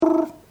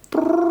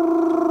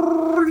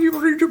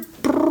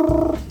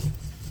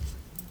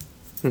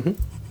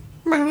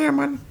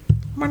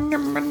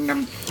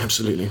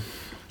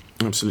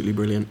Absolutely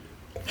brilliant.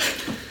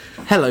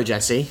 Hello,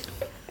 Jesse.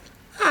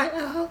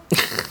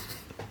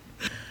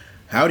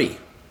 Howdy.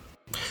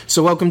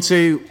 So welcome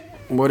to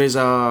what is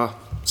our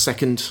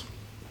second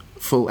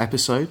full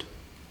episode.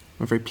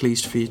 I'm very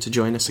pleased for you to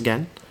join us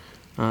again.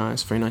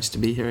 It's very nice to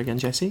be here again,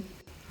 Jesse.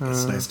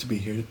 It's nice to be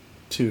here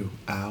too,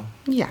 Al.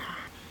 Yeah.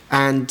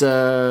 And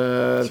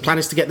the plan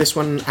is to get this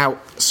one out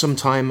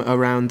sometime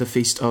around the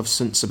Feast of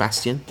St.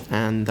 Sebastian,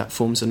 and that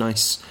forms a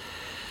nice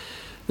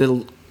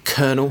little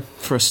kernel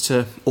for us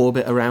to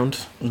orbit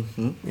around.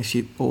 Mm-hmm. If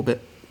you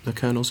orbit the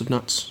kernels of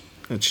nuts,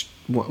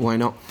 why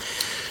not?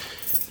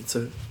 It's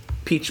a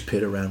peach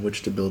pit around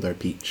which to build our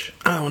peach.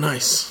 Oh,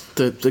 nice.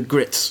 The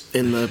grit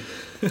in the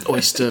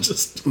oyster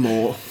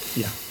maw.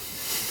 Yeah.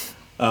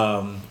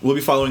 We'll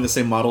be following the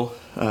same model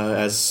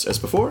as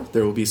before.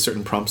 There will be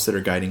certain prompts that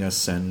are guiding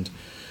us, and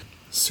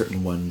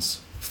certain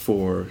ones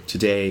for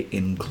today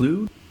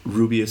include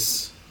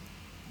Rubeus,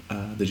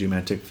 the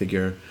geomantic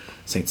figure,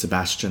 Saint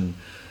Sebastian,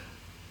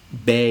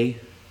 Bay,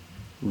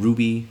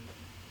 Ruby,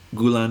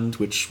 Guland,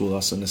 which will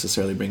also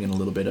necessarily bring in a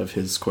little bit of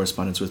his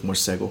correspondence with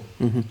Morsegel.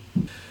 Mm-hmm.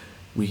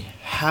 We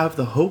have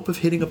the hope of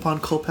hitting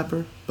upon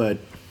Culpepper, but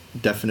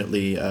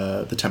definitely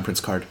the Temperance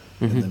card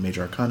in the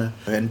Major Arcana,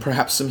 and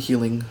perhaps some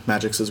healing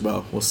magics as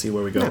well. We'll see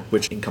where we go,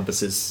 which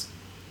encompasses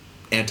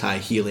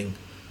anti-healing,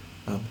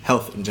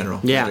 health in general,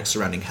 magic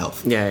surrounding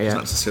health. It's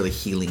not necessarily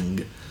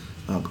healing,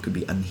 it could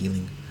be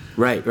unhealing.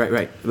 Right.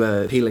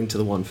 Healing to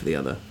the one for the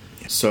other.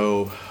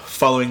 So,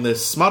 following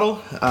this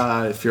model,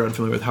 if you're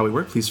unfamiliar with how we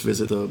work, please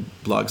visit the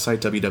blog site,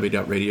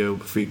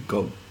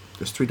 www.radiofreegolgotha.com.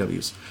 There's 3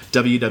 W's.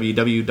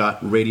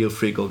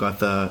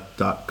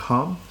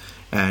 www.radiofreegolgotha.com.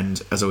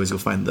 And as always, you'll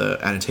find the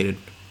annotated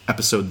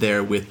episode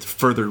there with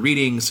further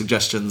reading,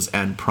 suggestions,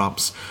 and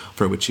prompts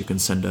for which you can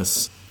send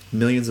us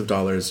millions of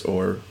dollars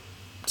or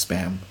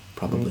spam,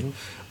 probably.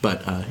 Mm-hmm.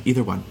 But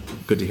either one,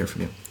 good to hear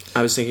from you.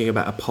 I was thinking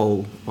about a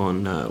poll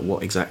on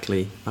what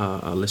exactly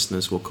our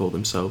listeners will call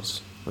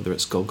themselves, whether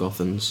it's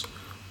Golgothans,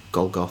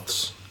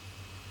 Golgoths,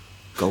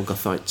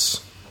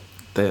 Golgothites.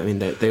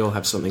 They all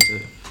have something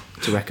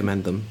to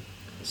recommend them,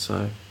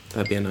 so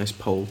that'd be a nice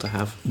poll to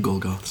have.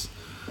 Golgoths.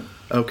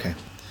 Okay.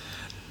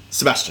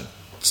 Sebastian.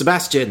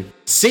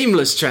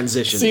 Seamless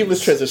transition.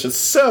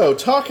 So,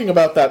 talking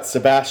about that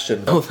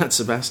Sebastian. Oh, that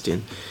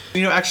Sebastian.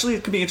 Actually,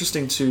 it could be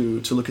interesting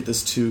to look at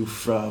this too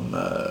from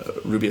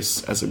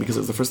Rubeus, because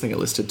it's the first thing it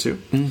listed too.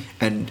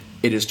 And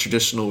it is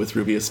traditional with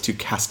Rubeus to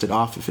cast it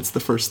off if it's the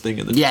first thing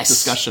in the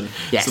discussion.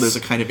 Yes. So there's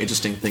a kind of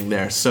interesting thing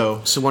there.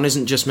 So one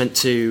isn't just meant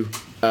to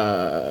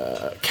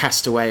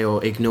cast away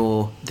or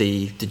ignore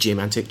the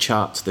geomantic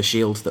chart, the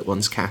shield that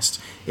one's cast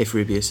if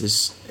Rubeus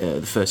is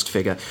the first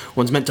figure.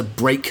 One's meant to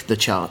break the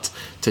chart,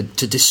 to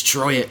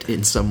destroy it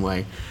in some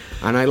way.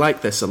 And I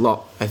like this a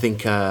lot. I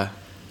think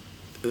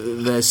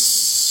there's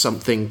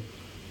something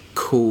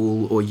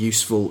cool or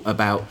useful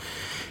about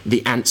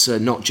the answer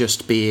not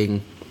just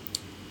being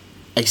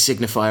a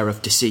signifier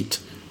of deceit,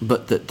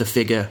 but that the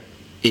figure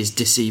is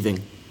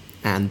deceiving,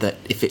 and that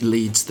if it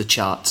leads the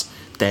chart,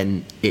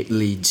 then it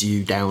leads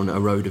you down a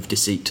road of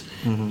deceit.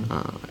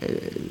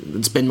 Mm-hmm.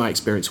 It's been my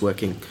experience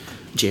working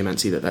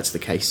geomancy that's the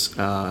case.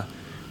 I've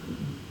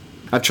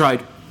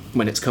tried,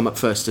 when it's come up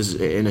first as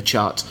in a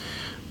chart,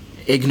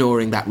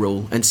 ignoring that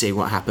rule and seeing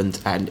what happened,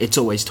 and it's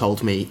always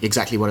told me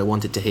exactly what I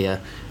wanted to hear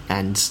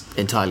and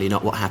entirely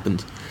not what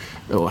happened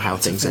or how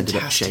things ended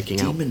up shaking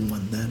out. Demon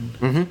one then.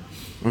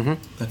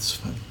 That's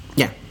fun.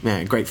 Yeah,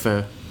 great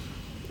for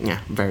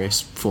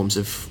various forms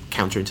of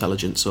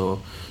counterintelligence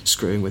or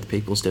screwing with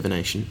people's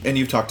divination. And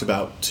you've talked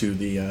about too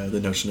the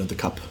notion of the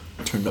cup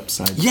turned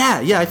upside.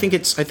 Yeah. I think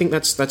that's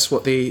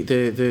what the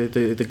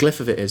glyph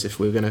of it is, if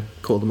we were going to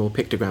call them all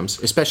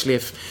pictograms. Especially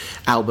if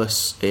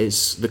Albus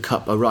is the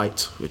cup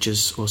aright, which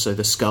is also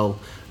the skull,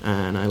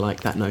 and I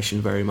like that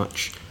notion very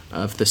much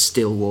of the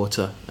still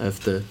water,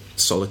 of the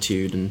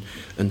solitude and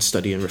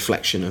study and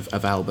reflection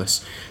of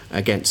Albus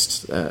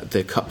against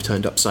the cup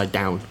turned upside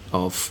down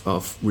of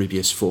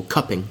Rubeus for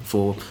cupping,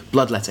 for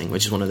bloodletting,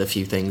 which is one of the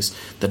few things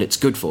that it's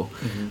good for.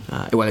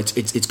 Mm-hmm.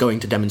 It's going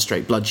to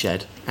demonstrate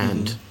bloodshed,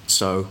 and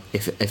so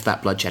if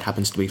that bloodshed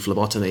happens to be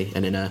phlebotomy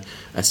and in a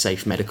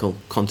safe medical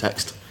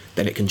context,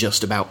 then it can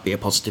just about be a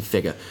positive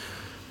figure.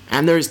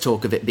 And there is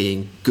talk of it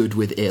being good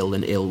with ill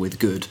and ill with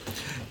good.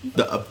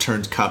 The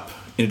upturned cup,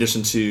 in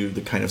addition to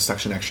the kind of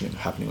suction action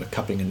happening with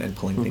cupping and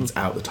pulling things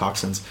out, the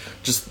toxins,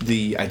 just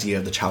the idea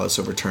of the chalice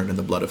overturned and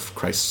the blood of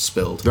Christ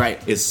spilled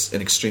is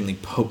an extremely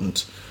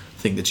potent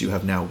thing that you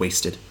have now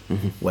wasted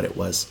what it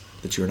was,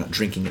 that you are not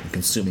drinking it and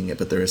consuming it,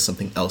 but there is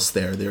something else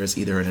there. There is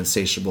either an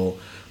insatiable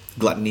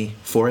gluttony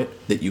for it,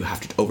 that you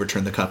have to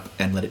overturn the cup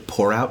and let it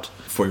pour out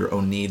for your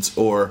own needs,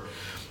 or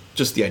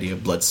just the idea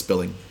of blood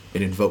spilling.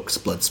 It invokes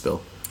blood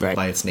spill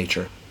by its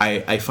nature.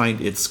 I find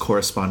its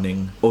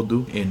corresponding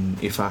Odu in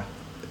Ifa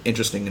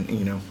interesting, and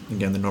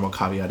again, the normal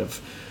caveat of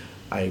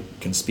I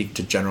can speak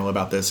to general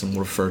about this and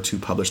refer to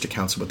published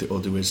accounts of what the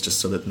Odu is, just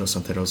so that no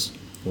santeros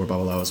or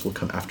babalaos will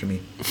come after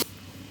me.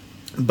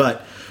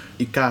 But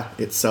Ika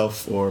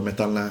itself, or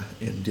Metalna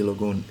in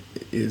Dilogun,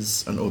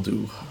 is an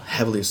Odu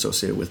heavily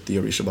associated with the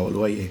Orisha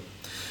Babaloye,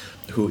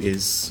 who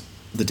is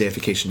the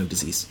deification of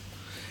disease.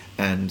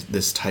 And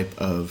this type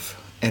of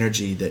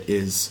energy that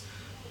is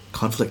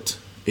conflict.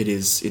 It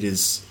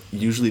is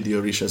usually the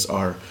Orishas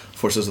are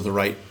forces of the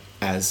right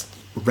as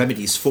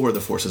remedies for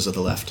the forces of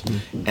the left.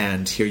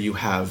 And here you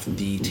have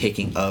the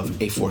taking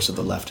of a force of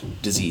the left,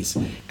 disease,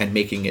 and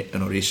making it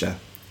an Orisha,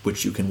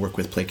 which you can work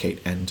with,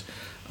 placate, and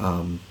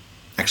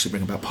actually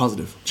bring about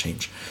positive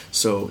change.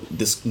 So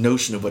this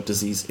notion of what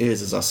disease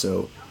is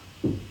also...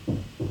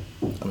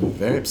 I'm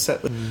very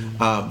upset with...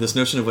 this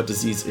notion of what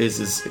disease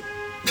is...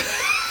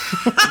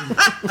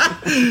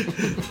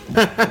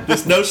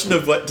 this notion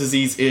of what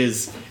disease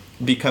is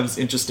becomes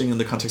interesting in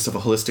the context of a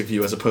holistic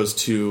view as opposed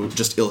to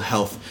just ill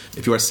health.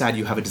 If you are sad,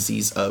 you have a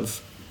disease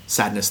of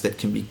sadness that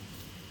can be...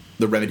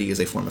 The remedy is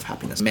a form of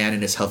happiness. Man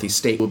in his healthy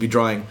state will be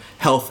drawing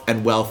health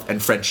and wealth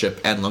and friendship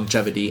and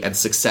longevity and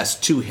success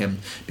to him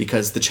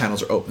because the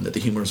channels are open, that the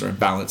humors are in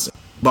balance.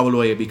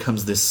 Babaloye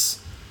becomes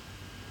this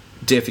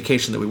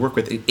deification that we work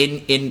with.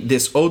 In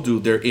this Odu,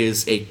 there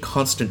is a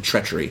constant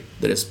treachery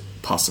that is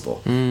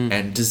possible.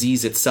 And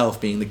disease itself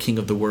being the king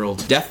of the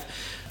world. Death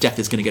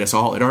is going to get us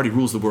all. It already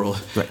rules the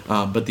world. Right.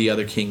 But the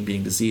other king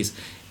being disease.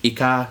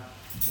 Ika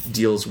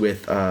deals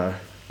with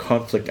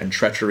conflict and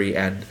treachery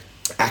and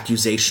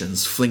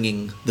accusations,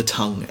 flinging the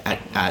tongue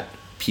at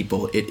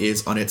people. It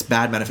is on its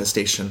bad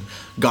manifestation,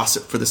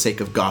 gossip for the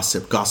sake of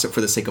gossip for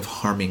the sake of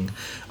harming,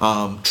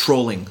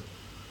 trolling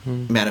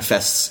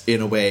manifests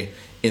in a way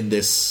in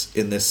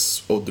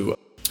this Odu.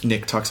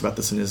 Nick talks about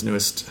this in his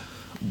newest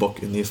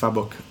book, in the Ifa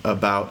book,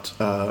 about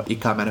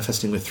Ika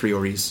manifesting with 3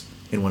 Oris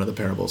in one of the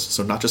parables.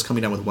 So not just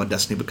coming down with one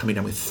destiny, but coming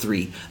down with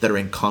 3 that are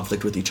in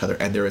conflict with each other,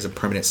 and there is a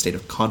permanent state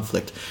of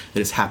conflict that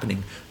is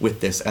happening with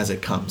this as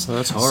it comes. Oh,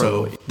 that's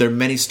horrible. So there are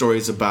many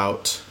stories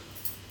about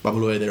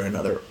Babaloye there and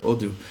other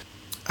Odu.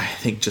 I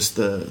think just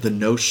the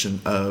notion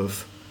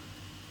of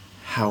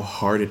how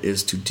hard it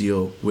is to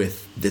deal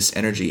with this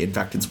energy. In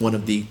fact, it's one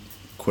of the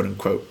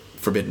quote-unquote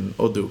forbidden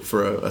Odu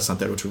for a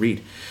Santero to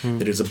read.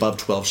 It is above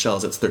 12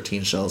 shells, it's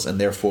 13 shells,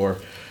 and therefore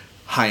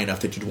high enough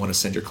that you'd want to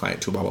send your client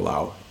to a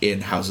Babalao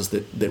in houses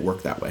that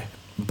work that way.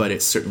 But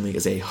it certainly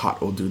is a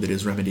hot Odu that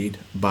is remedied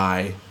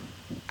by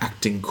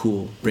acting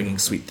cool, bringing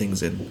sweet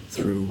things in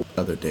through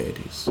other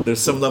deities. There's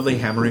some lovely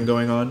hammering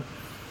going on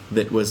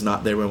that was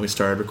not there when we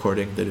started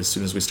recording, that as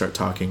soon as we start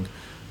talking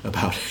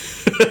about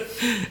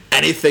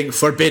anything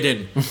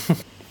forbidden.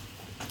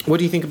 What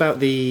do you think about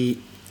the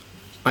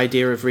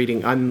idea of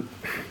reading?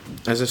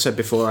 As I've said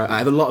before, I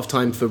have a lot of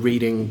time for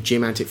reading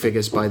geomantic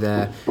figures by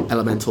their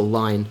elemental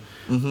line.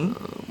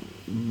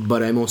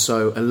 But I'm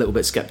also a little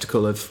bit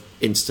skeptical of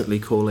instantly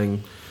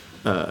calling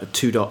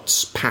 2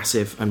 dots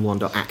passive and 1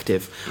 dot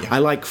active. Yeah. I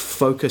like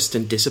focused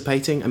and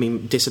dissipating. I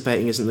mean,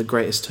 dissipating isn't the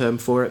greatest term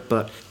for it,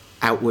 but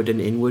outward and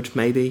inward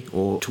maybe,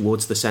 or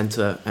towards the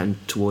center and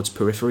towards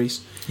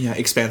peripheries. Yeah,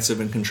 expansive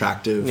and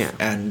contractive. Yeah.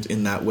 And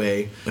in that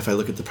way, if I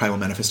look at the primal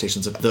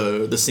manifestations of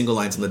the single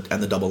lines and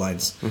the double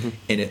lines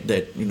in it,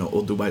 that,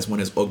 Oldubai's one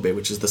is Ogbe,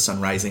 which is the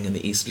sun rising in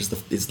the east,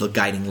 is the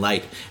guiding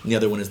light, and the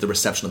other one is the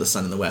reception of the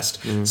sun in the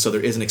west. So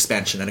there is an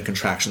expansion and a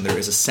contraction, there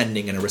is a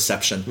sending and a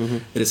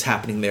reception that is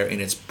happening there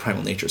in its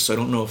primal nature.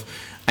 So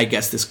I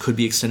guess this could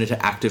be extended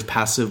to active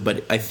passive,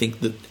 but I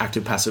think that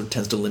active passive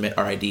tends to limit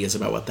our ideas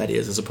about what that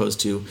is, as opposed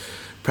to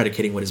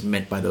predicating what is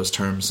meant by those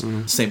terms.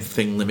 Same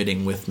thing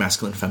limiting with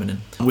masculine,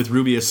 feminine. With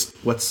Rubius,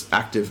 what's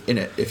active in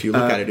it, if you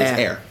look at it, is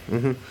air.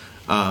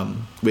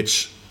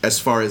 Which, as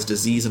far as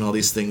disease and all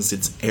these things,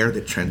 it's air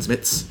that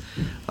transmits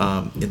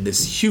in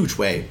this huge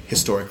way,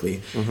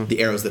 historically. The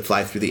arrows that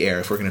fly through the air,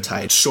 if we're going to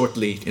tie it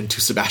shortly into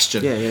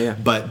Sebastian. Yeah.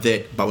 But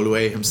that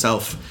Babaloye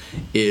himself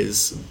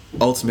is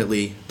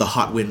ultimately the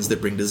hot winds that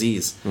bring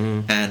disease,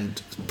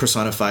 and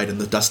personified in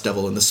the dust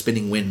devil and the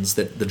spinning winds,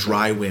 the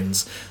dry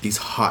winds, these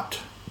hot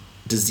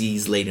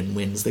disease-laden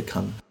winds that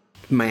come.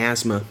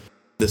 Miasma.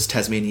 This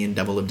Tasmanian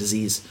devil of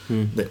disease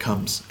that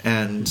comes.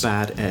 And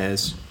Bad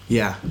airs.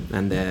 Yeah.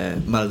 And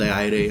mal de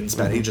aire in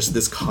Spanish. Just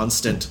this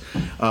constant,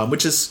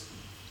 which is,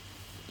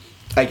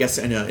 I guess,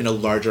 in a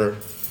larger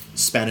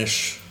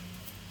Spanish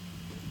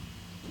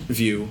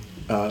view,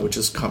 which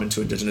is common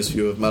to indigenous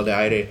view of mal de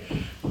aire,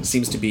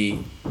 seems to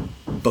be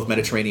both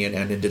Mediterranean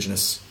and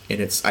indigenous in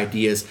its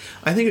ideas.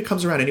 I think it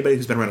comes around anybody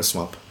who's been around a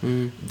swamp,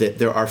 that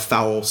there are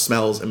foul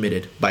smells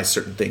emitted by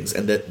certain things,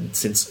 and that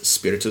since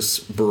spiritus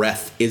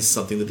breath is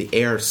something, that the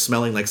air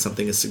smelling like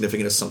something is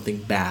significant as something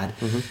bad,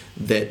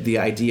 that the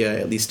idea,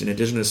 at least in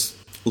indigenous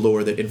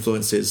lore, that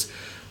influences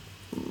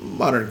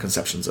modern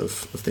conceptions of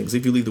things.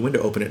 If you leave the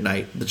window open at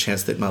night, the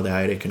chance that mal de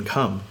aire can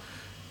come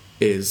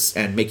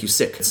and make you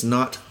sick. It's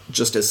not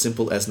just as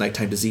simple as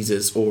nighttime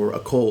diseases or a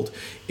cold.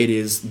 It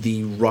is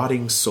the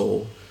rotting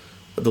soul,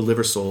 the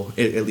liver soul,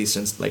 at least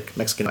in like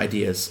Mexican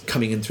ideas,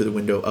 coming in through the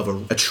window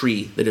of a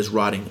tree that is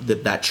rotting,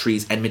 that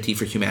tree's enmity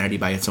for humanity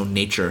by its own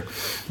nature.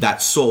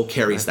 That soul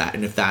carries that,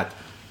 and if that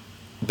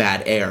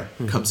bad air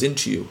comes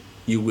into you,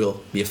 you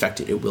will be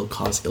affected. It will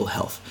cause ill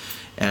health.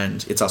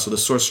 and it's also the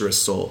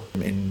sorceress soul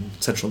in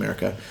Central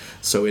America.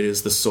 So it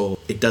is the soul.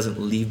 It doesn't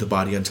leave the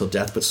body until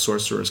death, but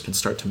sorcerers can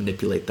start to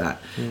manipulate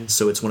that.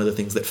 So it's one of the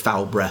things that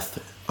foul breath,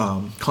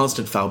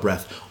 constant foul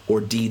breath, or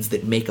deeds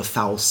that make a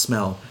foul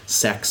smell,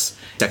 sex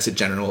in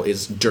general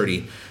is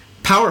dirty,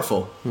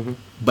 powerful,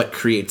 but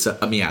creates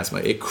a miasma.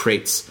 It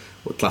creates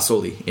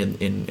tlasoli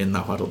in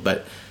Nahuatl,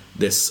 but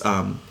this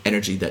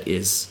energy that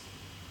is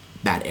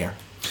bad air.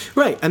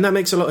 Right, and that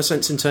makes a lot of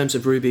sense in terms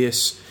of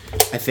Rubius,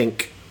 I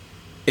think,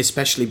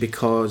 especially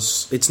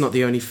because it's not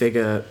the only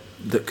figure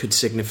that could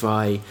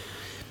signify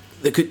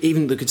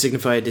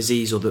a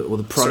disease or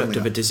the product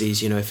of a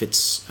disease. You know, if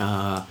it's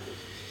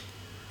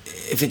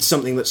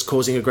something that's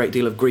causing a great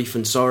deal of grief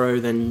and sorrow,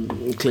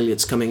 then clearly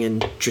it's coming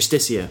in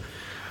Tristitia.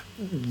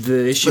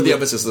 The issue, but the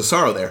emphasis is the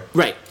sorrow there,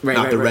 right,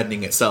 not the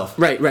reddening itself,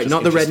 right,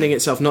 not the reddening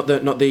itself, not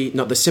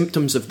the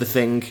symptoms of the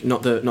thing,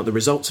 not the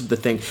results of the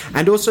thing,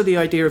 and also the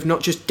idea of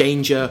not just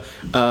danger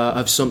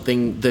of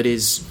something that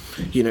is,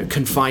 you know,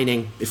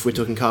 confining, if we're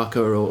talking Karka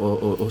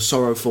or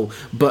sorrowful,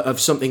 but of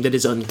something that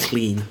is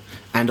unclean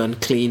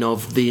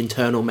of the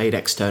internal made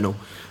external.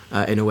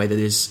 In a way that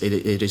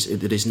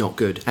is not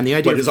good, and the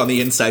idea what is on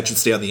the inside should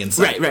stay on the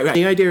inside. Right.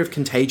 The idea of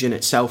contagion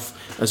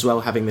itself, as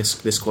well, having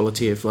this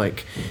quality of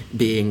like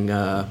being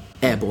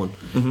airborne,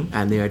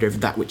 and the idea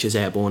of that which is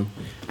airborne,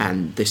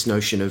 and this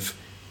notion of,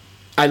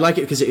 I like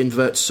it because it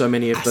inverts so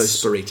many of those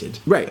aspirated.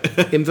 Right,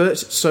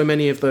 inverts so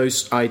many of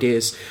those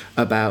ideas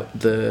about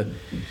the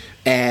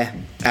air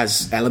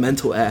as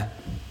elemental air,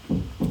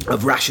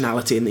 of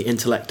rationality and the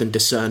intellect and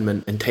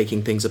discernment and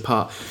taking things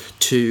apart,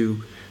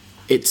 to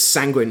its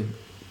sanguine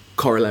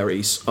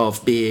corollaries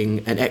of being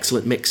an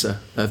excellent mixer,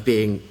 of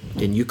being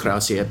in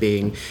Eucrasia,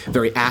 being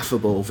very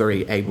affable,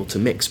 very able to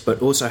mix, but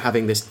also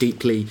having this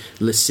deeply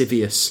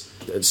lascivious,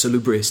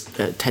 salubrious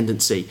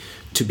tendency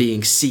to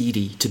being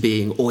seedy, to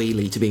being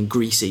oily, to being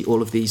greasy.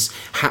 All of these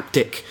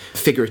haptic,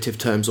 figurative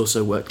terms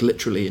also work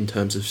literally in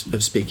terms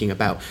of speaking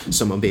about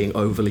someone being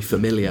overly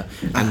familiar.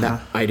 And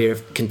that idea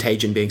of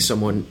contagion being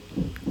someone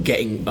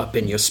getting up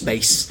in your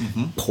space,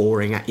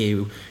 pouring at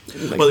you,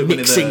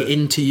 mixing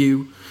into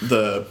you.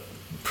 The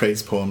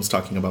praise poems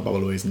talking about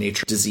Babaloi's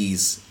nature.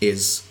 Disease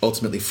is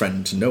ultimately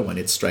friend to no one.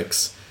 It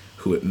strikes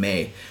who it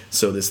may.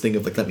 So this thing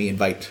of like, let me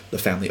invite the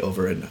family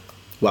over, and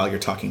while you're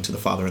talking to the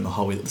father in the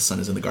hallway that the son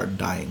is in the garden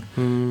dying,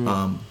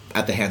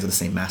 at the hands of the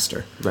same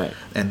master. Right.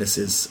 And this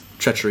is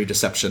treachery,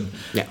 deception.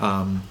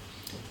 Yeah.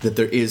 That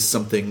there is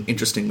something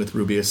interesting with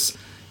Rubius.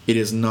 It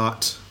is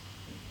not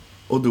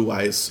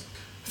Oduwai's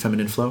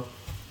feminine flow,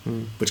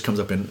 which comes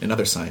up in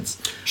other signs.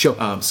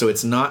 Sure. So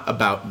it's not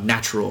about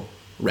natural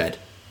red.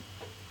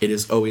 It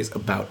is always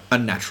about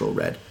unnatural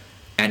red.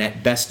 And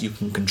at best, you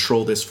can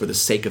control this for the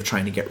sake of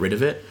trying to get rid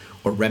of it,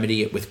 or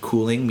remedy it with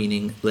cooling,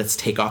 meaning let's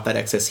take off that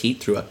excess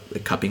heat through a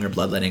cupping or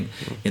bloodletting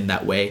in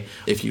that way.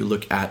 If you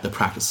look at the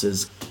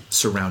practices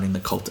surrounding the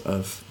cult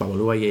of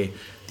Babaloye,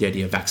 the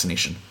idea of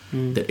vaccination,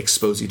 that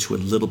expose you to a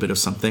little bit of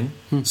something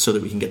so that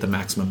we can get the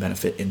maximum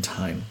benefit in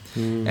time.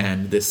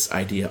 And this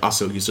idea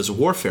also used as a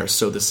warfare.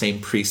 So the same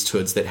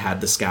priesthoods that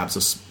had the scabs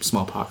of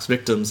smallpox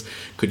victims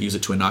could use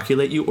it to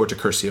inoculate you or to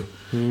curse you.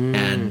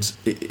 And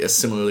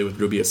similarly with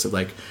Rubius, of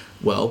like,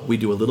 well, we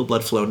do a little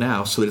blood flow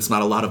now so that it's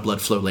not a lot of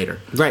blood flow later.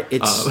 Right.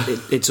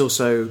 It's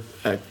also,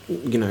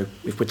 you know,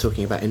 if we're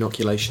talking about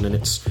inoculation in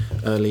its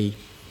early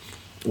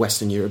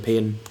Western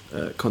European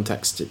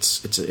context,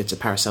 it's a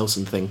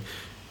Paracelsian thing.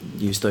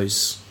 Use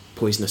those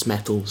poisonous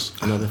metals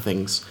and other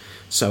things.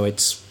 So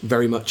it's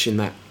very much in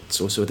that.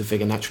 It's also the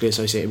figure naturally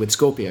associated with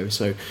Scorpio.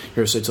 So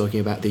you're also talking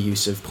about the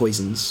use of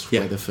poisons,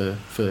 whether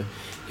for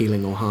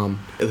healing or harm.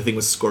 The thing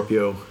with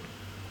Scorpio,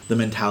 the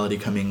mentality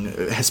coming,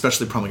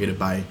 especially promulgated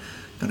by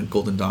kind of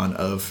Golden Dawn,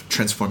 of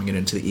transforming it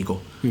into the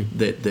eagle.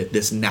 That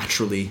this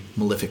naturally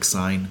malefic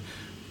sign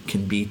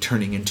can be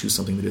turning into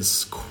something that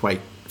is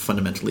quite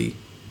fundamentally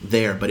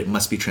there, but it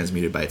must be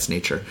transmuted by its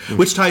nature.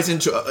 Which ties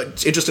into,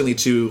 interestingly,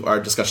 to our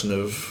discussion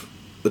of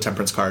the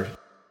Temperance card.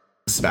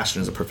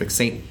 Sebastian is a perfect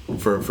saint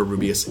for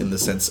Rubius in the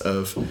sense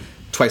of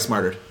twice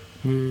martyred.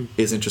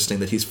 Is interesting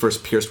that he's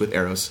first pierced with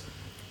arrows,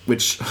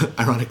 which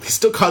ironically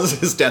still causes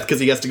his death because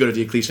he has to go to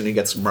Diocletian and he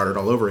gets martyred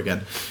all over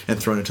again and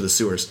thrown into the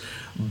sewers.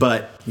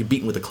 But you're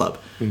beaten with a club.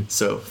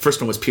 So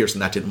first one was pierced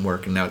and that didn't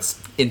work, and now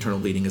it's internal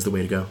bleeding is the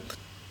way to go.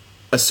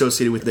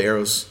 Associated with the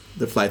arrows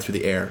that fly through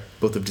the air,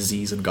 both of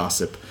disease and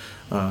gossip,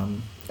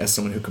 as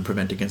someone who can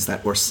prevent against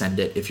that or send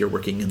it if you're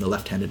working in the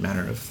left-handed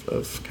manner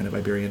of kind of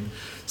Iberian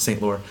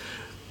saint lore.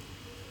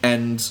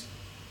 And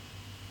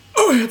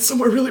I had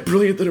somewhere really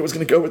brilliant that I was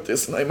going to go with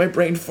this, and my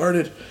brain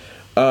farted.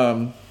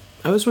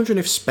 I was wondering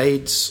if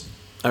spades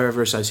are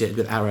ever associated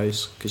with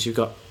arrows, because you've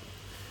got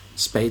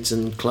spades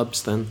and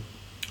clubs then.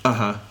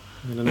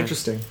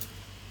 Interesting.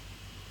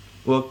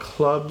 Well,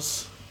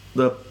 clubs,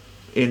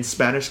 in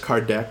Spanish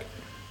card deck,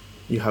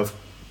 you have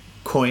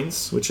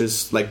coins, which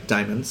is like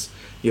diamonds.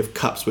 You have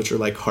cups, which are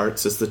like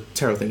hearts, as the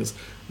tarot things.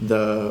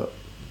 The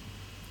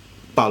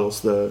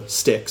bottles, the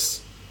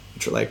sticks,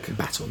 which are like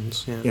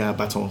batons. Yeah,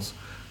 batons.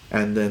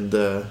 And then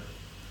the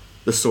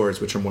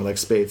swords, which are more like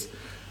spades.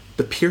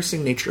 the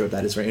piercing nature of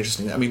that is very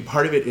interesting. I mean,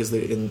 part of it is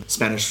that in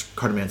Spanish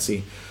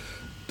cartomancy,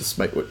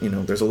 despite what,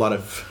 there's a lot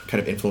of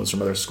kind of influence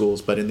from other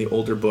schools, but in the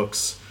older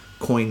books,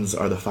 coins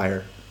are the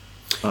fire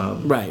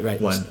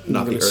right one,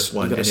 not the earth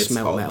one, and it's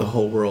all, the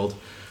whole world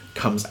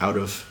comes out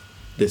of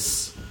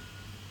this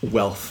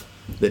wealth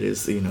that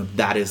is,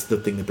 that is the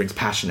thing that brings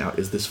passion out,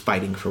 is this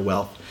fighting for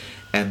wealth.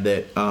 And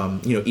that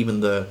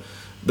even the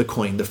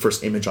coin, the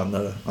first image on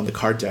the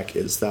card deck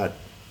is that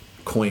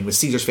coin with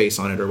Caesar's face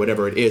on it or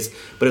whatever it is,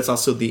 but it's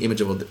also the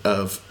image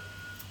of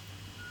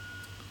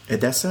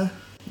Edessa,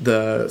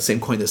 the same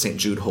coin that St.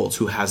 Jude holds,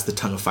 who has the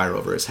tongue of fire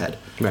over his head.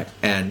 Right.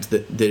 And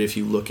that if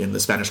you look in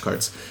the Spanish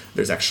cards,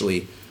 there's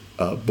actually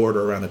a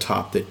border around the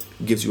top that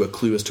gives you a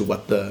clue as to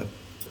what the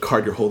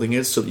card you're holding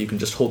is, so that you can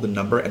just hold the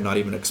number and not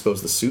even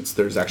expose the suits.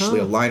 There's actually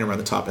a line around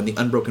the top, and the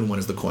unbroken one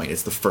is the coin.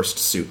 It's the first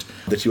suit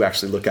that you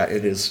actually look at.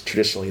 It is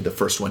traditionally the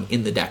first one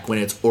in the deck when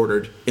it's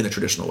ordered in the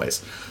traditional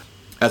ways,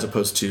 as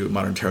opposed to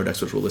modern tarot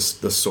decks, which will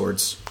list the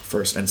swords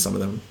first, and some of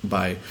them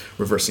by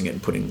reversing it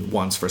and putting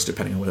wands first,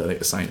 depending on whether they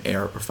assign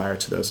air or fire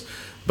to those.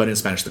 But in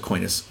Spanish, the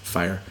coin is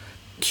fire.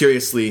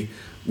 Curiously,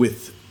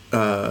 with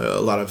a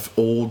lot of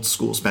old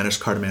school Spanish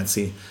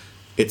cartomancy,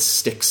 it's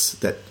sticks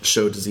that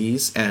show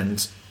disease,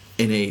 and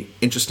in a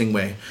interesting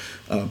way,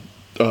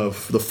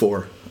 of the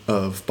four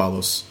of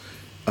Balos,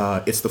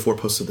 it's the four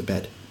posts of the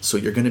bed. So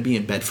you're going to be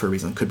in bed for a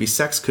reason. Could be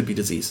sex, could be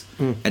disease.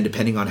 And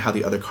depending on how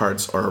the other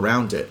cards are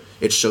around it,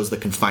 it shows the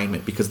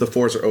confinement, because the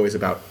fours are always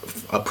about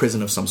a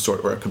prison of some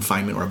sort, or a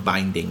confinement, or a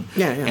binding.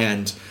 Yeah.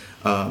 And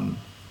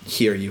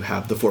here you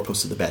have the four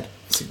posts of the bed.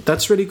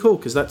 That's really cool,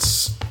 because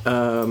that's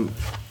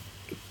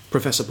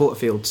Professor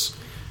Porterfield's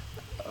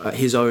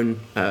his own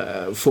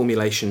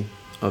formulation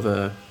of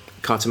a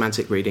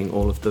cartomantic reading,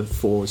 all of the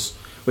fours,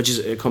 which is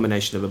a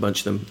combination of a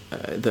bunch of them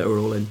that are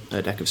all in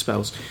a deck of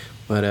spells.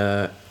 But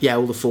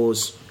all the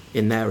fours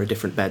in there are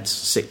different beds: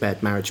 sick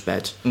bed, marriage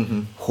bed,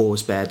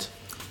 whore's bed.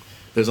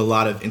 There's a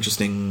lot of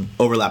interesting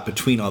overlap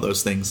between all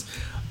those things.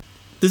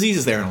 Disease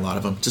is there in a lot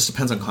of them. Just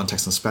depends on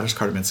context. In Spanish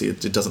cartomancy,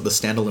 it doesn't. The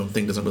standalone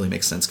thing doesn't really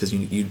make sense, because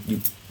you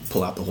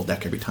pull out the whole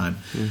deck every time.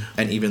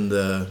 And even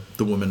the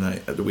woman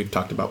that we've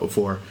talked about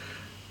before,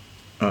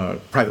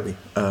 privately,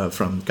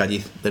 from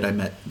Galliz, that I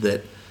met,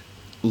 that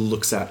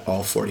looks at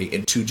all 40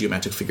 in two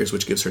geometric figures,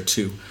 which gives her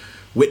two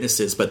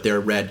witnesses, but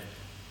they're read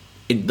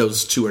in,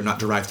 those two are not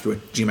derived through a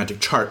geometric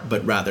chart,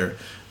 but rather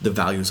the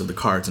values of the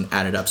cards and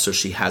added up. So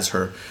she has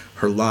her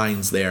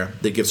lines there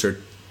that gives her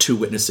two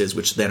witnesses,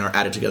 which then are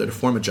added together to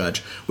form a judge,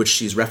 which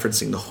she's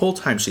referencing the whole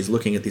time she's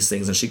looking at these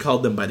things, and she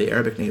called them by the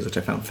Arabic names, which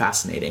I found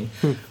fascinating.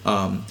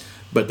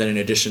 But then in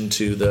addition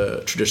to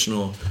the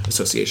traditional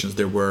associations,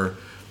 there were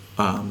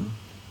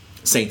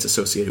saints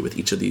associated with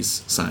each of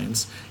these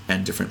signs,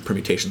 and different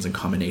permutations and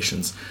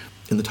combinations.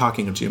 In the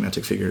talking of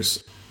geometric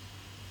figures,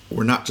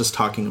 we're not just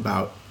talking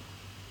about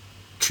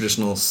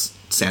traditional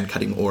sand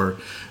cutting or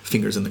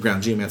fingers in the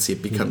ground geomancy.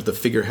 It becomes the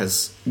figure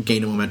has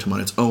gained a momentum on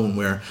its own,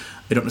 where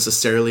I don't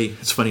necessarily,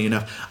 it's funny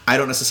enough, I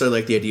don't necessarily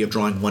like the idea of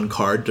drawing one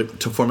card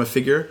to form a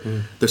figure.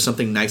 There's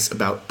something nice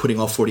about putting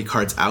all 40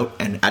 cards out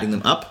and adding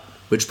them up,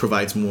 which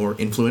provides more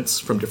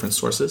influence from different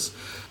sources.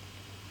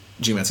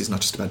 Geomancy is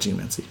not just about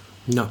geomancy.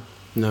 No.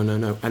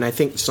 And I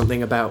think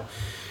something about,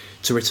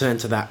 to return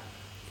to that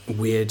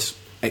weird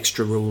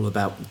extra rule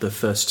about the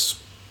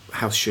first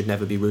house should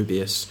never be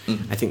Rubeus,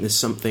 I think there's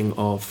something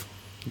of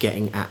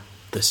getting at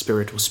the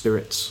spiritual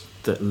spirits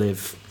that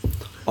live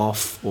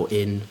off or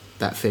in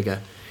that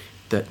figure,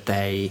 that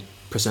they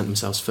present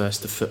themselves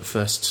first. The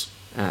first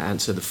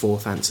answer, the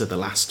fourth answer, the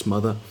last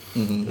mother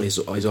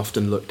is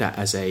often looked at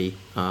as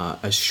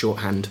as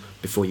shorthand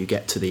before you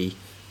get to the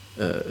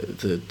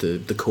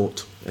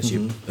court, as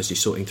you're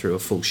sorting through a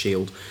full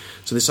shield.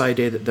 So this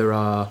idea that there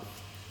are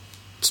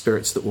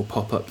spirits that will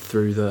pop up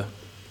through the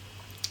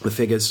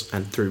figures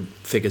and through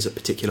figures at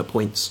particular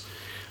points,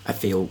 I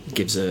feel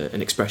gives an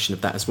expression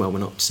of that as well. We're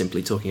not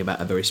simply talking about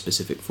a very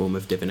specific form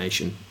of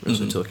divination, we're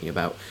also talking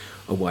about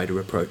a wider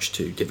approach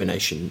to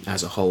divination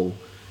as a whole,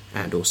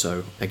 and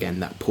also, again,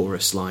 that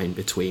porous line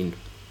between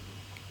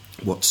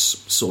what's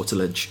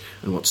sortilege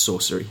and what's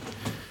sorcery.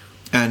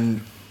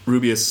 And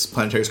Rubeus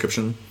planetary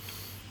description,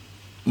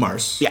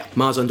 Mars. Yeah,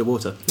 Mars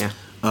underwater, yeah.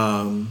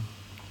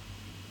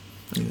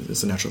 I mean,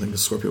 it's a natural thing, the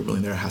Scorpio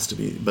ruling there has to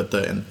be, but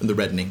the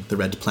reddening, the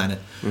red planet.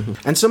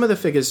 And some of the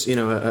figures,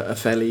 are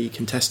fairly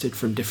contested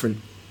from different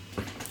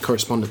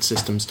correspondence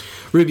systems.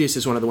 Rubeus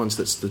is one of the ones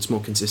that's more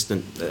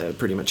consistent.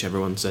 Pretty much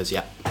everyone says,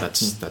 yeah,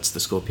 that's the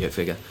Scorpio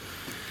figure.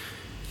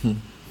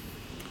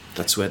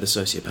 That's where the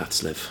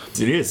sociopaths live.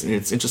 It is, and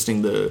it's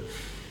interesting, the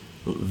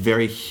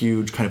very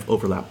huge kind of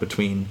overlap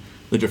between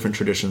the different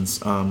traditions.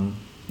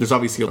 There's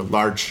obviously a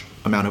large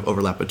amount of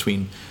overlap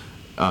between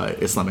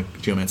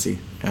Islamic geomancy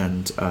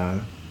and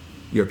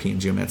European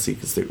geomancy,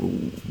 because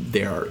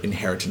they are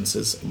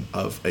inheritances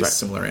of a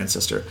similar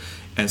ancestor,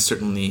 and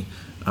certainly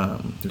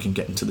we can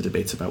get into the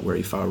debates about where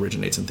Ifa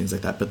originates and things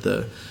like that, but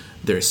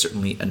there is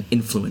certainly an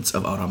influence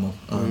of Auramo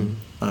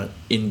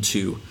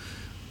into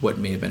what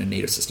may have been a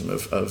native system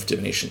of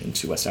divination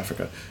into West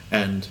Africa.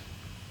 And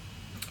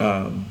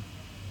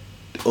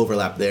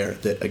overlap there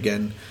that,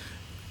 again,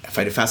 I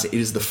find it fascinating.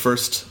 It is the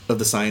first of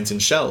the signs in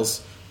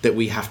shells that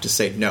we have to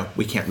say, no,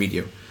 we can't read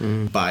you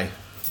by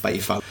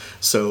Ifa.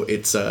 So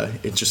it's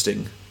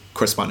interesting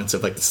correspondence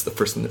of, like, this is the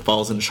first thing that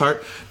falls in the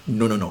chart.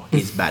 No,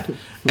 he's bad.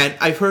 And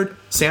I've heard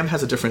Sam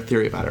has a different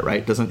theory about it,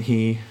 right? Doesn't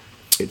he?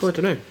 I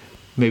don't know.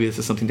 Maybe this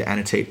is something to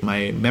annotate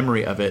my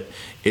memory of it,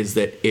 is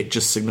that it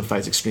just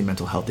signifies extreme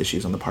mental health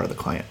issues on the part of the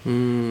client.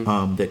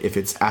 That if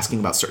it's asking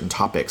about certain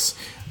topics,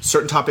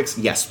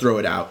 yes, throw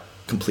it out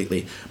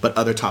completely. But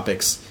other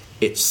topics,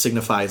 it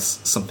signifies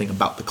something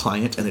about the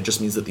client, and it just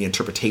means that the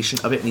interpretation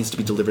of it needs to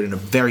be delivered in a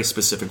very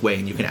specific way,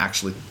 and you can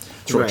actually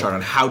throw a chart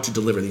on how to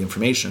deliver the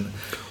information,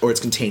 or it's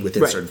contained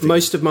within certain things.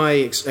 Most of my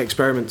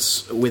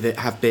experiments with it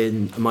have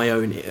been my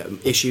own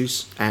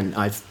issues, and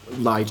I've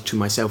lied to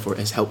myself, or it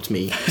has helped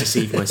me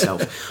deceive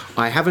myself.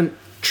 I haven't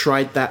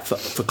tried that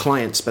for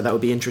clients, but that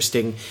would be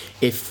interesting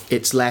if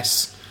it's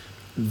less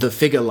the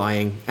figure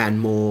lying and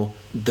more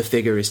the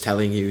figure is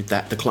telling you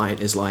that the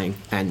client is lying,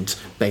 and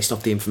based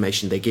off the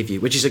information they give you,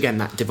 which is, again,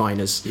 that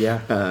diviner's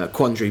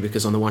quandary,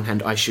 because on the one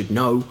hand I should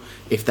know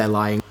if they're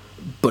lying,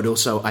 but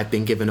also I've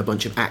been given a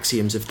bunch of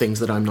axioms of things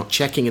that I'm not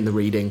checking in the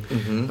reading,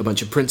 a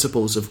bunch of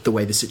principles of the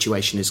way the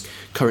situation is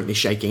currently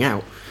shaking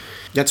out.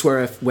 That's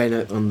where when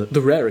on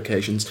the rare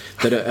occasions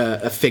that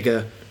a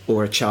figure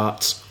or a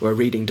chart or a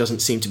reading doesn't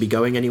seem to be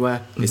going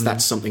anywhere, is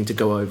that something to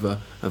go over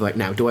of, like,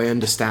 now do I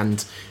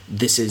understand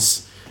this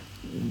is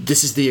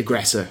the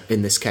aggressor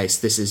in this case,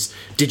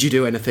 did you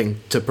do anything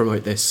to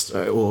promote this,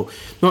 or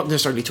not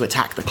necessarily to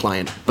attack the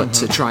client, but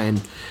to try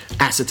and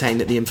ascertain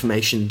that the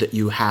information that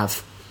you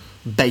have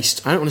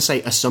based, I don't want to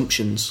say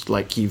assumptions,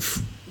 like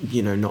you've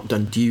not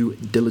done due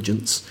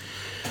diligence,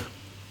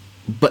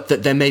 but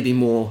that there may be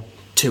more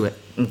to it,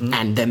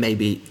 and there may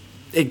be,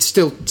 it's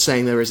still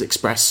saying there is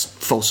express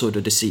falsehood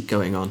or deceit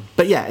going on.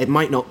 But yeah, it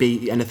might not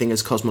be anything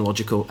as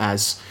cosmological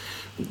as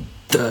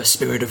the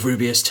spirit of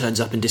Rubeus turns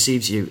up and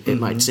deceives you. It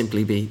might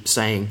simply be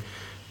saying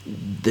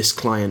this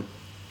client,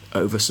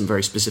 over some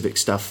very specific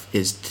stuff,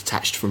 is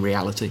detached from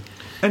reality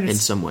in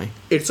some way.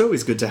 It's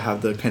always good to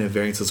have the kind of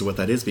variances of what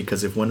that is,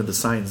 because if one of the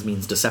signs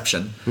means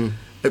deception,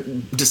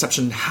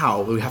 deception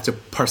how? We have to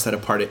parse that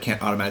apart. It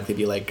can't automatically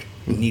be like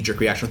knee-jerk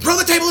reaction, throw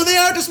the table in the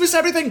air, dismiss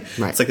everything.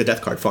 Right. It's like the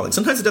death card falling.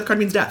 Sometimes the death card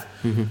means death.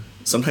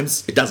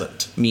 Sometimes it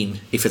doesn't mean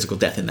a physical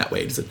death in that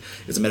way. It's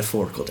a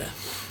metaphorical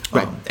death.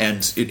 Right.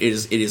 And it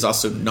is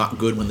also not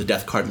good when the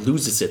death card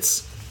loses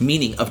its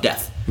meaning of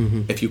death.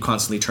 If you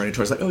constantly turn it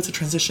towards, like, oh, it's a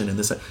transition and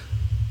this,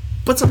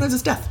 but sometimes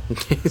it's death.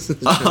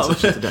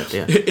 Death,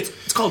 yeah.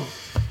 It's called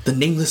the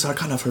Nameless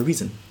Arcana for a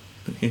reason.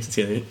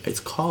 It's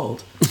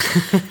called.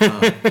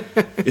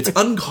 It's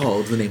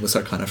uncalled the Nameless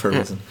Arcana for a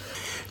reason.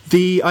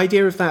 The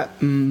idea of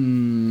that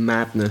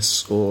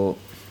madness or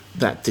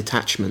that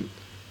detachment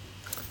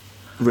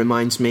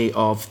reminds me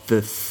of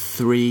the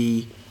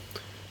 3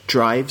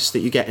 drives that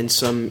you get in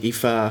some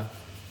Ifa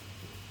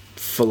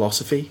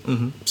philosophy,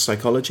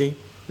 psychology.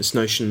 This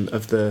notion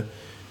of the,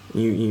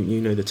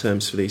 you know the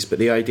terms for these, but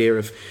the idea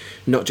of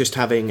not just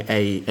having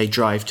a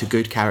drive to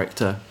good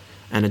character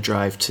and a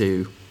drive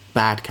to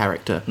bad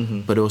character,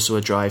 but also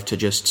a drive to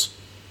just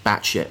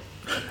batshit.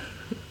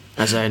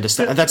 As I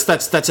understand,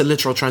 that's a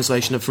literal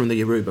translation from the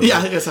Yoruba. Right?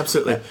 Yeah, yes,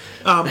 absolutely.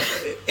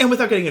 And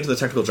without getting into the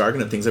technical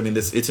jargon of things, I mean,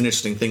 it's an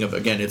interesting thing. Of,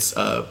 again, it's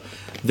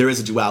there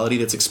is a duality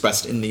that's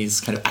expressed in these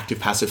kind of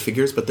active-passive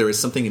figures, but there is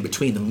something in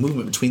between, the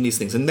movement between these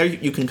things, and there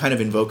you can kind of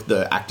invoke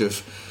the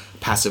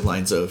active-passive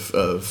lines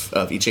of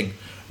I Ching,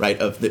 right?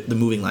 Of the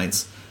moving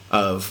lines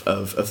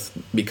of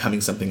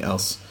becoming something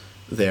else.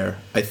 There,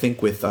 I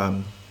think with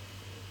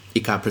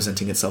Ika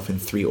presenting itself in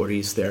 3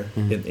 oris there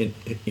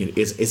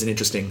is an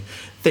interesting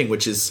thing,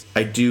 which is,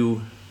 I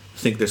do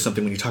think there's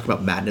something when you talk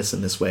about madness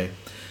in this way.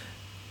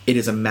 It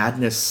is a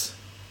madness,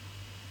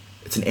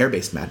 it's an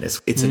air-based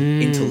madness. It's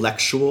an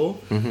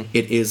intellectual.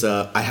 It is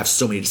I have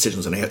so many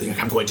decisions and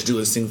I'm going to do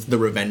these things. The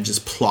revenge is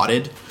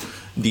plotted.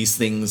 These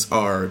things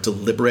are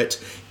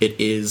deliberate. It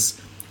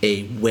is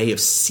a way of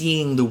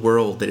seeing the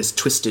world that is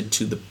twisted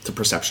to the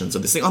perceptions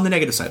of this thing. On the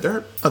negative side, there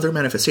are other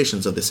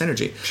manifestations of this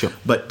energy. Sure.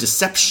 But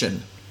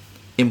deception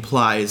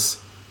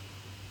implies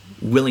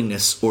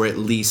willingness, or at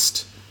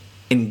least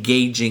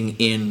engaging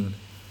in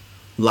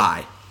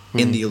lie,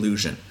 in the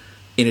illusion,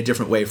 in a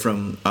different way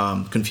from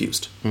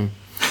confused.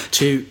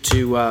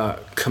 To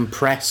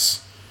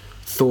compress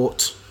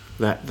thought,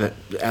 that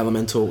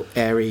elemental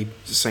airy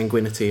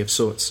sanguinity of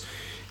sorts,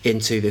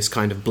 into this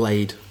kind of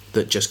blade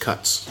that just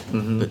cuts,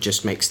 that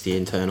just makes the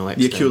internal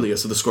external. The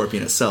Aculeus of the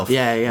scorpion itself.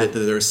 Yeah. That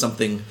there is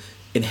something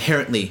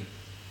inherently,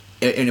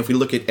 and if we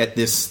look at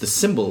this, the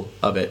symbol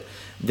of it,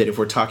 that if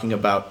we're talking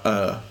about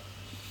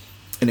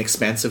an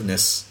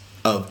expansiveness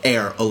of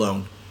air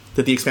alone,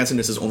 that the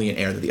expansiveness is only in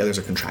air, that the others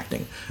are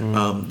contracting.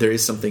 There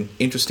is something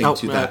interesting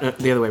to that.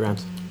 The other way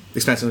around.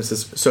 Expansiveness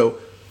is, so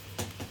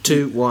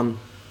 2, 1,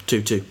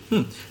 2, 2.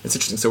 It's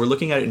interesting. So we're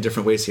looking at it in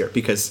different ways here,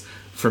 because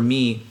for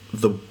me,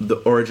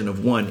 the origin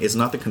of 1 is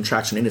not the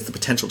contraction in, it's the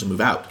potential to move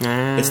out.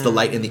 It's the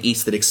light in the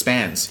east that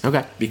expands.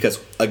 Okay. Because,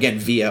 again,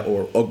 Via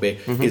or Ogbe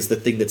is the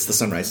thing that's the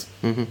sunrise.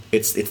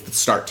 It's the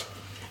start.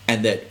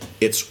 and that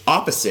its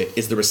opposite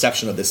is the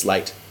reception of this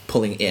light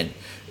pulling in,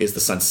 is the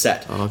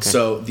sunset. Oh, okay.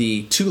 So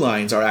the two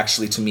lines are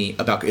actually, to me,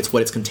 about it's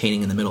what it's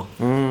containing in the middle.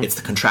 It's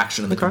the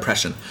contraction and the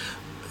compression.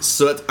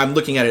 So I'm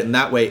looking at it in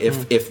that way.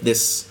 If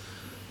this...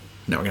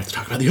 Now we're going to have to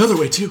talk about the other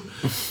way, too.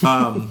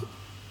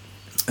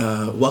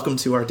 Welcome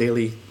to our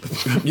daily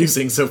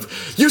musings of,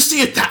 you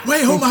see it that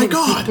way, oh my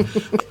god!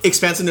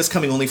 Expansiveness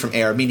coming only from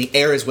air, meaning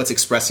air is what's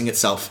expressing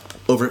itself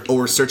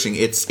over searching.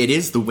 It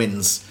is the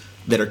winds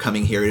that are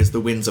coming here. It is the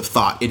winds of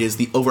thought. It is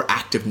the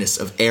overactiveness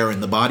of air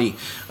in the body,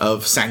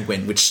 of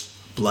sanguine, which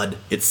blood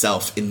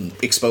itself,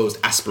 exposed,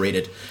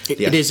 aspirated.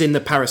 It is, in the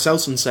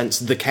Paracelsian sense,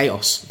 the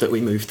chaos that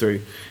we move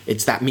through.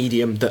 It's that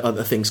medium that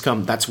other things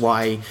come. That's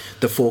why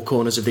the four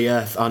corners of the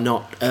earth are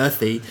not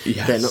earthy.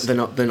 Yes. They're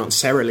not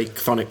necessarily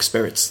chthonic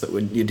spirits that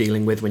you're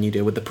dealing with when you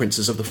deal with the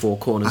princes of the four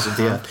corners of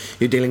the earth.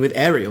 You're dealing with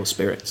aerial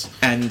spirits.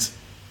 And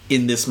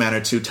in this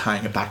manner, too,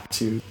 tying it back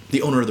to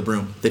the owner of the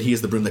broom, that he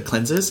is the broom that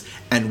cleanses.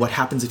 And what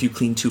happens if you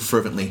clean too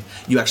fervently?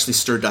 You actually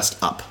stir dust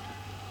up.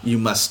 You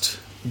must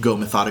go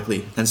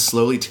methodically and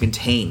slowly to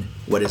contain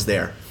what is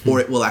there, or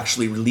it will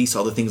actually release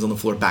all the things on the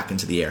floor back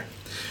into the air,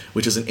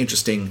 which is an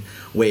interesting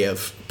way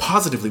of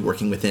positively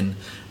working within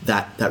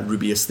that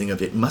Rubius thing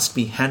of it must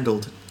be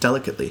handled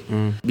delicately.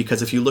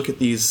 Because if you look at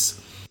these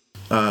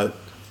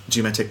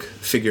geometric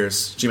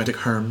figures, geometric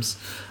herms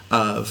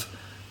of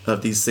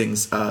these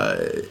things,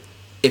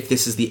 if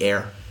this is the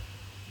air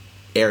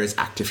is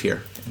active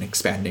here and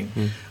expanding,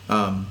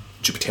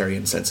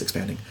 Jupiterian sense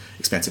expanding,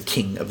 expansive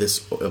king of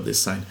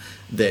this sign,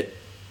 that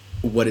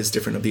what is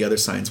different of the other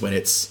signs when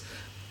it's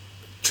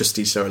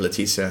Tristisa or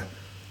Leticia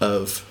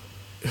of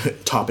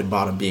top and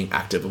bottom being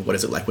active, of what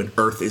is it like when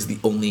earth is the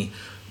only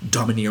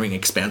domineering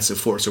expansive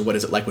force, or what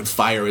is it like when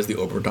fire is the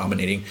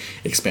over-dominating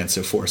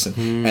expansive force,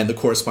 and the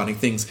corresponding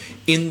things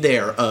in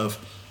there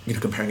of,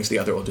 comparing it to the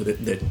other order,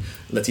 that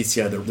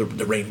Leticia,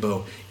 the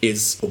rainbow,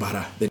 is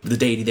Obara. The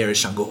deity there is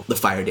Shango, the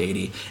fire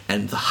deity,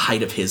 and the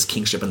height of his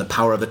kingship and the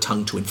power of the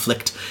tongue to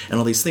inflict, and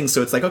all these things.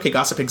 So it's like, okay,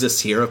 gossip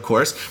exists here, of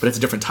course, but it's a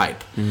different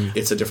type.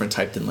 It's a different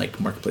type than like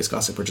marketplace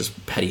gossip or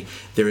just petty.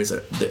 There is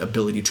the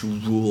ability to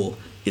rule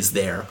is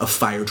there, of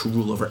fire to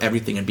rule over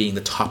everything and being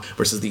the top,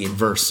 versus the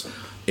inverse.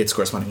 Its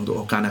corresponding to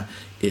Okana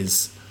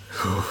is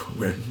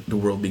where the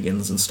world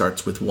begins and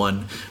starts with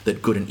one,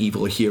 that good and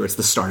evil are here. It's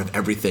the start of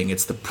everything.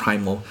 It's the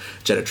primal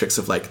Jettatrix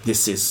of like,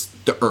 this is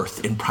the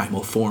earth in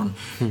primal form,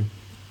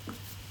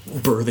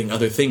 birthing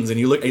other things. And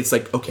you look, it's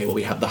like, okay, well,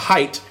 we have the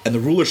height and the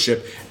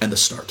rulership and the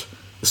start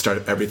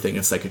of everything.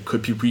 It's like, it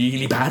could be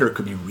really bad or it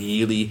could be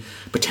really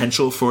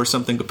potential for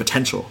something,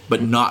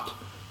 but not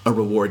a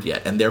reward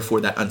yet. And therefore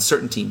that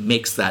uncertainty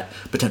makes that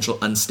potential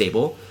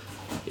unstable.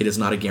 It is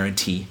not a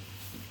guarantee.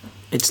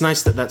 It's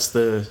nice that that's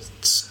the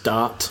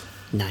start.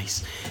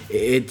 Nice.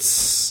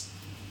 It's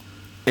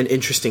an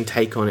interesting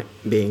take on it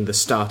being the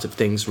start of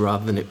things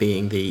rather than it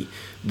being the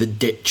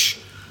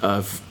ditch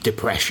of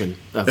depression.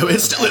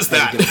 It still is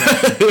that.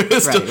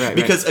 Right.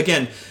 Because,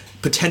 again,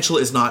 potential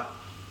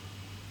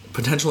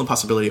and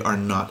possibility are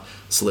not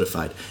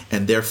solidified.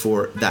 And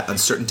therefore, that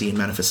uncertainty in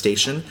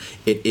manifestation,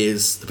 it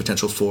is the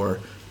potential for,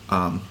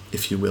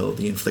 if you will,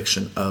 the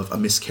infliction of a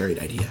miscarried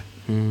idea.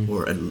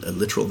 Or a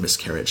literal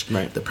miscarriage.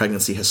 Right. The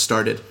pregnancy has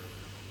started,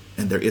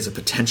 and there is a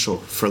potential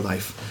for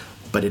life,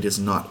 but it is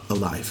not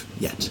alive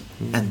yet.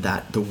 And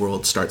that the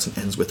world starts and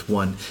ends with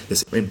one,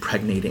 this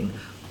impregnating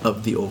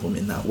of the ovum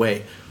in that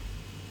way.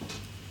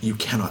 You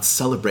cannot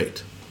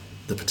celebrate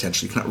the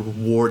potential. You cannot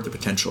reward the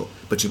potential,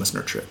 but you must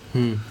nurture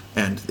it.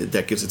 And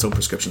that gives its own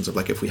prescriptions of,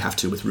 like, if we have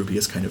to, with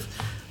Rubius, kind of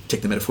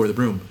take the metaphor of the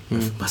broom.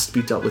 It must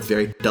be dealt with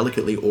very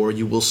delicately, or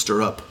you will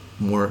stir up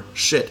more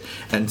shit.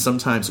 And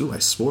sometimes, I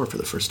swore for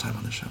the first time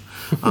on the show.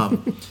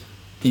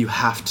 You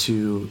have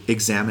to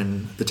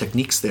examine the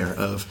techniques there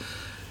of,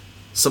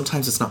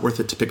 sometimes it's not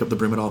worth it to pick up the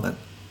broom at all then,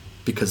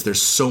 because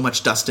there's so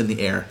much dust in the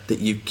air that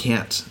you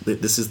can't.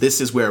 This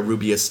is where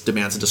Rubius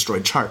demands a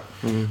destroyed chart,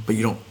 but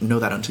you don't know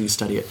that until you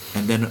study it.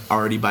 And then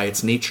already by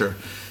its nature,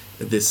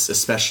 this,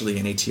 especially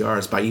in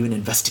ATRs, by even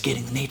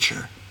investigating the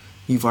nature,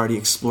 you've already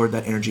explored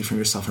that energy from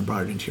yourself and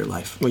brought it into your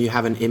life. Well, you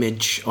have an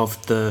image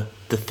of the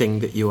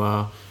thing that you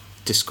are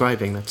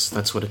describing.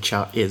 That's what a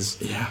chart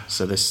is. Yeah.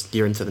 So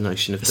you're into the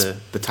notion of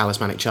the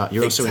talismanic chart.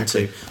 You're also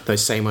into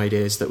those same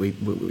ideas that we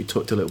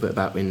talked a little bit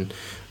about in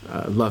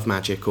love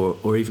magic,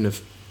 or even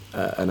of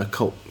an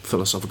occult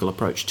philosophical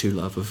approach to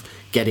love, of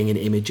getting an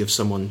image of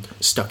someone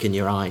stuck in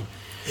your eye.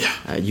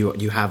 Yeah.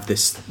 You have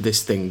this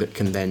thing that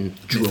can then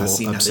draw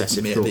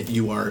obsessive thought. That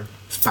you are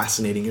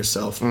fascinating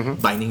yourself,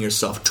 binding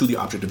yourself to the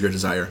object of your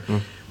desire.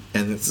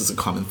 And this is a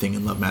common thing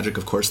in love magic,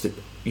 of course, that,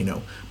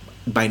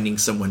 binding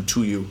someone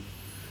to you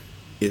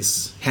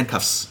is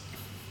handcuffs.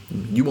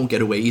 You won't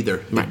get away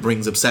either. Right. It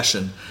brings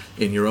obsession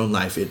in your own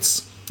life.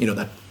 It's,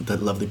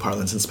 that lovely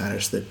parlance in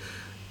Spanish that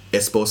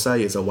esposa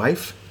is a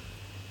wife,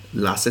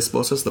 las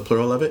esposas, the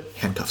plural of it,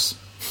 handcuffs.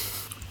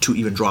 to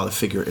even draw the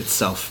figure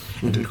itself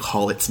and to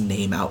call its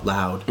name out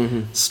loud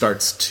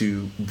starts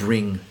to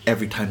bring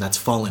every time that's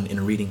fallen in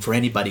a reading for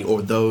anybody,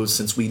 or those,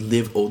 since we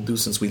live Odu,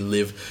 since we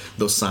live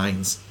those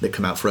signs that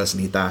come out for us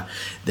in Ita,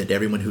 that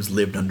everyone who's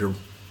lived under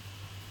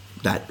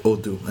that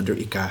Odu, under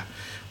Ika,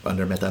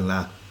 under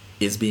Metanla,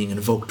 is being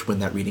invoked when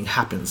that reading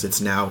happens.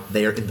 It's now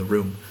there in the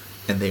room,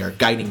 and they are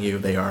guiding you.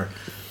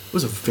 It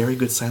was a very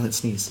good silent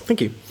sneeze.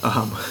 Thank you.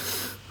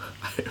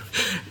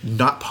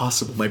 Not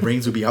possible. My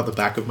brains would be out the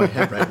back of my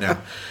head right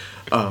now.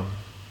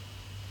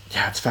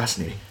 Yeah, it's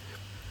fascinating.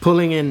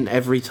 Pulling in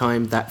every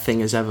time that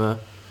thing has ever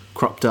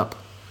cropped up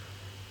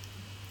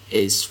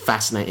is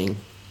fascinating.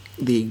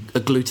 The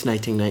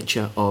agglutinating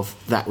nature of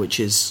that which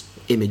is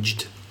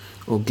imaged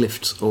or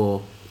glyphed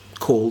or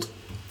called.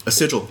 A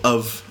sigil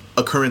of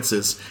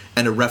occurrences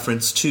and a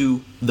reference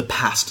to the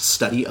past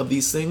study of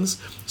these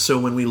things. So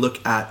when we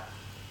look at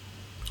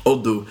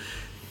Odu,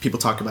 people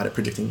talk about it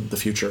predicting the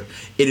future.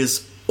 It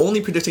is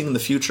only predicting the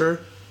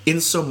future in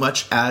so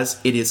much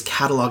as it is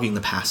cataloging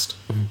the past.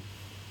 Mm-hmm.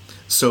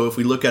 So if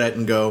we look at it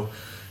and go,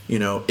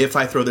 if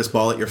I throw this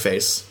ball at your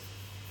face,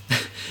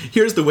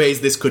 here's the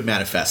ways this could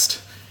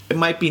manifest. It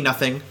might be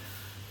nothing.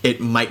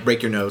 It might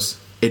break your nose.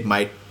 It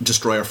might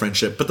destroy our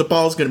friendship. But the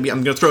ball's going to be,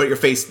 I'm going to throw it at your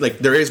face. Like,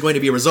 there is going to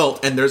be a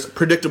result, and there's a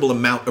predictable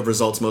amount of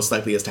results most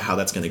likely as to how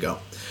that's going to go.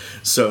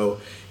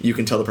 So you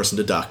can tell the person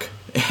to duck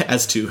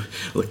as to,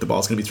 look, the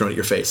ball's going to be thrown at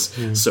your face.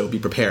 So be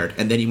prepared.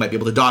 And then you might be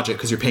able to dodge it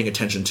because you're paying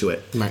attention to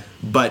it. Right.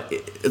 But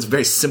it's a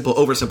very simple,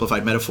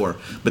 oversimplified metaphor.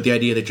 But the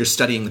idea that you're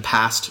studying the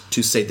past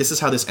to say, this is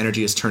how this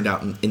energy has turned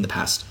out in the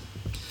past.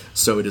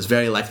 So it is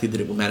very likely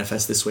that it will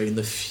manifest this way in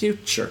the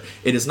future.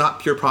 It is not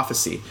pure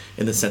prophecy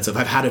in the sense of,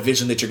 I've had a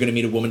vision that you're going to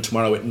meet a woman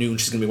tomorrow at noon.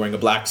 She's going to be wearing a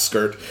black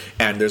skirt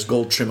and there's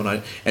gold trim on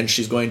it. And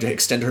she's going to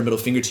extend her middle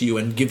finger to you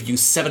and give you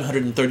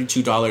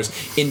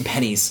 $732 in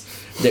pennies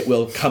that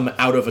will come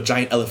out of a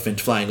giant elephant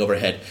flying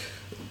overhead.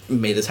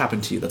 May this happen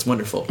to you. That's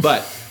wonderful.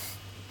 But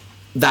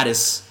that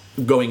is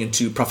going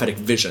into prophetic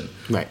vision.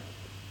 Right.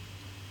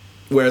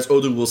 Whereas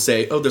Odu will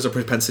say, there's a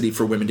propensity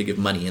for women to give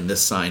money in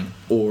this sign,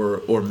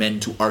 or men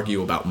to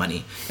argue about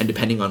money. And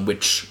depending on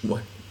which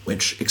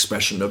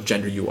expression of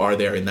gender you are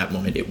there in that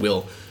moment, it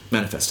will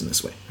manifest in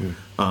this way.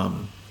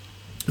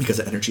 Because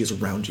the energy is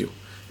around you.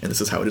 And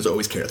this is how it is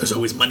always carried. There's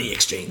always money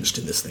exchanged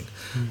in this thing.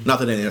 Not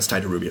that anything that's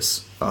tied to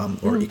Rubius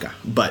or Ika,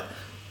 but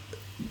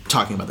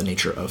talking about the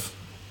nature of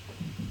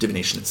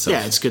divination itself.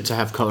 Yeah, it's good to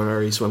have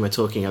corollaries when we're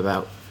talking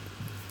about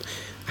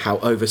how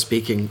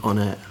over-speaking on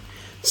a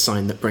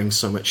sign that brings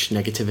so much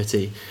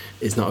negativity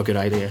is not a good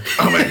idea.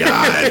 Oh my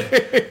god!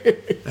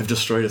 I've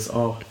destroyed us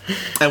all.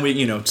 And we,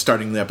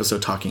 starting the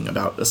episode talking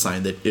about a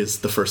sign that is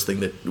the first thing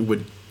that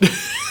would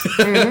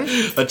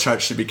a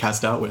chart should be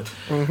cast out with.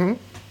 Mm-hmm.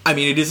 I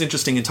mean, it is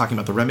interesting in talking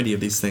about the remedy of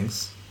these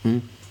things,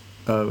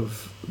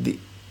 of the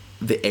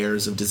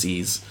heirs of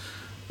disease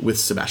with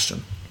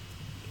Sebastian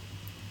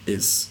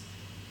is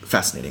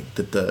fascinating,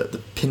 that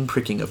the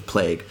pinpricking of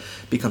plague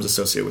becomes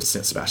associated with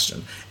Saint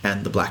Sebastian,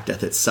 and the Black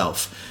Death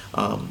itself,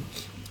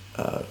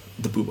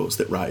 the buboes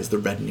that rise, the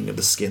reddening of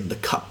the skin, the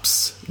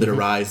cups that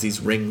arise,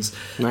 these rings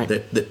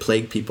that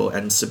plague people,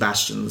 and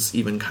Sebastian's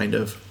even kind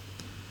of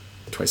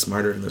twice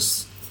martyred, and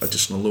there's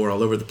additional lore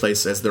all over the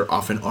place, as there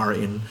often are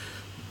in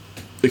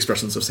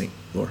expressions of saint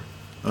lore,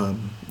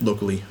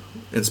 locally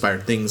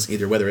inspired things,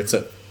 either whether it's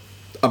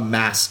a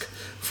mask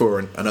for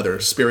another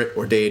spirit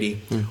or deity,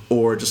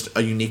 or just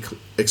a unique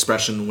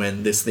expression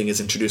when this thing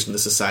is introduced in the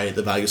society,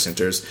 the value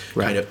centers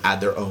kind of add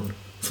their own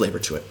flavor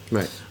to it.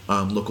 Right.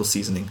 Local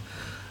seasoning.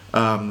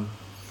 And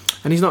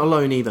he's not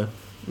alone either.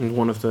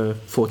 One of the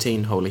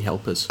 14 holy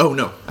helpers. Oh,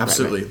 no,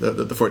 absolutely.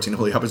 Right. The 14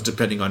 holy helpers,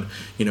 depending on,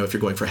 if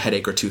you're going for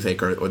headache or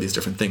toothache or these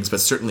different things,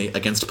 but certainly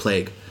against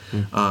plague.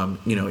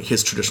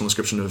 His traditional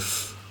description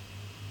of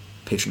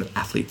patron of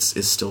athletes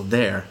is still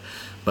there.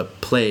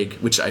 But plague,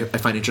 which I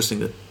find interesting,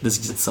 that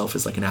disease itself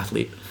is like an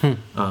athlete,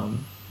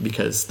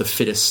 because the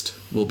fittest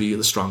will be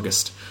the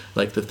strongest,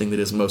 like the thing that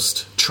is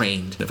most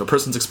trained. If a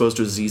person's exposed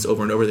to a disease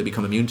over and over, they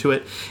become immune to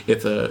it.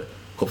 If a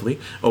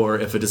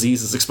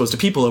disease is exposed to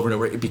people over and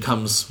over, it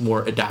becomes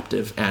more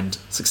adaptive and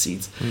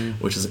succeeds,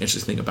 which is an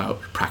interesting thing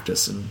about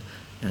practice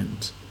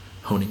and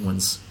honing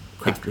one's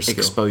craft or skill.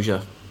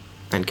 Exposure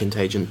and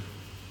contagion.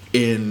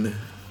 In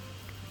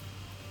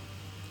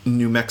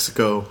New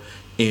Mexico,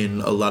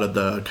 in a lot of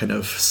the kind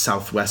of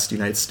southwest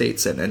United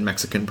States and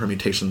Mexican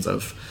permutations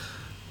of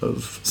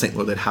Saint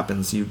Lord that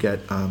happens, you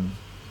get Doña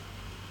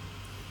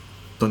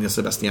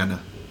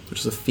Sebastiana,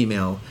 which is a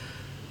female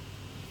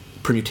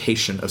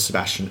permutation of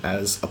Sebastian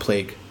as a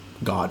plague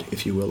god,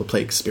 if you will, a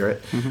plague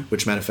spirit,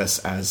 which manifests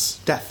as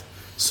death.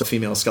 So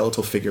female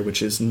skeletal figure,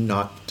 which is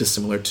not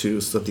dissimilar to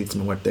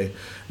Santísima Muerte.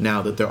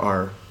 Now that there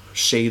are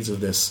shades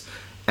of this,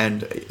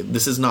 and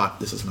this is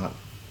not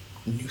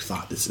new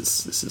thought. This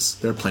is.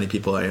 There are plenty of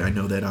people. I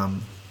know that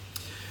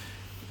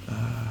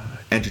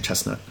Andrew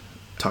Chestnut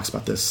talks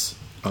about this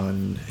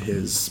on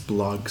his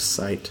blog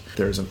site.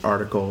 There's an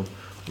article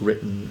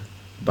written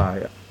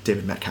by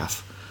David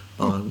Metcalf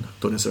on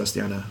Doña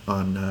Sebastiana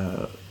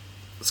on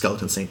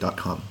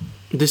skeletonsaint.com,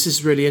 This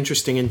is really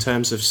interesting in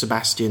terms of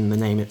Sebastian, the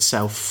name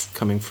itself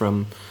coming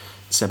from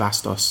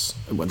Sebastos,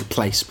 well, the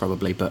place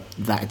probably, but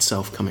that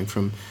itself coming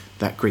from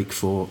that Greek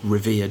for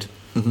revered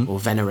or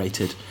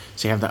venerated.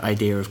 So you have that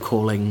idea of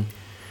calling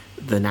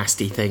the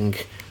nasty thing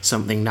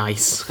something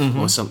nice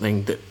or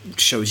something that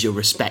shows your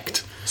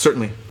respect.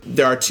 Certainly.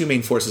 There are two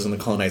main forces in the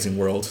colonizing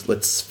world,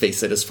 let's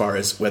face it, as far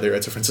as whether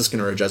it's a Franciscan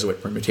or a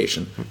Jesuit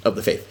permutation of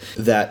the faith,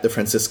 that the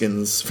Francis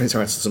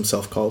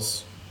himself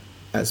calls,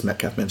 as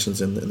Metcalfe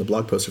mentions in the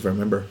blog post, if I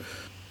remember,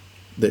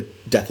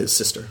 that death is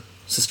sister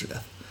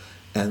death,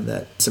 and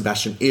that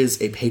Sebastian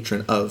is a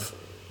patron of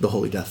the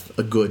holy death,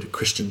 a good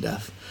Christian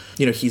death.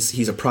 You know,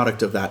 he's a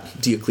product of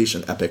that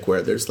Diocletian epic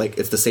where there's like,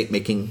 it's the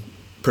saint-making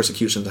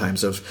persecution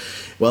times of,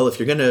 well, if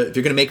you're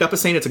gonna make up a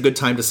saint, it's a good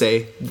time to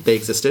say that they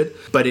existed.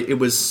 But it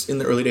was in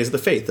the early days of the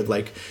faith of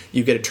like,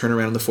 you get a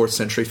turnaround in the 4th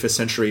century, 5th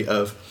century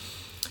of,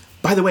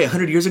 by the way,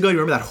 100 years ago, you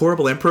remember that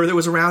horrible emperor that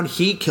was around?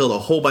 He killed a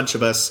whole bunch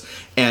of us,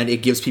 and it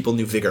gives people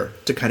new vigor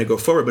to kind of go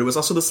forward. But it was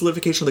also the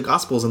solidification of the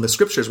Gospels and the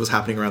Scriptures was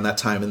happening around that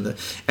time,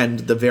 and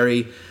the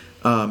very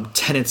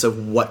tenets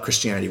of what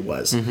Christianity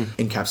was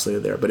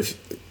encapsulated there. But if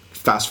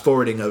fast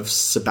forwarding of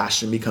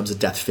Sebastian becomes a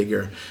death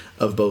figure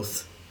of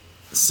both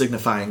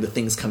signifying the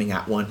things coming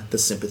at one, the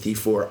sympathy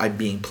for I'm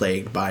being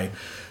plagued by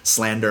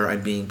slander,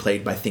 I'm being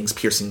plagued by things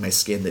piercing my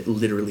skin that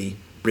literally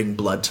bring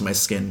blood to my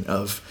skin,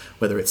 of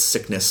whether it's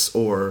sickness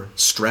or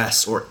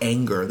stress or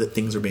anger that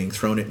things are being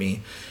thrown at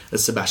me,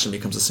 as Sebastian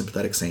becomes a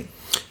sympathetic saint.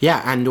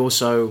 Yeah, and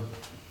also,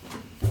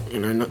 you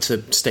know, not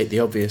to state the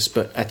obvious,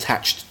 but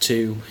attached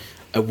to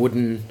a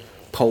wooden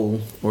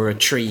pole or a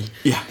tree.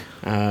 Yeah.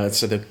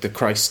 So the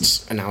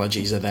Christ's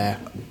analogies are there.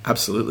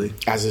 Absolutely.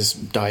 As is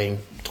dying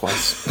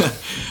twice.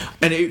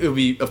 And it would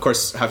be, of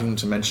course, having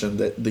to mention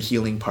that the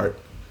healing part,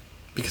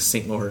 because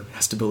St. Maur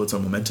has to build its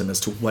own momentum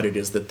as to what it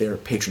is that their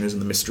patronage and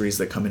the mysteries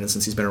that come in, and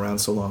since he's been around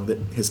so long, that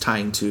his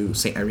tying to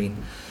St. Irene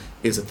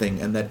is a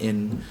thing, and that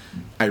in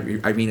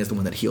Irene is the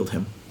one that healed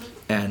him.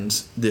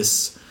 And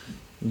this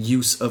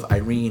use of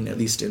Irene, at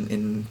least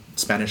in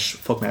Spanish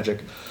folk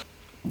magic,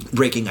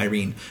 breaking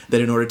Irene,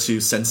 that in order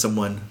to send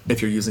someone,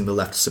 if you're using the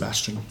left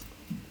Sebastian,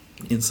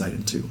 insight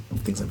into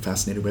things I'm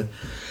fascinated with,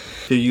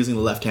 if you're using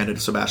the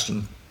left-handed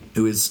Sebastian,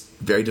 who is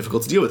very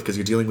difficult to deal with because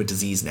you're dealing with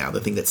disease now, the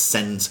thing that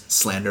sends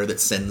slander, that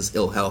sends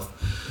ill health.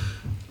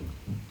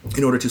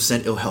 In order to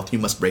send ill health, you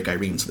must break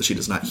Irene so that she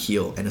does not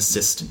heal and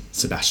assist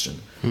Sebastian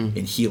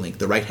in healing,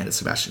 the right-handed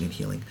Sebastian in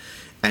healing.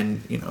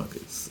 And, you know,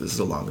 this is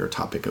a longer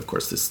topic, of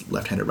course, this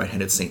left-handed,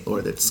 right-handed Saint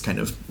Lord that's kind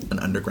of an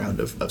underground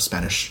of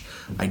Spanish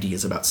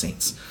ideas about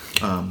saints.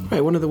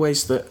 Right, one of the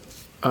ways that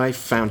I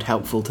found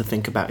helpful to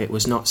think about it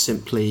was not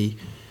simply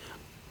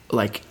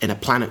like in a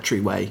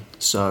planetary way.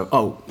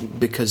 So,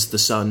 because the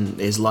sun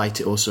is light,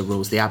 it also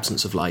rules the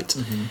absence of light.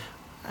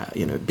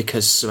 You know,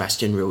 because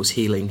Sebastian rules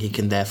healing, he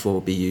can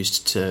therefore be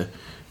used to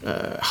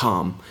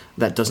harm.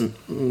 That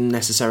doesn't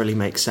necessarily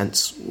make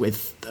sense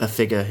with a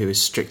figure who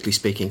is, strictly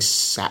speaking,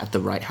 sat at the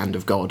right hand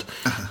of God,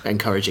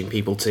 encouraging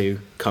people to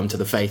come to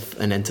the faith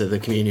and enter the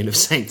communion of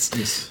saints.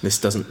 Yes. This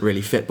doesn't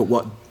really fit. But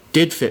what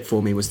did fit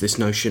for me was this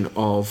notion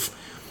of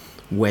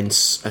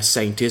whence a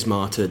saint is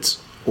martyred,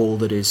 all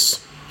that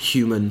is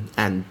human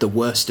and the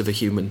worst of a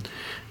human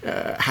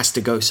has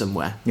to go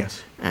somewhere.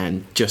 Yes.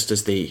 And just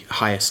as the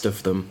highest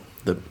of them,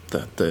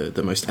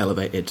 the most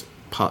elevated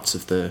parts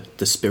of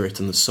the spirit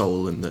and the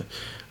soul and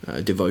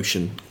the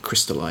devotion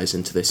crystallize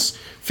into this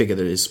figure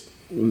that is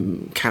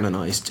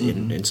canonized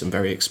in some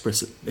very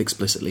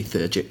explicitly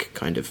theurgic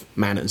kind of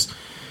manners.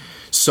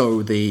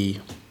 So the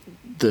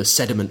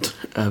sediment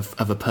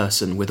of a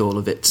person with all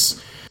of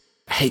its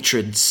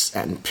hatreds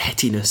and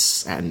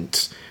pettiness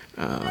and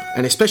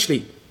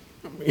especially,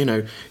 you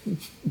know,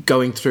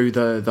 going through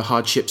the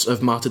hardships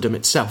of martyrdom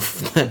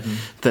itself,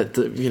 that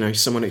you know,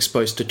 someone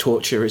exposed to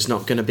torture is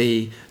not going to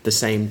be the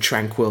same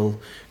tranquil,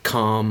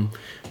 calm,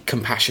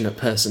 compassionate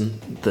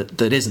person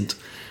that isn't.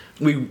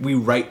 We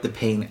write the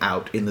pain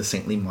out in the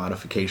saintly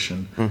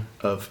modification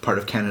of part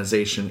of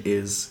canonization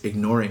is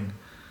ignoring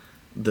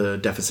the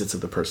deficits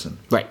of the person.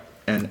 Right.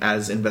 And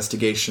as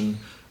investigation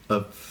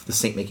of the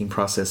saint-making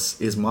process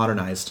is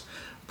modernized,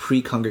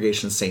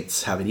 pre-congregation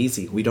saints have it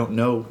easy. We don't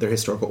know their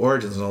historical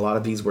origins, and a lot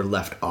of these were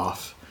left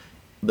off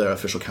the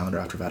official calendar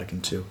after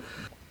Vatican II.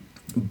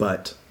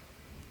 But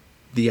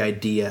the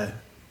idea,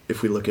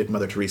 if we look at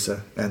Mother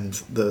Teresa and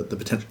the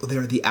potential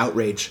there, the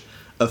outrage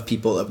of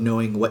people of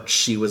knowing what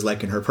she was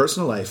like in her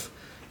personal life,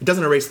 it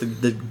doesn't erase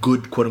the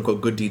good, quote-unquote,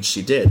 good deeds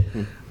she did.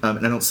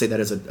 And I don't say that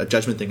as a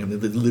judgment thing. I mean,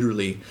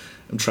 literally,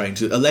 I'm trying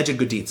to... alleged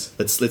good deeds.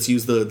 Let's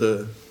use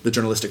the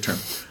journalistic term.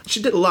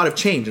 She did a lot of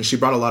change, and she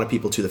brought a lot of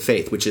people to the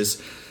faith, which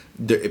is,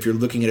 if you're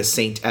looking at a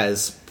saint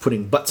as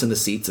putting butts in the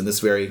seats in this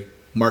very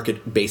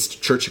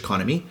market-based church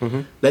economy,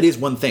 that is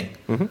one thing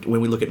when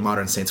we look at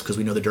modern saints, because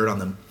we know the dirt on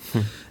them.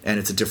 And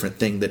it's a different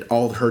thing that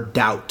all her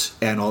doubt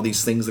and all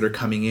these things that are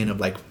coming in of,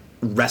 like,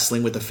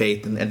 wrestling with the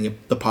faith and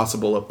the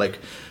possible of, like,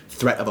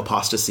 threat of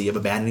apostasy, of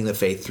abandoning the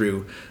faith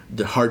through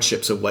the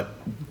hardships of what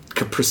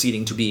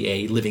proceeding to be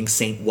a living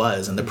saint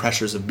was and the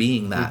pressures of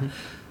being that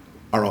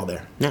are all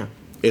there. Yeah.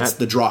 It's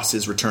the dross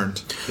is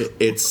returned.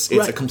 It's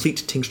Right. a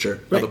complete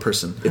tincture Right. of a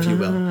person, if you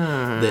will.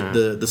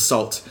 The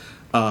salt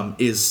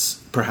is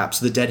perhaps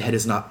the dead head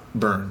is not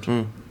burned,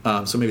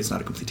 so maybe it's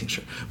not a complete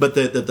tincture. But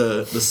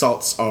the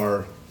salts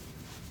are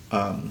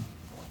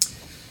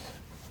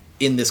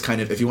in this kind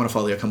of, if you want to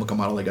follow the alchemical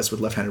model, I guess with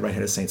left-handed,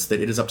 right-handed saints, that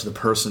it is up to the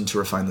person to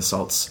refine the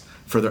salts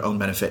for their own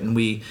benefit. And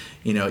we,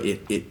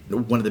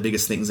 one of the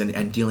biggest things,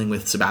 and dealing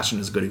with Sebastian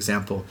is a good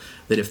example,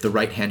 that if the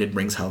right-handed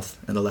brings health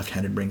and the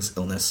left-handed brings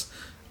illness,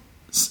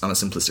 on a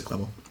simplistic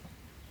level,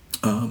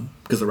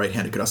 because the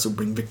right-handed could also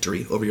bring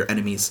victory over your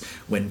enemies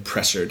when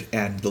pressured,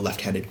 and the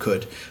left-handed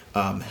could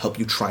help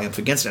you triumph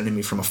against an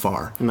enemy from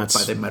afar, And that's-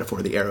 by the metaphor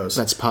of the arrows.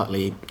 That's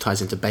partly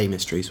ties into Bay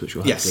Mysteries, which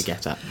we'll Yes. hopefully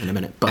get at in a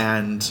minute. But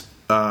And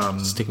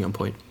sticking on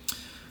point.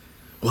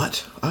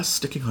 what? Us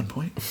sticking on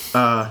point?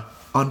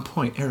 On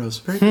point, arrows.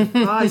 Very good.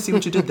 I see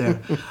what you did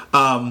there.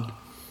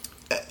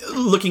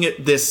 Looking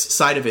at this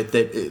side of it,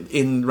 that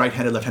in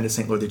right-handed, left-handed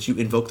Saint Lord, that you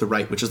invoke the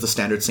right, which is the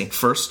standard saint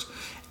first,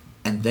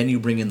 and then you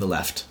bring in the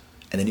left,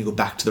 and then you go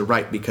back to the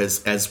right,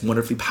 because as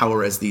wonderfully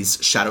power as these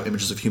shadow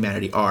images of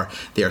humanity are,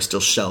 they are still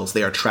shells.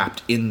 They are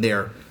trapped in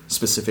their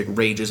specific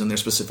rages and their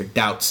specific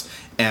doubts,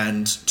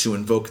 and to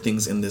invoke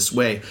things in this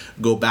way,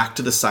 go back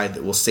to the side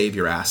that will save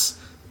your ass.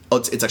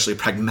 It's actually a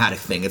pragmatic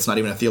thing. It's not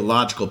even a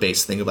theological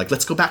based thing of like,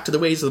 let's go back to the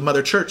ways of the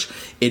Mother Church.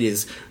 It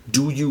is,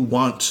 do you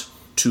want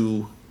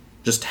to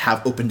just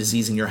have open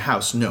disease in your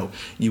house? No.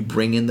 You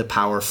bring in the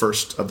power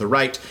first of the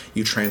right,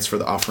 you transfer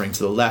the offering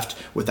to the left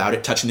without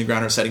it touching the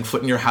ground or setting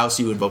foot in your house.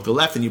 You invoke the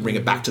left and you bring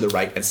it back to the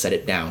right and set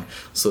it down.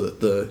 So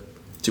that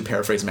to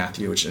paraphrase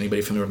Matthew, which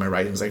anybody familiar with my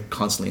writings, I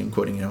constantly am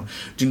quoting,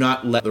 do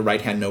not let the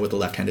right hand know what the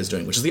left hand is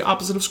doing, which is the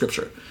opposite of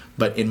Scripture.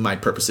 But in my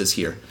purposes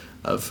here,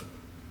 of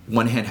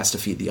one hand has to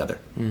feed the other.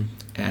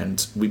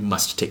 And we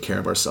must take care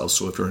of ourselves.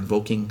 So if you're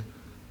invoking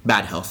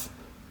bad health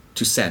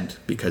to send,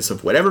 because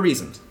of whatever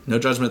reason, no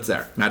judgment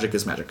there, magic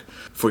is magic,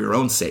 for your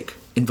own sake,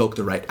 invoke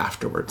the right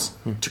afterwards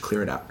to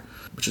clear it out,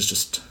 which is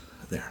just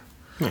there.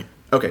 Right.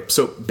 Okay,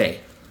 so Bay,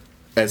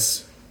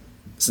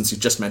 since you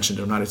just mentioned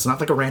it or not, it's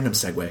not like a random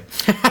segue.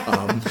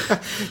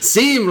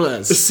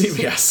 Seamless.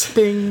 Yes.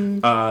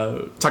 Bing.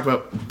 Talk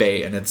about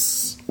Bay, and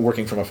it's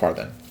working from afar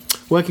then.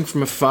 Working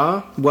from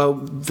afar, well,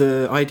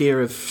 the idea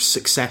of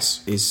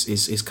success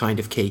is kind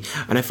of key.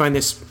 And I find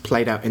this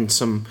played out in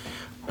some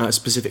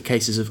specific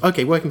cases of,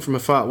 working from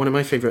afar. One of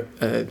my favourite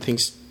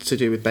things to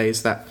do with Bay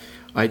is that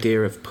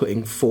idea of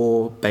putting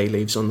 4 bay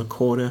leaves on the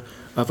corner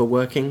of a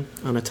working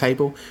on a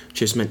table,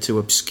 which is meant to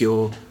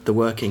obscure the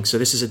working. So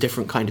this is a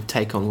different kind of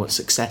take on what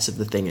success of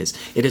the thing is.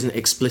 It isn't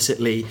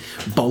explicitly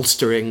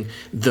bolstering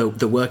the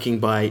working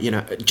by,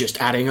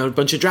 just adding a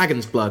bunch of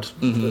dragon's blood.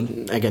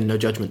 Again, no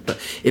judgment, but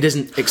it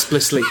isn't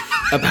explicitly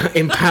about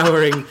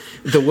empowering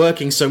the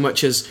working so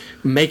much as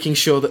making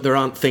sure that there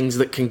aren't things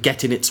that can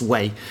get in its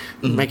way,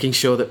 making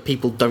sure that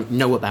people don't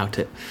know about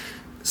it.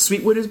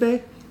 Sweetwood is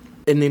Bay?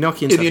 In the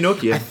Enochian In stuff, the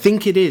Enochian. I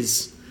think it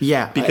is.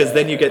 Yeah, Because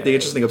then you get the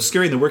interesting,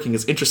 obscuring the working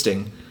is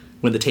interesting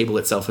when the table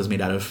itself is made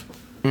out of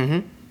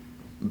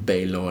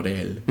Bay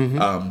Laurel,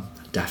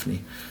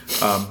 Daphne.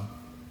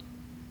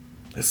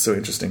 That's so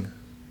interesting.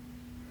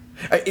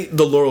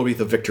 The laurel wreath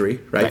of victory,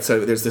 right?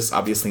 So there's this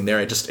obvious thing there.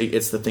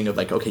 It's the thing of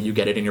like, okay, you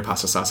get it in your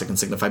pasta sauce. It can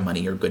signify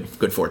money or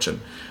good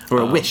fortune, or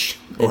a wish,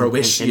 or a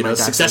wish. in my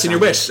dad's Success in your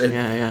design.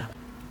 wish.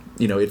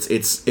 Yeah.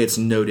 It's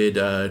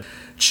noted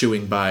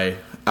chewing by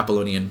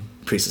Apollonian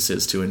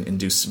priestesses to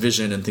induce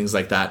vision and things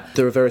like that.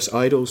 There are various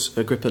idols,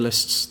 Agrippa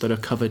lists, that are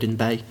covered in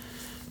Bay,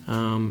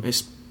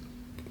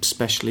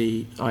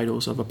 especially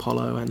idols of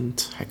Apollo and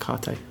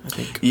Hecate, I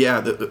think.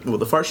 Yeah,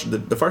 the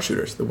far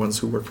shooters, the ones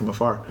who work from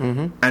afar.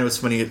 And what's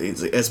funny,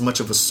 it's as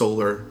much of a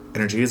solar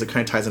energy as it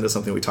kind of ties into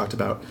something we talked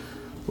about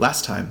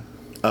last time.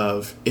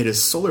 Of it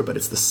is solar, but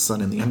it's the sun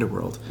in the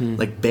underworld.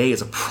 Like Bay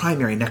is a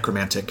primary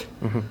necromantic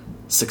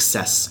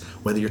success,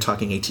 whether you're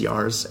talking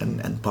ATRs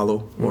and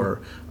Palo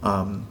or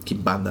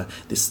Kimbanda.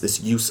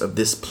 This use of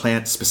this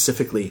plant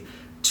specifically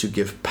to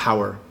give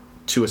power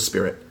to a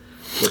spirit.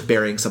 With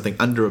burying something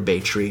under a bay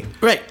tree,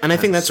 Right, and I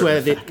think has that's a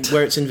where certain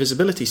where its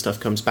invisibility stuff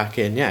comes back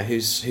in. Yeah,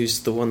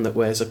 who's the one that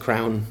wears a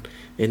crown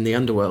in the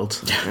underworld?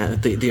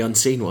 The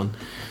unseen one.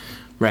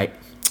 Right.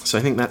 So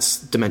I think that's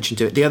dimension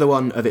to it. The other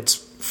one of its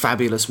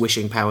fabulous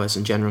wishing powers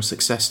and general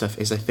success stuff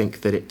is, I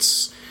think, that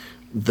it's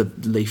the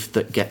leaf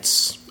that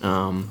gets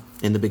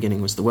in the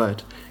beginning was the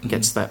word,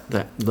 gets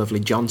that lovely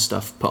John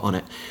stuff put on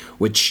it,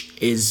 which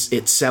is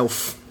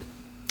itself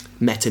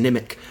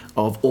metonymic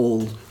of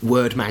all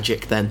word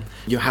magic. Then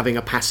you're having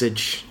a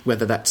passage,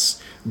 whether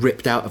that's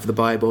ripped out of the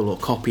Bible or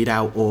copied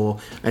out, or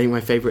I think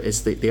my favourite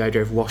is the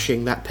idea of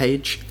washing that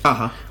page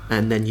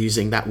and then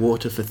using that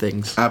water for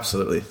things.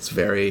 Absolutely. It's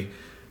very...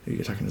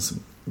 You're talking to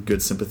some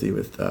good sympathy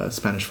with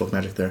Spanish folk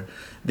magic there.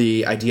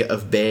 The idea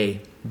of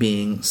Bay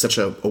being such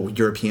a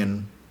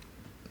European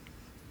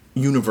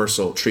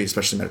universal tree,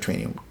 especially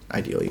Mediterranean,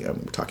 ideally,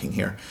 we're talking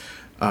here.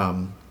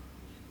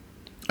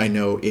 I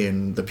know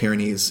in the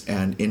Pyrenees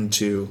and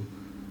into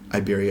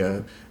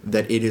Iberia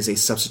that it is a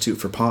substitute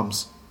for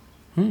palms.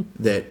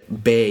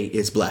 That Bay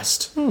is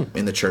blessed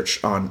in the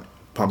church on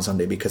palm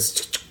Sunday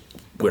because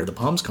where do the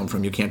palms come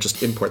from? You can't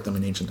just import them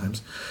in ancient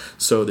times.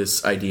 So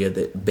this idea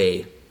that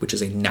bay, which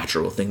is a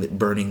natural thing, that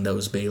burning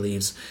those bay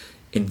leaves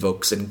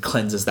invokes and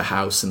cleanses the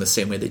house in the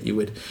same way that you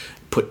would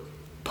put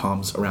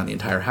palms around the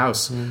entire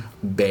house.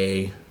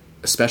 Bay,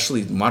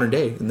 especially modern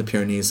day in the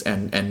Pyrenees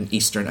and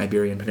eastern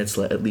Iberian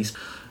Peninsula, at least,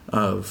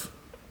 of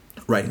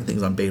writing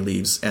things on bay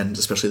leaves, and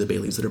especially the bay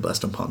leaves that are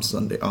blessed on Palm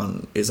Sunday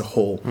is a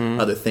whole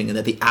other thing, and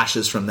that the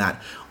ashes from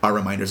that are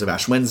reminders of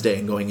Ash Wednesday,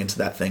 and going into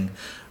that thing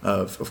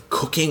of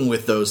cooking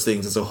with those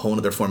things is a whole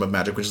other form of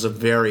magic, which is a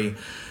very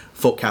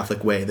folk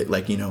Catholic way, that,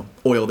 like, you know,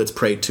 oil that's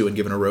prayed to and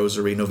given a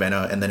rosary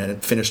novena and then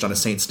finished on a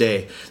saint's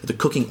day, the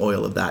cooking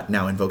oil of that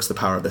now invokes the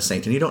power of the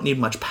saint, and you don't need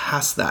much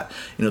past that.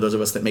 You know, those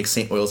of us that make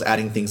saint oils,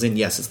 adding things in,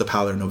 yes, it's the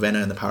power of the novena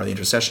and the power of the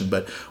intercession,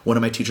 but one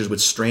of my teachers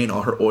would strain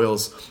all her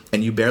oils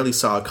and you barely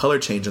saw a color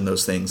change in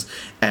those things.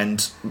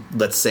 And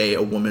let's say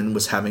a woman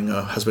was having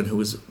a husband who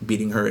was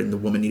beating her and the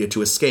woman needed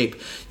to escape,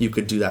 you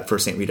could do that for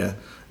Saint Rita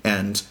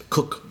and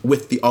cook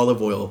with the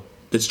olive oil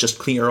that's just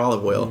clear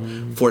olive oil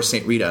for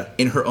Saint Rita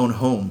in her own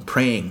home,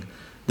 praying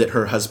that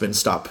her husband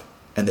stop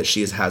and that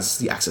she has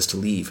the access to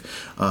leave.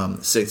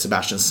 Saint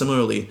Sebastian,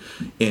 similarly,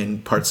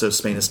 in parts of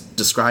Spain, is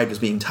described as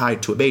being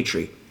tied to a bay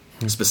tree.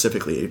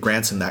 Specifically, it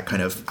grants him that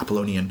kind of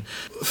Apollonian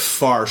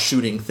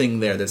far-shooting thing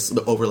there. That's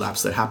the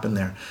overlaps that happen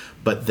there,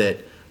 but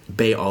that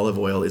bay olive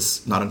oil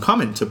is not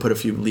uncommon to put a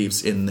few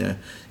leaves in the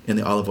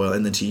olive oil,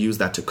 and then to use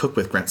that to cook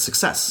with grants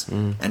success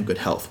and good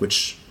health,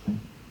 which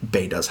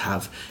bay does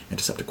have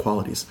antiseptic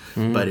qualities,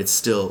 but it's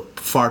still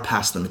far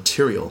past the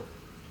material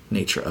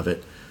nature of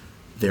it.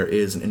 There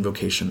is an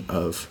invocation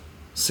of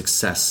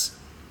success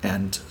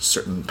and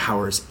certain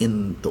powers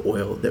in the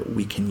oil that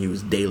we can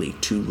use daily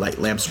to light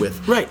lamps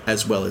with, right,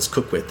 as well as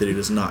cook with, that it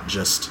is not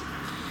just,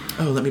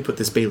 oh, let me put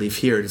this bay leaf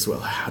here as well.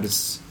 How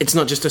does... It's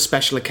not just a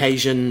special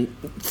occasion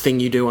thing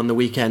you do on the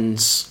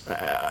weekends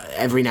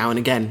every now and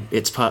again.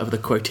 It's part of the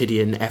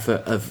quotidian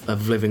effort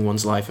of living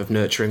one's life, of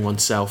nurturing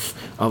oneself,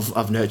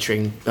 of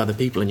nurturing other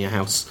people in your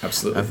house.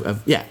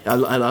 Absolutely. I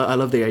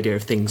love the idea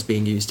of things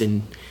being used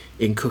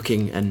in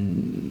cooking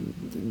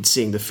and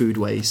seeing the food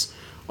ways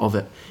of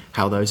it,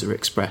 how those are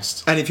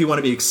expressed. And if you want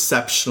to be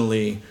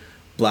exceptionally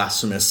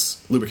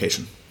blasphemous,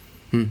 lubrication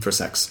for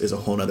sex is a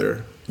whole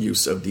other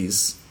use of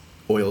these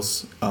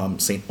oils,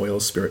 saint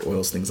oils, spirit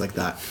oils, things like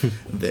that,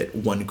 that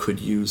one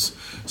could use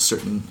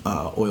certain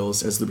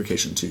oils as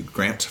lubrication to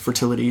grant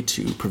fertility,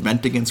 to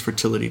prevent against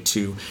fertility,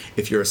 to,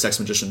 if you're a sex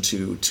magician,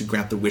 to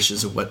grant the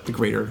wishes of what the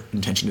greater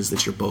intention is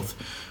that you're both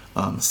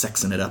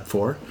sexing it up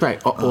for.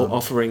 Right, or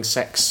offering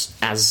sex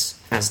as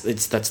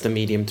that's the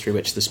medium through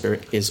which the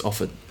spirit is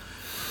offered.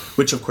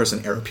 Which, of course,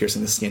 an arrow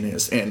piercing the skin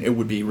is. And it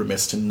would be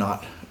remiss to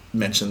not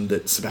mention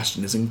that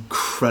Sebastian is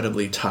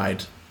incredibly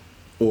tied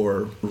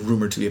or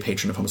rumored to be a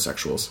patron of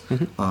homosexuals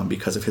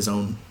because of his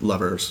own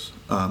lovers,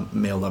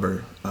 male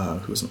lover,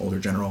 who is an older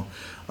general,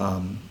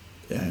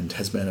 and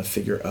has been a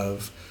figure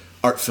of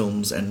art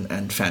films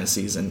and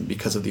fantasies, and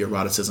because of the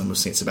eroticism of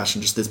Saint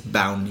Sebastian, just this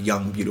bound,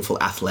 young,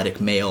 beautiful, athletic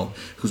male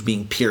who's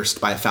being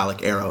pierced by a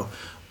phallic arrow.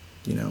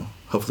 You know,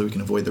 hopefully we can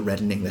avoid the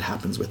reddening that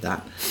happens with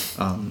that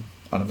on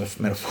a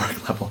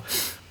metaphoric level.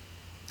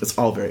 It's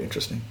all very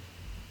interesting.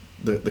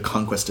 The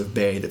conquest of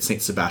Bay, that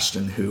Saint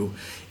Sebastian, who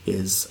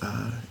is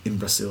in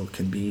Brazil,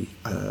 can be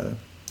a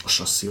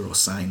Oxóssi,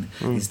 sign,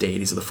 these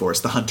deities of the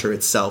forest, the hunter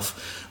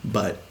itself,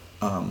 but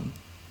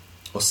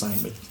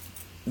Osain with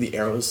the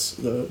arrows,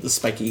 the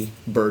spiky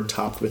bird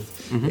topped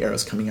with the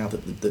arrows coming out,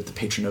 the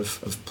patron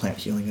of plant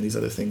healing and these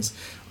other things,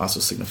 also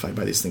signified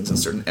by these things. And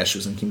certain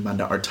Eshus and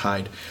Kimbanda are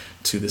tied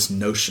to this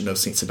notion of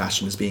Saint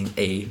Sebastian as being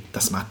a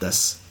das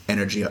matas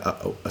energy,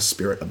 a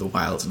spirit of the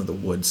wilds and of the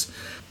woods.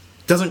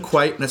 Doesn't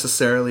quite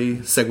necessarily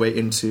segue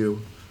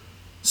into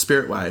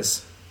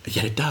spirit-wise,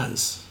 yet it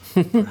does,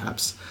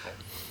 perhaps,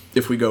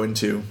 if we go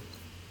into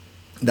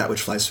that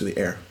which flies through the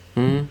air.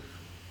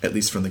 At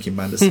least from the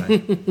Kimbanda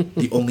side.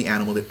 The only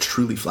animal that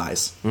truly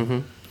flies.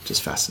 Which is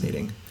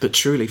fascinating. That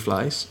truly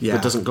flies? Yeah.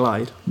 That doesn't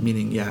glide?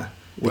 Meaning, yeah,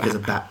 because a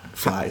bat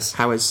flies.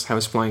 How is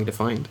flying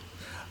defined?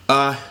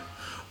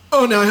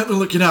 Oh, now I have to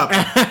look it up.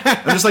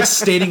 I'm just like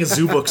stating a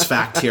Zoo Books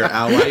fact here,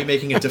 Al. Why are you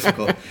making it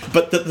difficult?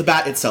 But the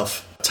bat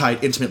itself,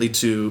 tied intimately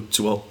to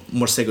well,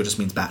 morcego just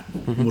means bat.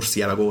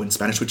 Murciélago in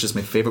Spanish, which is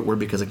my favorite word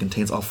because it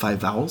contains all 5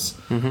 vowels.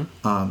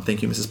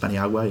 Thank you, Mrs.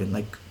 Paniagua, in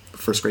like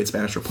first grade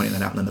Spanish for pointing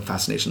that out, and then the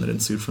fascination that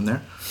ensued from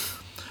there.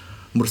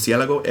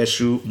 Murciélago,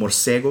 Eshu,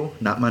 morcego,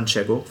 not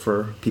manchego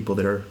for people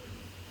that are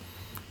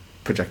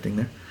projecting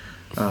there.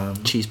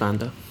 Cheese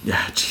banda.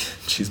 Yeah,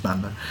 cheese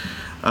banda.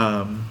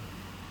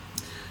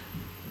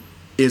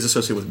 Is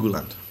associated with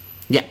Guland.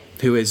 Yeah,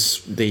 who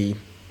is the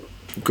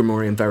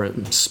Grimorian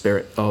Verum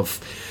spirit of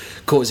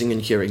causing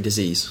and curing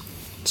disease.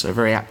 So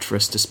very apt for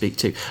us to speak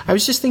to. I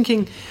was just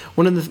thinking,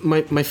 one of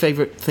my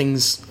favourite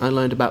things I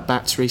learned about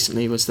bats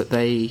recently was that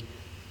they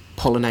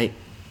pollinate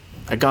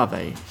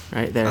agave,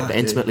 right? They're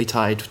intimately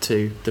tied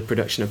to the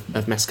production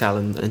of mezcal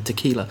and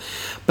tequila.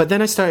 But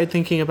then I started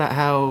thinking about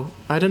how,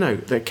 I don't know,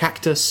 the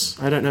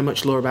cactus, I don't know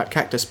much lore about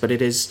cactus, but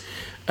it is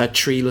a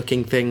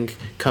tree-looking thing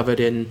covered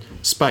in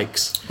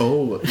spikes.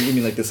 Oh, you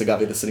mean like this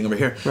agave that's sitting over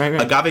here?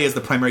 Right. Agave is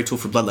the primary tool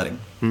for bloodletting.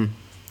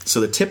 So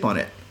the tip on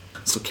it,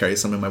 still carry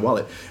some in my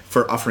wallet,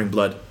 for offering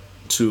blood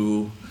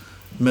to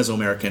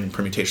Mesoamerican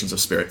permutations of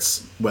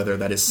spirits, whether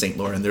that is Saint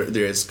Laurent.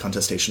 There is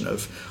contestation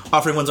of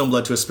offering one's own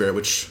blood to a spirit,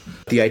 which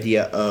the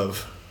idea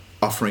of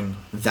offering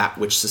that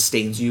which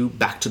sustains you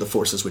back to the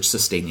forces which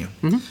sustain you,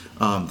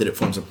 that it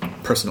forms a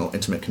personal,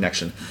 intimate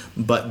connection.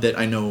 But that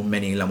I know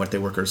many La Muerte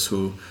workers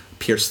who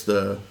pierce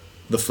the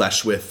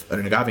flesh with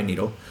an agave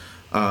needle,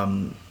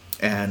 and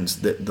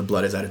the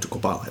blood is added to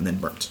copal and then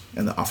burnt,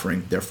 and the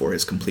offering therefore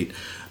is complete.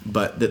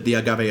 But that the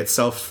agave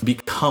itself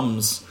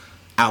becomes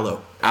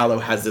aloe. Aloe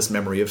has this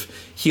memory of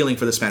healing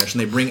for the Spanish,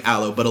 and they bring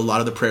aloe, but a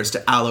lot of the prayers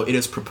to aloe, it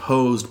is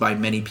proposed by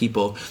many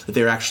people that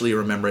they're actually a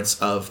remembrance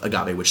of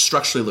agave, which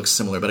structurally looks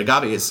similar, but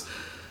agave is,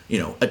 a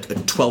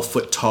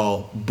 12-foot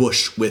tall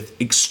bush with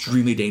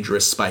extremely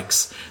dangerous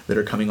spikes that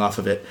are coming off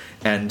of it,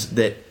 and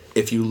that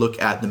if you look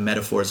at the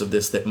metaphors of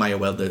this, that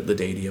Mayahuel, the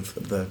deity of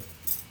the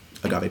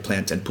agave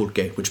plant, and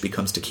pulque, which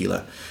becomes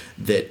tequila,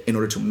 that in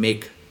order to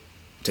make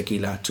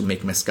tequila, to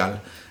make mezcal,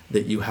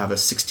 that you have a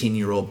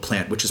 16-year-old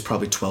plant, which is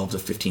probably 12 to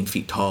 15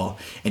 feet tall,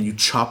 and you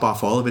chop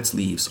off all of its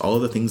leaves, all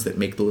of the things that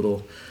make the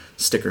little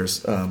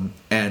stickers,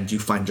 and you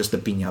find just the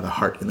piña, the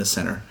heart in the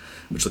center,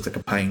 which looks like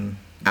a pine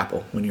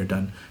apple when you're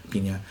done,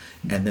 piña,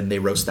 and then they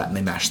roast that and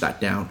they mash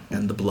that down,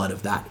 and the blood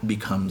of that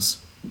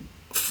becomes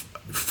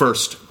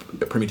first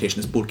permutation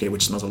is pulque,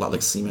 which smells a lot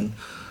like semen.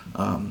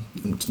 I'm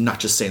not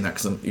just saying that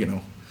because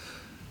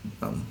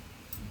I'm,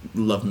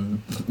 love.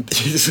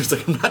 It's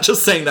like, I'm not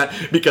just saying that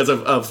because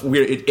of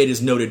weird. It is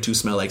noted to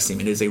smell like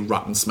semen. It is a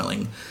rotten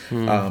smelling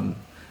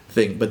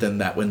thing. But then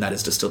when that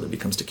is distilled, it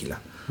becomes tequila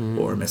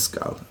or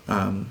mezcal.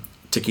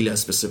 Tequila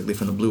specifically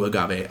from the blue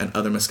agave, and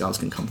other mezcals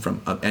can come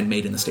from and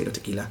made in the state of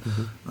tequila,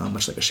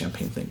 much like a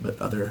champagne thing.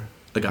 But other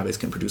agaves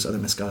can produce other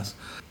mezcals.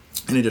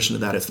 In addition to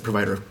that, it's the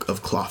provider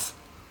of cloth.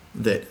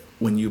 That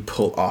when you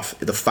pull off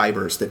the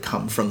fibers that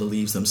come from the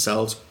leaves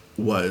themselves,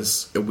 we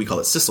call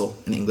it sisal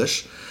in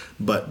English,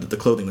 but the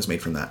clothing was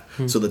made from that.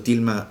 So the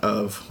tilma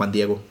of Juan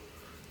Diego,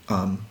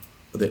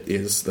 that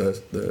is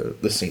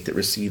the saint that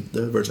received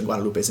the Virgin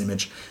Guadalupe's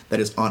image,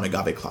 that is on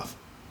agave cloth,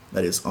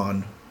 that is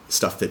on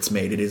stuff that's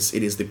made. It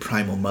is the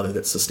primal mother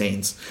that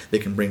sustains,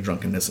 that can bring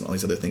drunkenness and all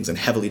these other things, and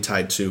heavily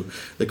tied to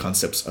the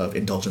concepts of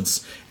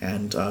indulgence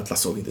and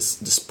tlazolli,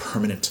 this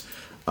permanent,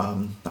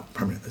 not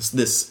permanent,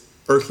 this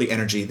earthly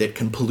energy that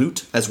can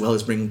pollute as well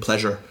as bring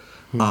pleasure.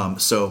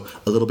 So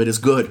a little bit is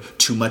good.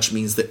 Too much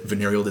means that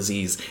venereal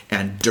disease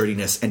and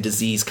dirtiness and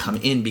disease come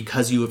in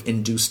because you have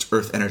induced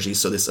earth energy.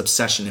 So this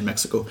obsession in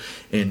Mexico,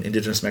 in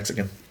indigenous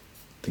Mexican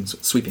things,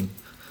 sweeping,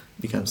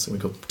 becomes, we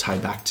go tie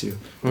back to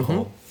the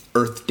whole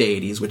earth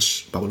deities,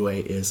 which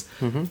Babalué is,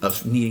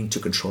 of needing to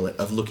control it,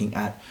 of looking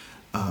at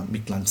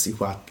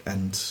Mictlantecuhtli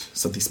and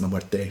Santísima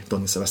Muerte,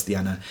 Doña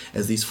Sebastiana,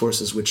 as these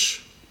forces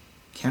which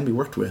can be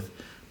worked with,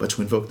 but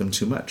to invoke them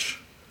too much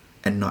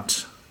and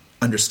not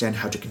understand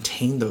how to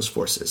contain those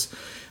forces,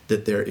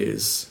 that there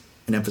is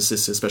an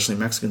emphasis, especially in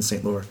Mexican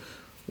Saint lore,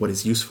 what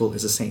is useful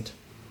is a saint.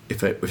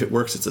 If it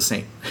works, it's a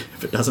saint.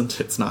 If it doesn't,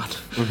 it's not,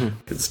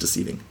 because it's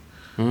deceiving.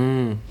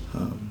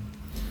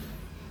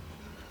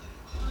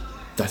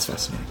 That's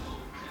fascinating.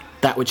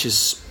 That which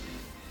is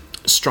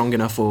strong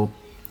enough or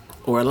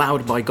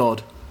allowed by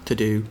God to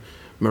do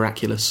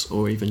miraculous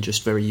or even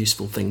just very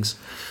useful things.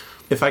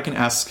 If I can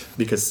ask,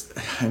 because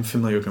I'm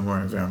familiar with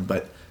Gomorrah and Verum,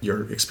 but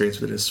your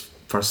experience with it is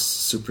far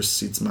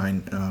supersedes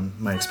mine.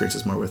 My experience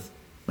is more with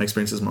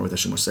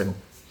Eshon Morsego.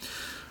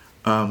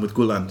 With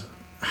Guland,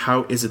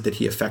 how is it that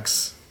he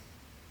affects?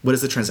 What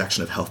is the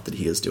transaction of health that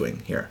he is doing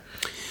here?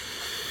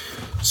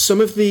 Some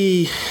of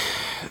the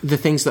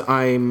things that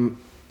I'm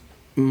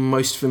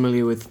most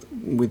familiar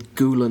with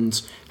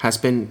Guland has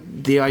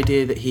been the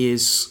idea that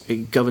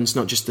it governs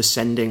not just the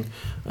sending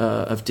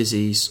of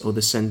disease or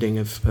the sending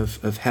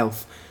of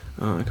health.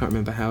 I can't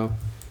remember how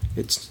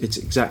it's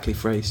exactly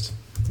phrased.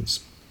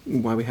 It's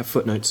why we have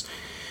footnotes.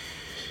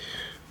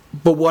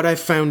 But what I've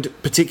found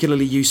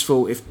particularly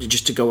useful, if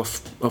just to go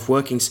off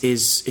workings,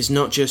 is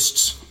not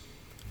just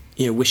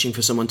wishing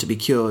for someone to be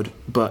cured,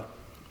 but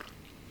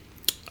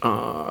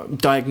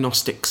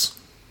diagnostics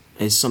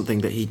is something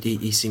that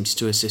he seems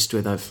to assist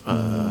with. I've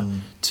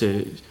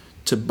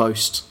to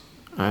boast,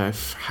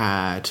 I've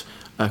had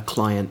a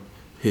client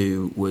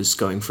who was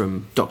going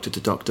from doctor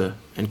to doctor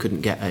and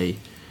couldn't get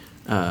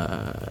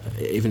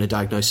even a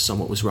diagnosis on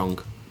what was wrong,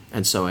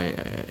 and so I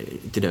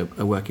did a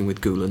working with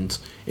Guland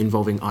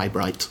involving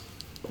Eyebright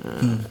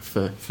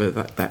for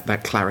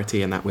that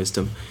clarity and that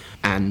wisdom,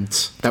 and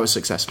that was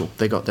successful.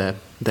 They got their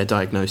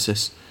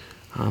diagnosis,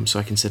 so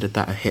I considered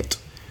that a hit.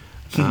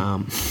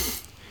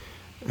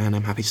 And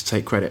I'm happy to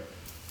take credit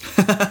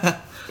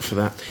for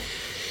that.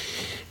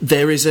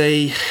 There is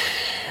a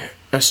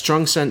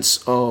strong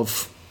sense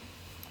of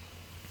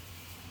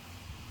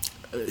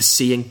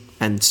seeing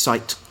and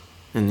sight,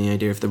 and the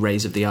idea of the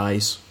rays of the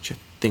eyes, which I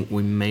think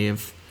we may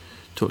have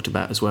talked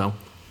about as well.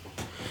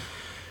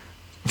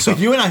 So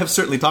you and I have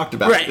certainly talked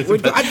about it.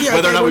 Whether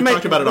or not we've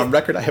talked about it on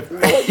record, I have no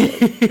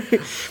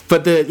idea.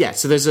 But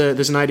so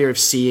there's an idea of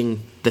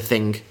seeing the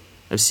thing,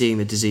 of seeing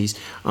the disease.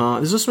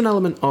 There's also an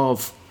element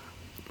of,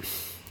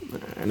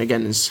 and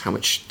again, is how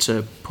much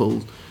to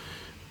pull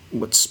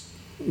what's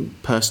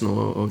personal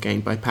or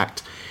gained by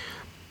pact.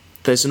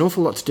 There's an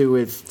awful lot to do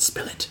with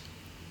spill it.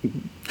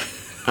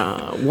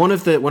 One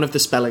of the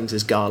spellings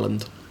is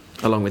Garland,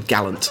 along with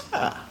gallant,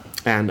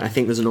 and I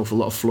think there's an awful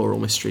lot of floral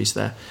mysteries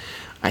there.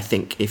 I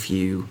think if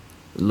you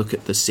look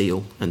at the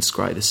seal and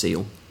scry the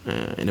seal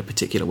in a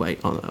particular way,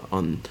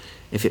 on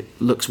if it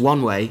looks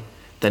one way,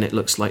 then it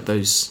looks like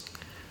those.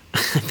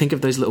 Think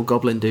of those little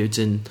goblin dudes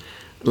in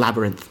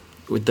Labyrinth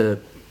with the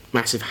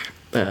massive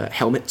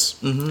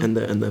helmets and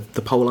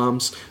the pole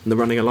arms and the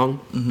running along.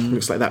 It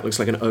looks like that. Looks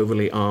like an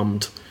overly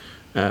armed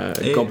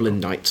goblin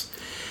knight.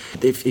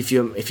 If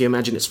you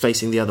imagine it's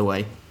facing the other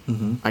way,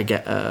 I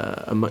get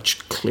a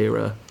much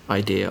clearer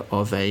idea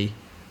of a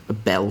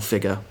bell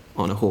figure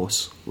on a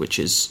horse, which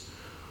is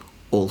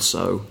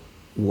also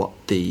what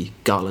the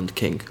Garland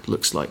King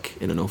looks like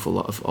in an awful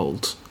lot of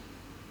old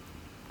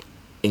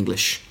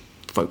English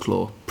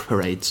folklore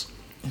parades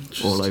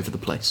all over the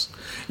place.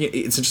 Yeah,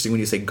 it's interesting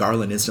when you say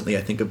Garland. Instantly,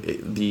 I think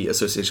of the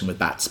association with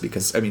bats,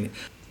 because I mean,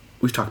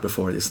 we've talked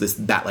before. This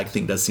bat-like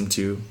thing does seem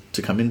to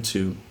come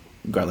into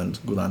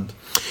Guland.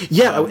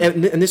 Yeah,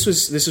 and this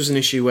was an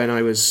issue when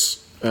I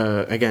was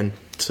again,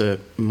 to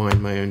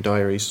mind my own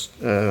diaries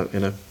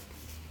in a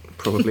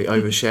probably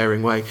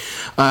oversharing way,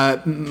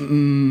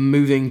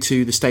 moving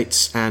to the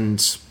States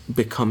and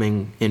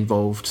becoming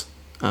involved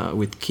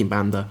with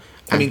Kimbanda.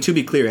 I mean, to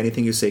be clear,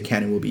 anything you say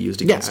can and will be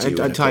used against you.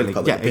 Entirely.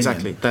 Yeah,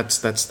 exactly. That's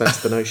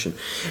the notion.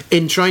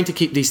 In trying to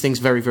keep these things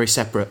very, very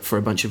separate for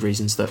a bunch of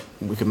reasons that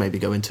we could maybe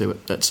go into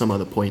at some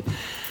other point.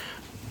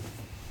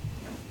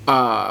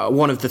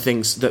 One of the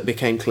things that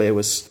became clear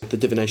was the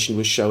divination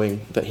was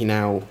showing that he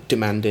now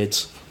demanded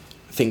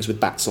things with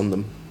bats on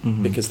them,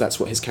 because that's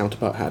what his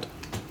counterpart had.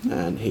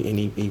 And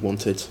he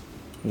wanted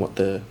what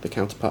the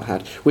counterpart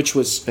had, which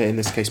was, in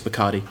this case,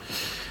 Bacardi.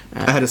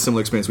 I had a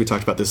similar experience. We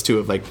talked about this too,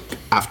 of like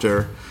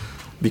after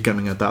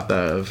becoming a Tata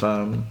of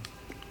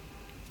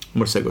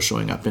Morsego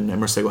showing up, and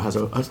Morsego has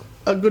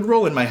a good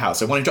role in my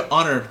house. I wanted to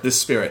honor this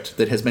spirit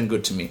that has been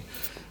good to me,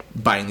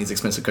 buying these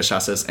expensive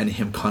cachaças, and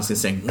him constantly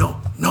saying,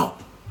 no,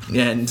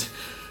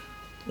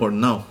 or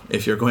no,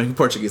 if you're going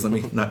Portuguese, let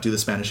me not do the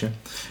Spanish here.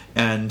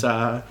 And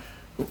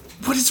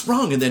what is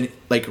wrong? And then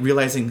like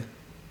realizing,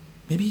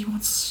 maybe he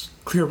wants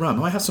clear rum.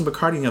 Oh, I have some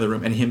Bacardi in the other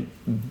room. And him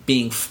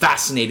being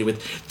fascinated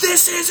with,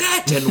 this is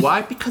it! And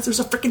why? Because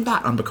there's a freaking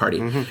bat on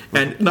Bacardi.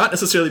 And not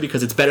necessarily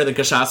because it's better than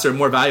cachaça or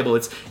more valuable.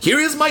 It's, here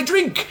is my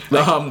drink!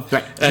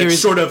 Right. And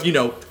it's sort of,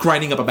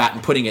 grinding up a bat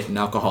and putting it in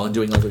alcohol and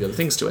doing all the other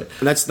things to it.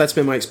 And that's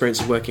been my experience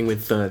of working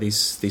with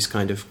these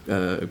kind of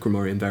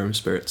Grimoire and Verum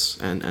spirits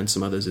and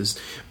some others, is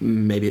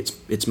maybe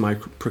it's my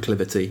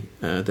proclivity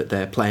that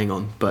they're playing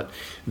on, but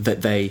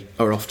that they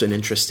are often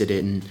interested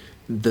in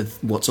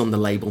what's on the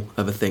label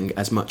of a thing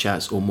as much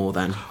as or more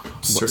than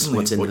what's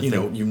in the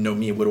thing. You know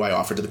me, what do I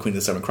offer to the Queen of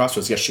the Seven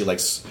Crossroads? Yes, she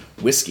likes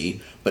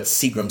whiskey, but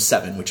Seagram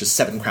 7, which is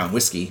 7 Crown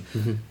whiskey,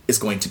 is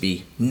going to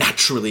be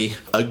naturally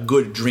a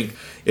good drink.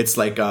 It's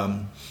like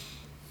a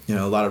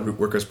lot of root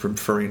workers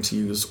preferring to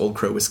use Old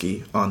Crow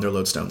whiskey on their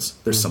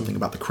lodestones. There's something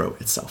about the crow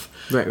itself.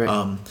 Right.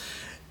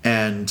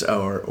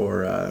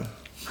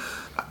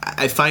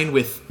 I find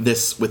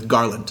with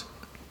Garland,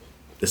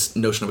 this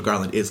notion of a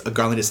garland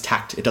is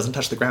tacked. It doesn't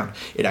touch the ground.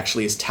 It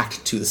actually is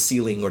tacked to the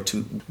ceiling or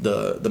to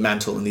the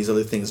mantle and these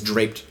other things,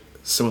 draped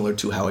similar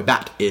to how a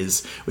bat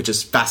is, which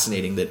is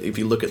fascinating. That if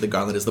you look at the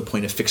garland as the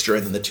point of fixture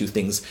and then the two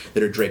things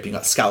that are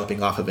draping,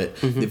 scalloping off of it,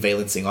 the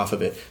valencing off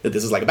of it, that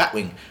this is like a bat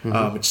wing,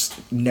 which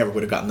never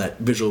would have gotten that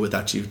visual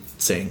without you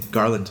saying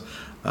garland.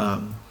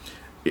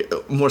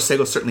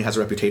 Morsego certainly has a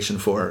reputation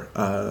for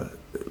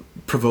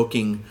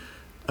provoking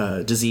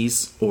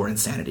disease or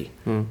insanity,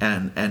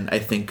 and I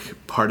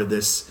think part of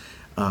this,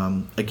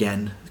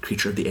 again, the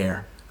creature of the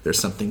air. There's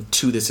something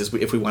to this,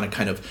 if we want to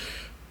kind of,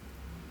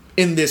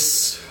 in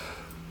this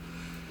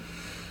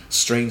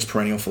strange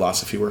perennial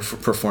philosophy we're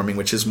performing,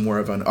 which is more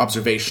of an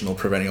observational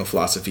perennial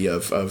philosophy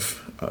of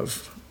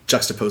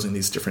juxtaposing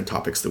these different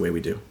topics the way we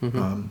do.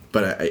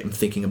 But I'm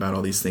thinking about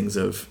all these things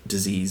of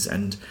disease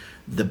and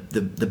the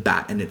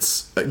bat and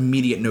its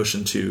immediate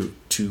notion to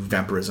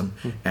vampirism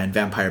and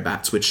vampire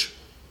bats, which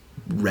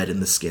redden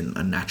the skin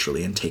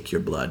unnaturally and take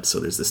your blood. So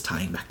there's this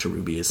tying back to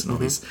Rubius and all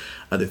these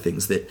other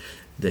things that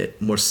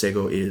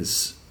Morsego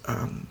is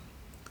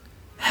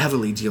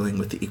heavily dealing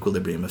with the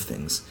equilibrium of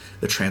things,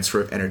 the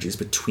transfer of energies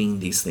between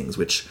these things,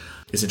 which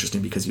is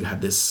interesting because you have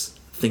this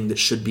thing that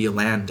should be a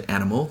land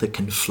animal that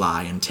can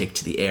fly and take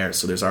to the air.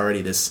 So there's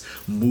already this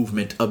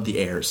movement of the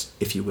airs,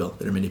 if you will,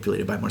 that are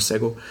manipulated by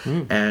Morsego.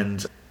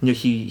 And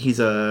he's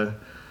a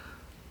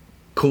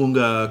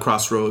Kulunga,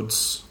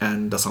 Crossroads,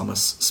 and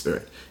Dasalma's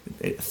spirit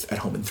at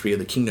home in 3 of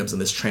the kingdoms,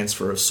 and this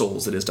transfer of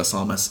souls that is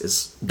Dasalma's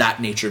is that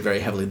nature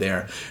very heavily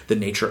there. The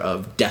nature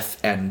of death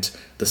and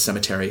the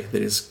cemetery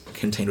that is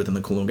contained within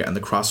the Kulunga, and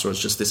the Crossroads,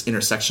 just this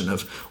intersection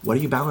of what are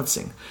you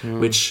balancing?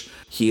 Which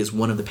he is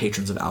one of the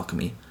patrons of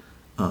alchemy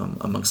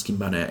amongst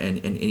Kimbana,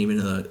 and even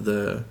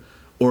the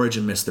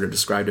origin myths that are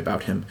described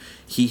about him,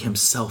 he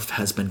himself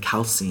has been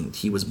calcined,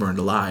 he was burned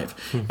alive,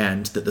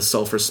 and that the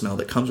sulfur smell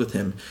that comes with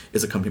him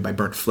is accompanied by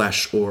burnt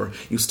flesh, or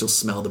you still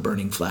smell the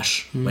burning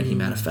flesh when he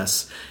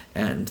manifests,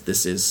 and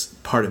this is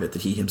part of it,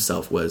 that he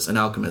himself was an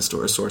alchemist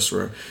or a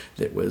sorcerer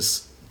that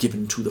was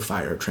given to the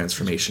fire of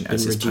transformation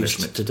as his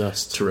punishment to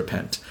dust, to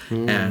repent.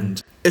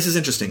 And this is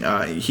interesting.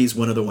 He's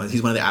one of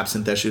the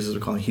absinthe issues, as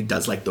we're calling. He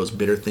does like those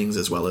bitter things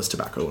as well as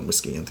tobacco and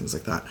whiskey and things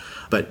like that,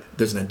 but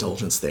there's an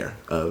indulgence there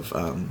of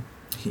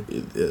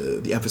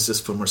the emphasis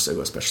for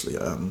Morcego, especially.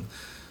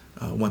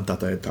 One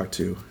Tata I had talked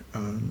to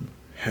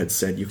had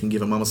said, you can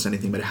give him almost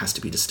anything, but it has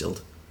to be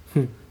distilled.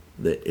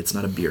 That it's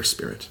not a beer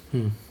spirit.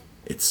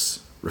 It's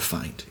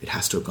refined. It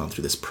has to have gone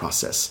through this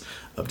process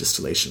of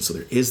distillation. So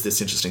there is this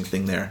interesting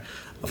thing there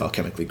of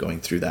alchemically going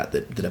through that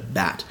a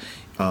bat,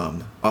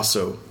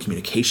 also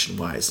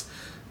communication-wise,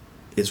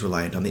 is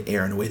reliant on the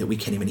air in a way that we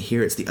can't even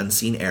hear. It's the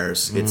unseen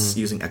airs. It's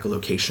using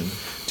echolocation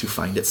to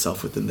find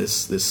itself within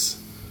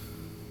this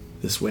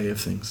way of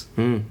things.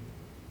 And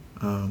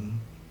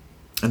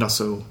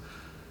also,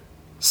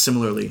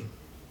 similarly,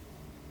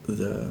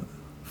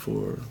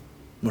 for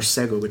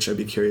Morcego, which I'd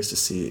be curious to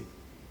see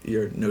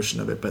your notion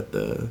of it, but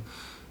the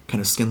kind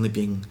of skin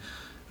leaping,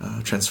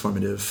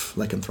 transformative,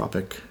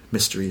 lycanthropic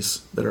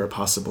mysteries that are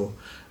possible,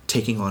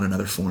 taking on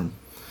another form.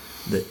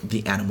 That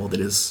the animal that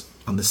is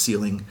on the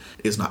ceiling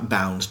is not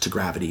bound to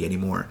gravity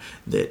anymore.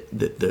 That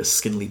the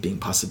skin leaping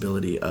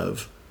possibility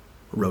of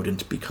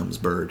rodent becomes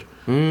bird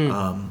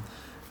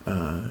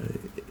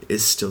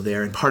is still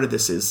there, and part of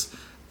this is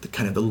the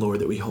kind of the lore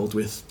that we hold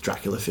with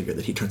Dracula figure,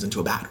 that he turns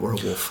into a bat or a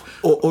wolf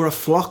or a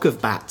flock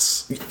of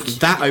bats.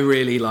 That I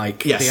really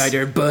like. Yes. The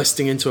idea of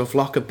bursting into a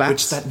flock of bats,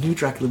 which that new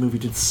Dracula movie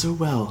did so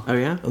well. Oh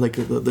yeah, like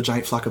the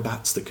giant flock of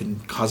bats that can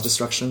cause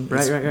destruction.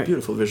 Right.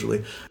 Beautiful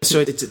visually. So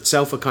it's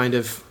itself a kind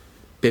of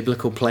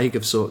biblical plague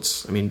of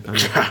sorts. I mean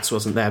bats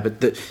wasn't there, but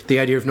the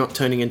idea of not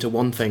turning into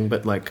one thing,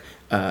 but like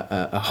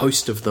a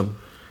host of them,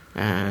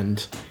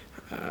 and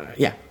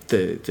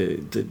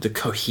the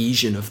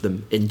cohesion of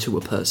them into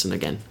a person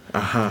again,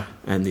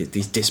 and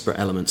these disparate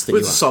elements that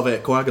with you are.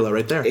 Solvay coagula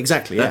right there.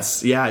 Exactly.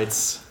 It's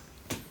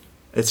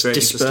very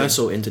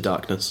dispersal into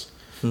darkness.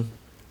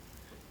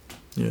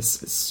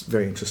 Yes, it's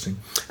very interesting.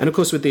 And of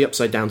course, with the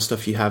upside down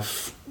stuff, you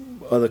have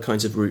other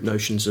kinds of root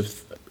notions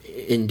of,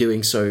 in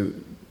doing so,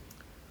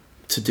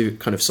 to do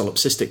kind of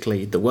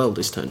solipsistically, the world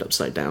is turned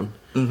upside down,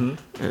 and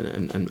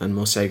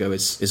Morcego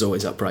is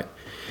always upright,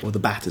 or the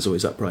bat is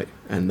always upright,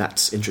 and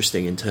that's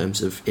interesting in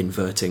terms of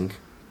inverting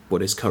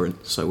what is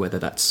current. So whether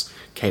that's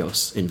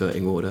chaos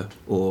inverting order,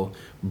 or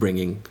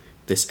bringing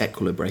this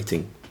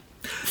equilibrating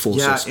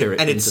force of spirit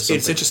and into something.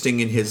 It's interesting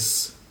in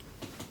his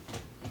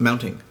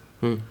mounting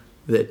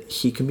that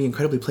he can be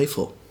incredibly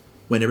playful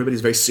when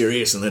everybody's very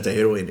serious, and that the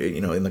hero,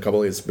 in the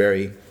couple is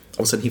very.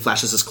 All of a sudden, he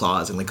flashes his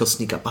claws and he'll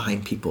sneak up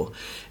behind people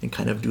and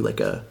kind of do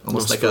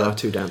almost like a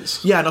Nosferatu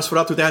dance. Yeah,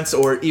 Nosferatu dance,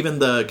 or even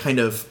the kind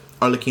of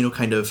Arlecchino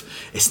kind of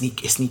a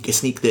sneak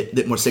that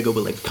Morcego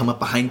will come up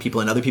behind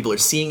people, and other people are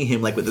seeing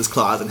him with his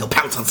claws, and he'll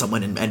pounce on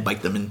someone and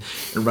bite them and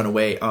run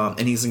away.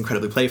 And he's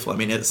incredibly playful. I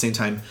mean, at the same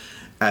time,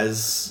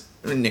 as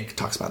Nick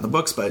talks about in the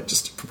books, but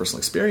just from personal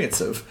experience,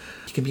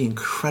 he can be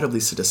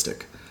incredibly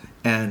sadistic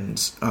and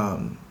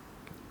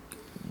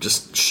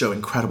just show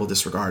incredible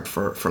disregard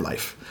for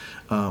life.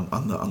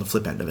 On the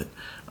flip end of it,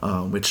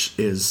 which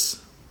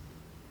is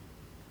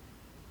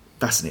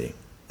fascinating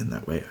in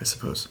that way, I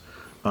suppose.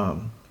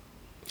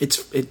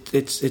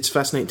 It's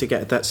fascinating to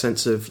get that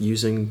sense of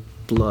using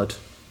blood,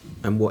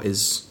 and what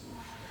is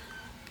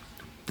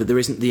that there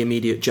isn't the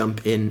immediate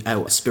jump in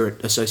a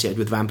spirit associated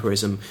with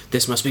vampirism.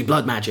 This must be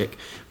blood magic,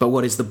 but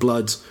what is the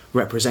blood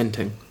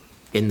representing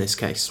in this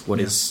case? What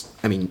is?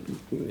 I mean,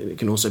 it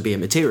can also be a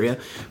materia,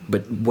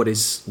 but what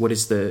is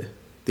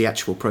the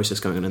actual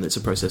process going on? And it's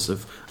a process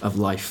of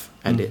life,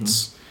 and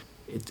it's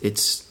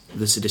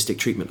the sadistic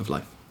treatment of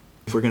life.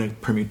 If we're going to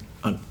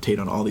permutate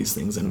on all these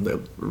things and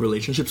the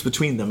relationships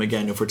between them,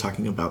 again, if we're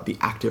talking about the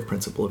active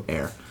principle of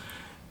air,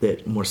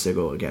 that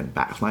Morcego, again,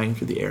 bat flying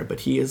through the air, but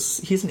he's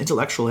an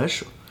intellectual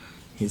Eshu.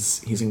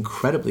 He's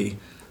incredibly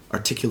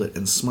articulate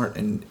and smart,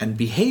 and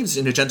behaves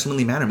in a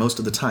gentlemanly manner most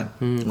of the time,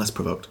 unless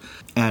provoked.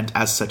 And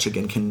as such,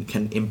 again,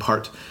 can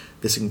impart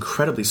this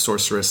incredibly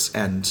sorcerous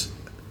and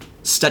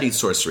studied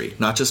sorcery,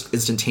 not just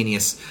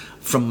instantaneous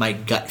from my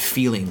gut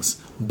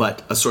feelings,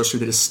 but a sorcery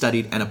that is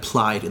studied and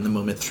applied in the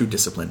moment through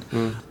discipline.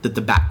 That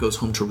the bat goes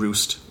home to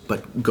roost,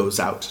 but goes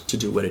out to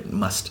do what it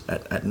must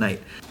at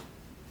night.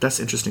 That's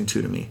interesting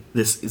too to me.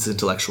 This is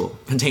intellectual,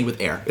 contained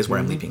with air is where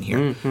I'm leaping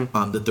here.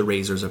 That the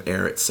razors of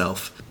air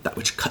itself, that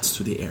which cuts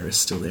through the air, is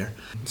still there.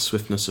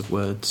 Swiftness of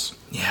words.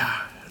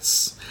 Yeah,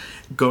 it's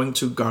going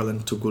to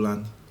Garland, to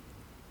Gulan,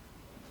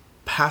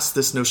 past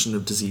this notion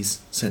of disease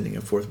sending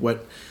it forth,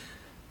 what,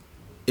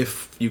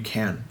 if you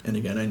can, and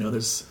again, I know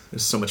there's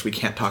so much we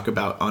can't talk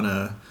about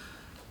on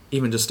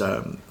even just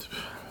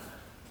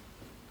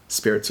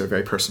spirits are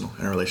very personal,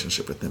 and our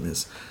relationship with them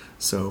is.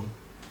 So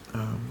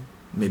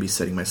maybe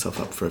setting myself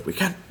up for, we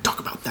can't talk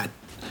about that.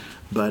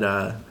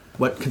 But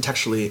what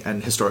contextually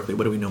and historically,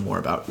 what do we know more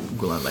about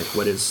Gulan? Like,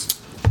 what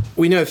is...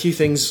 We know a few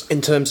things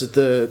in terms of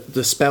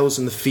the spells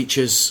and the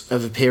features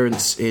of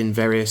appearance in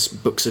various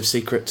books of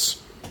secrets.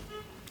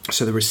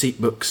 So the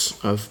receipt books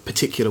of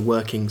particular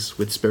workings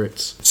with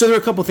spirits. So there are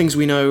a couple of things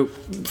we know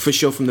for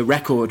sure from the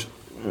record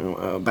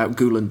about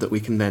Gulan that we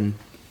can then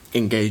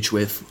engage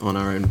with on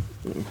our own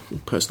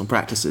personal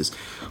practices.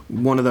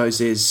 One of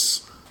those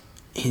is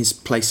his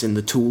place in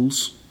the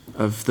tools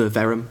of the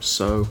Verum.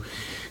 So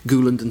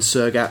Guland and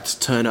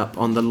Surgat turn up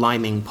on the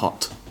liming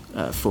pot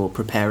for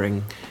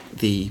preparing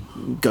the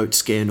goat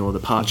skin or the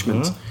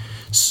parchment.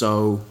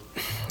 So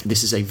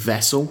this is a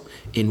vessel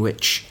in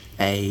which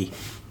a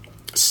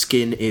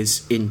skin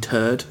is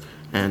interred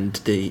and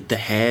the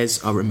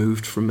hairs are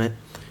removed from it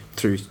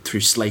through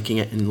slaking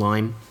it in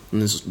lime. And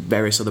there's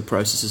various other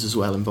processes as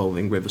well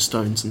involving river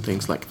stones and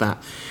things like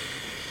that.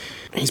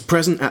 He's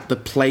present at the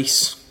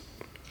place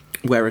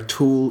where a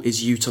tool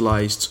is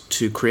utilised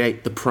to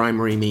create the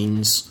primary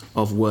means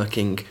of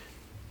working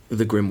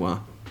the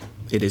grimoire.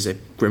 It is a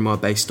grimoire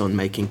based on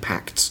making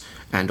pacts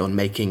and on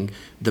making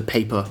the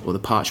paper or the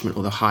parchment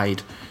or the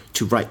hide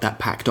to write that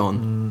pact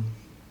on.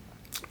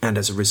 And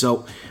as a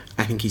result,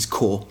 I think he's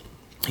core.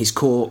 He's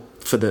core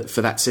for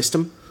that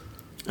system,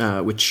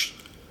 which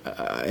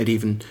it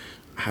even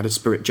had a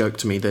spirit joke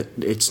to me that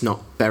it's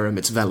not Verum,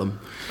 it's Vellum.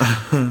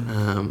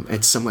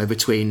 It's somewhere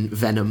between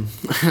venom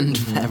and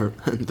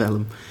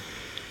vellum.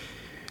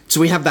 So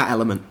we have that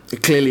element,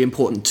 clearly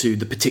important to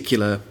the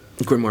particular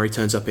grimoire he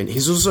turns up in.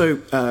 He's also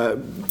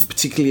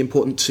particularly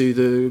important to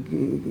the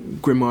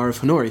grimoire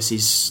of Honorius.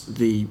 He's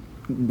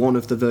one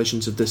of the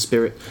versions of the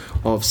spirit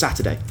of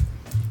Saturday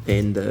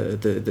in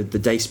the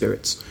day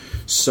spirits.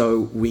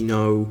 So we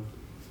know,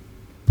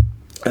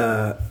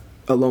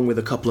 along with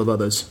a couple of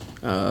others,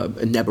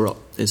 Neberot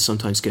is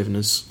sometimes given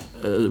as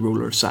the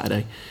ruler of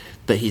Saturday,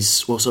 that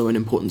he's also an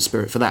important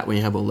spirit for that when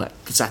you have all that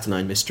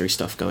Saturnine mystery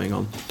stuff going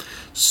on.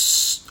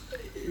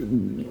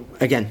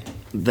 Again,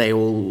 they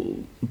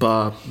all,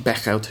 bar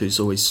Bechout, who's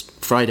always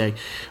Friday,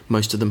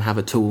 most of them have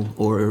a tool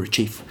or a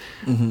chief.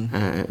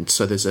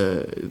 So there's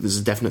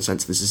a definite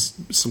sense this is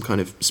some kind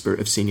of spirit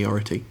of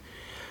seniority.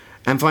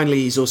 And finally,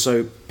 he's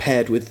also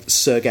paired with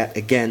Surgat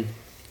again,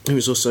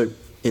 who's also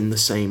in the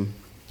same,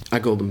 I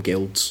call them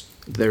guilds.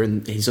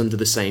 He's under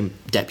the same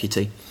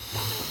deputy.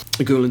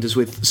 Guland is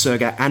with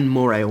Surgat and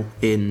Morail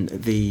in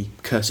the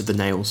Curse of the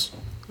Nails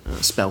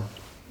spell.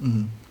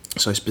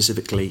 So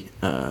specifically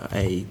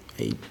a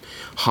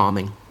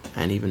harming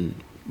and even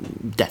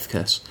death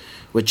curse,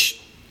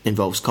 which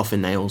involves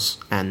coffin nails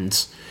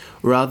and,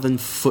 rather than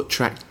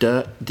foot-tracked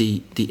dirt,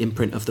 the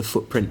imprint of the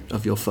footprint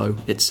of your foe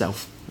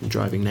itself, and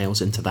driving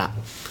nails into that.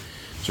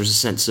 So there's a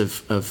sense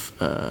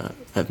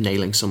of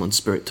nailing someone's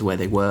spirit to where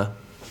they were,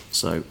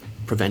 so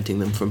preventing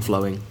them from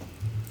flowing,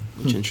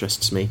 which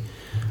interests me.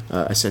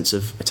 A sense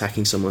of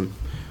attacking someone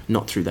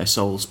not through their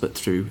souls, but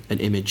through an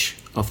image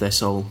of their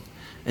soul,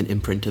 an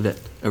imprint of it,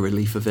 a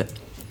relief of it,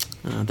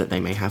 that they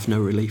may have no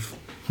relief.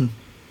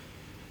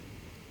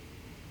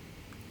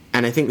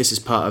 And I think this is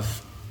part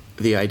of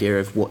the idea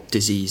of what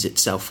disease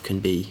itself can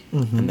be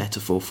a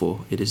metaphor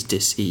for. It is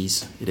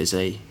dis-ease. It is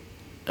a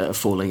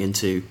falling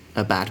into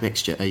a bad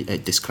mixture, a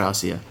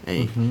dyscrasia,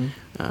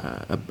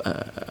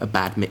 a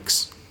bad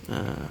mix,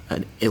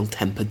 an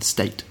ill-tempered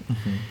state,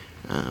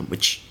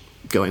 which,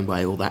 going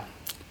by all that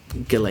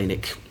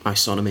Galenic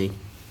isonomy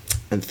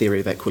and theory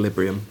of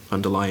equilibrium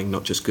underlying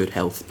not just good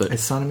health, but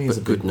isonomy is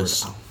a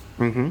goodness.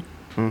 Big word.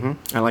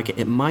 I like it.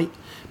 It might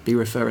be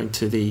referring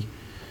to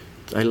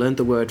I learned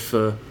the word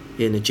for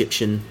in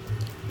Egyptian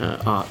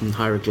art and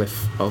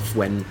hieroglyph of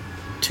when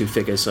two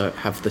figures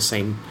have the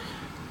same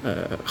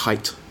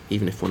height,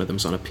 even if one of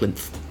them's on a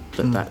plinth.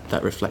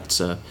 That reflects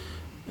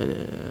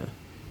an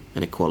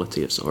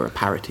equality or a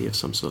parity of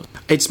some sort.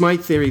 It's my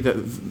theory that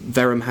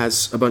Verum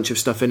has a bunch of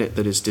stuff in it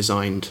that is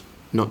designed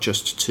not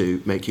just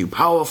to make you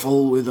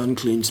powerful with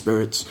unclean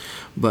spirits,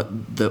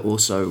 but that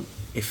also,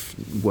 if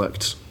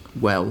worked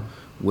well,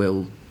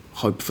 will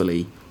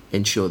hopefully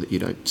ensure that you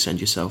don't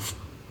send yourself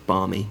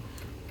balmy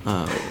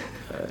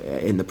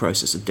in the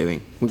process of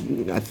doing.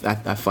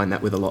 I find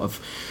that with a lot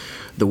of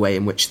the way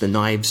in which the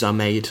knives are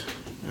made.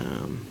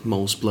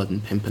 Mole's Blood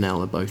and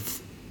Pimpernel are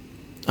both,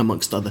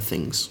 amongst other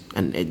things.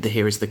 And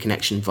here is the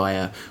connection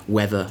via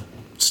weather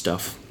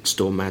stuff,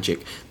 storm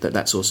magic,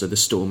 that's also the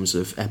storms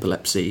of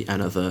epilepsy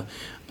and other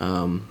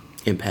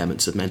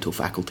impairments of mental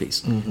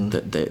faculties,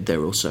 that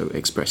they're also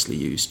expressly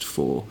used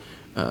for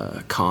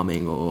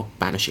calming or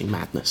banishing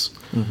madness,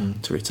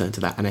 to return to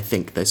that. And I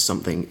think there's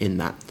something in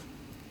that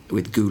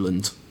with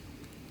Guland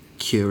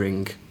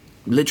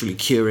literally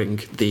curing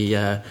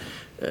the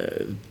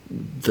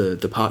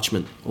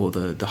parchment or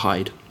the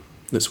hide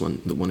that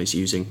one is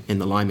using in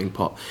the liming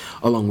pot,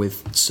 along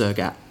with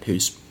Surgat,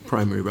 who's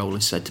primary role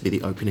is said to be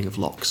the opening of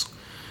locks.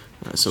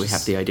 So we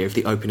have the idea of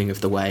the opening of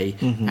the way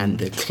and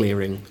the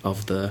clearing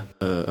of the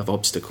of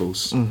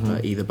obstacles,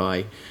 either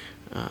by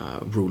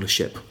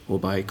rulership or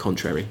by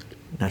contrary.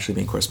 Naturally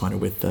being corresponded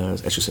with the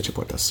Eshu Seche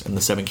Portas and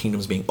the seven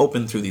kingdoms being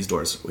opened through these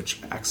doors, which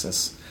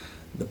access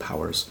the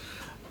powers.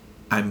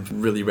 I'm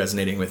really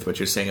resonating with what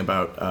you're saying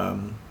about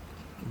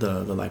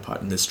the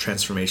Lipot and this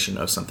transformation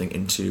of something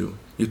into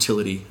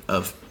utility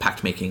of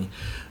pact making,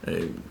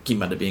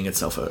 Kimbanda being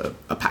itself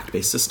a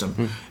pact-based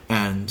system,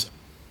 and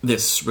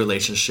this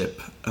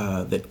relationship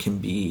that can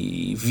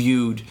be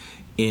viewed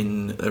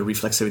in a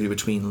reflexivity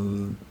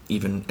between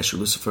even Eshu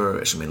Lucifer,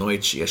 Eshu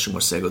Meloichi, Eshu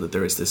Morcego, that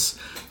there is this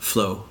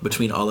flow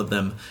between all of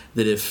them,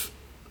 that if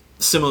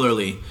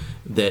similarly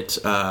that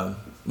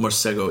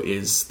Morcego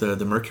is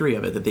the mercury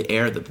of it, that the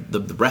air, the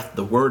breath,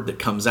 the word that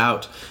comes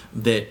out,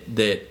 that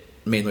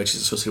Meloichi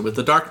is associated with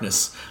the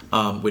darkness,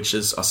 which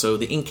is also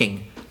the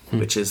inking,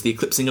 which is the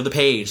eclipsing of the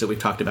page that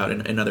we've talked about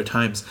in other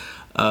times,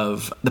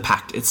 of the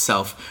pact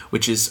itself,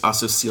 which is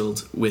also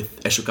sealed with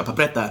Eshu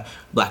Capapreta,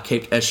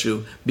 black-caped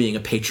Eshu, being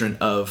a patron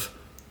of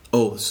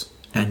oaths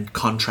and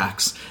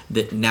contracts,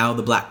 that now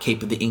the black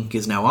cape of the ink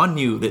is now on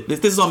you.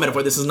 This is all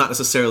metaphor. This is not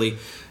necessarily,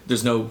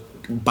 there's no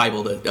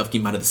Bible of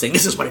Kimbanda that's saying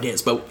this is what it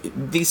is, but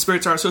these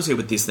spirits are associated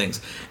with these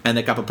things. And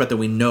that Capapreta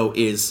we know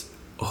is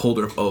a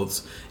holder of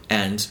oaths.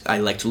 And I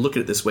like to look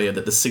at it this way,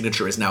 that the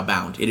signature is now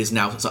bound. It is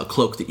now a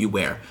cloak that you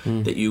wear,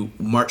 that you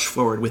march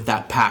forward with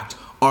that pact,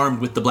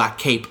 armed with the black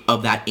cape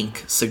of that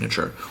ink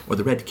signature, or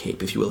the red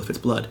cape, if you will, if it's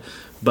blood.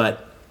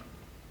 But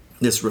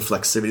this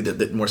reflexivity,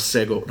 that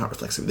Morcego, not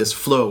reflexivity, this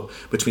flow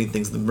between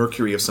things, the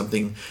mercury of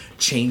something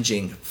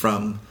changing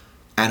from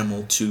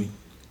animal to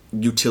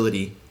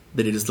utility,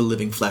 that it is the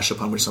living flesh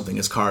upon which something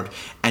is carved,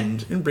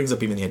 and it brings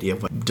up even the idea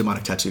of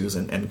demonic tattoos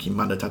and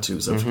Kimbanda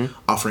tattoos of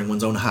offering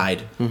one's own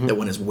hide that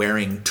one is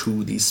wearing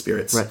to these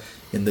spirits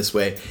in this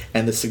way,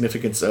 and the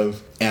significance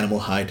of animal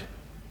hide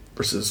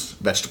versus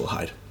vegetable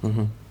hide.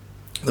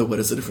 What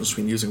is the difference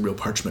between using real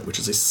parchment, which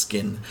is a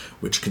skin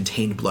which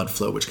contained blood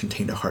flow, which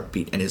contained a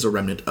heartbeat, and is a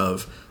remnant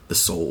of the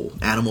soul,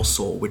 animal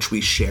soul, which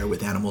we share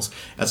with animals,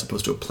 as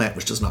opposed to a plant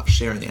which does not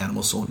share in the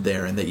animal soul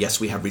there, and that yes,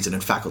 we have reason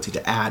and faculty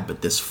to add,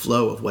 but this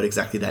flow of what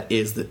exactly that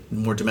is, that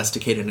more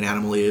domesticated an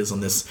animal is on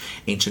this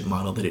ancient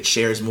model, that it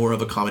shares more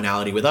of a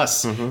commonality with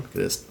us,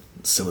 because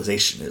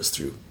civilization is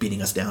through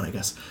beating us down, I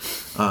guess.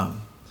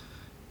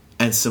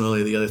 And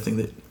similarly, the other thing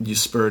that you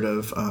spurred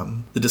of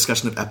the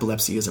discussion of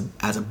epilepsy as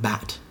a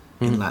bat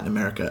in Latin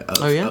America,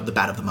 of the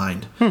bat of the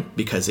mind,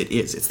 because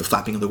it's the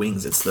flapping of the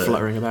wings, it's the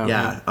fluttering about,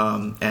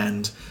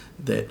 and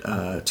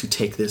that to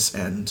take this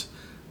and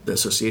the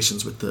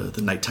associations with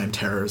the nighttime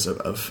terrors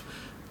of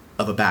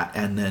a bat,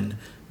 and then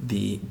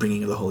the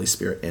bringing of the Holy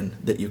Spirit in,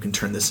 that you can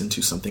turn this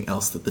into something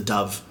else, that the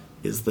dove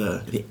is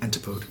the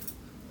antipode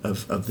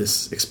of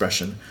this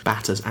expression.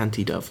 Bat as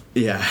anti-dove.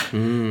 Yeah.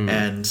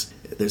 And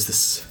there's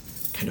this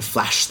kind of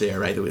flash there,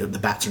 right? The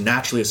bats are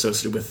naturally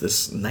associated with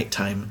this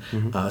nighttime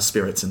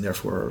spirits, and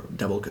therefore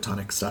devil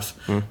chthonic stuff,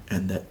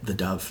 and that the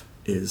dove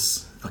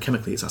is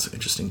alchemically is also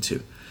interesting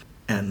too,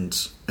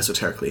 and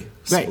esoterically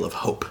symbol of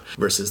hope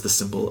versus the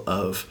symbol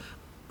of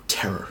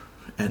terror,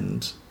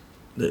 and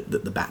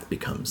the bat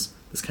becomes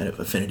this kind of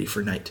affinity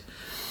for night.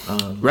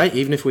 Right.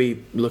 Even if we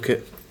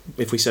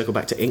circle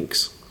back to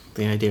inks,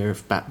 the idea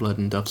of bat blood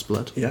and dove's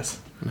blood, yes,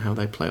 and how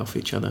they play off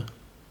each other.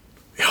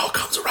 It all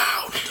comes around.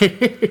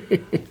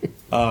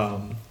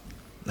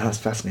 That was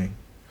fascinating.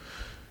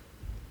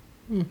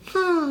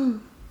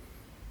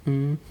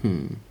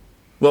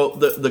 Well,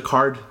 the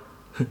card,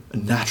 a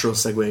natural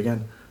segue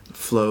again,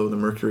 flow, the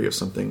mercury of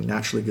something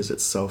naturally gives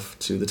itself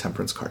to the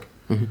temperance card,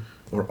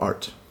 or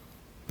art,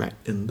 right,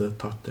 in the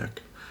thought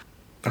deck.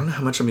 I don't know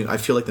how much, I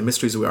feel like the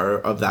mysteries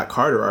of that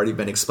card are already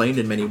been explained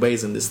in many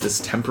ways, and this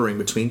tempering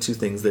between two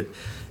things that...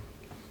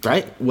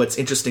 Right. What's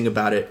interesting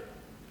about it,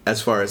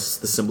 as far as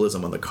the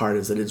symbolism on the card,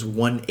 is that it's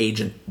one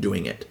agent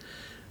doing it.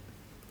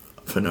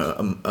 From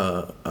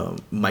a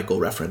Michael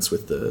reference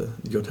with the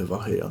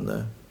Yotevahe on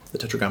the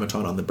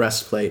tetragrammaton on the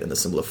breastplate, and the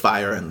symbol of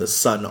fire, and the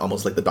sun,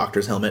 almost like the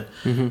doctor's helmet,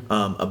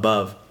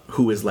 above,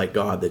 who is like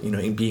God, that,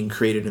 in being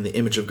created in the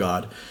image of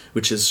God,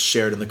 which is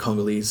shared in the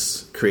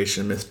Congolese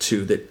creation myth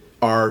too, that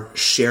our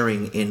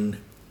sharing in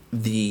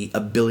the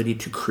ability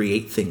to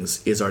create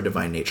things is our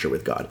divine nature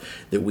with God,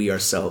 that we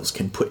ourselves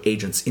can put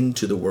agents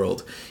into the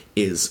world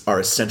is our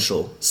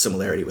essential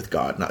similarity with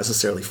God, not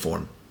necessarily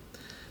form.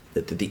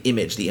 That the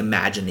image, the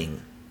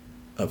imagining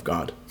of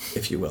God,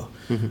 if you will,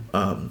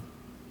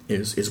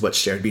 is what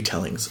shared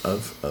betellings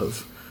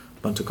of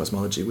Bantu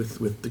cosmology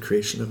with the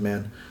creation of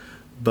man.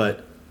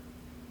 But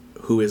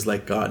who is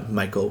like God?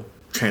 Michael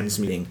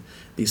transmuting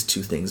these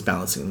two things,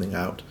 balancing them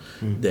out.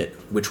 That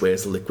which way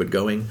is the liquid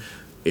going?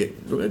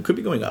 It could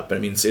be going up,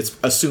 but it's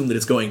assumed that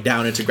it's going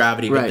down into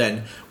gravity. But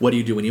then, what do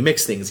you do when you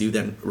mix things? You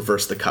then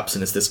reverse the cups,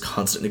 and it's this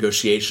constant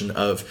negotiation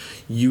of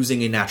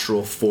using a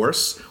natural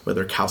force,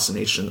 whether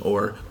calcination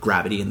or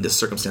gravity in this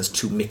circumstance,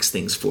 to mix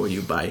things for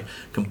you by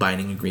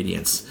combining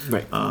ingredients.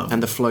 Right,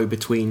 and the flow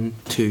between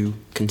two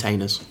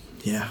containers.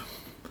 Yeah.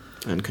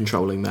 and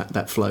controlling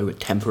that flow,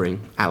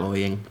 tempering,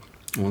 alloying,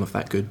 all of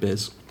that good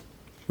biz.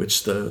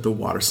 Which the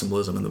water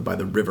symbolism and by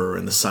the river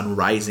and the sun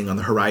rising on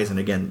the horizon,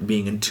 again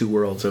being in two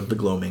worlds of the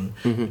gloaming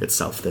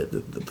itself, that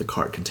the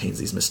card contains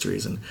these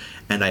mysteries, and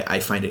I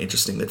find it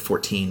interesting that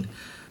 14,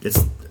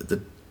 it's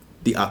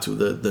the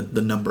atu,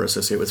 the number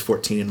associated with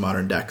 14 in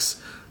modern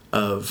decks,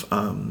 of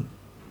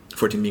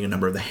 14 being a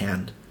number of the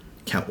hand,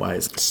 count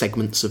wise,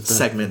 segments of the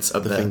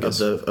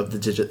fingers. of the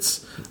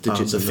digits,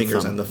 the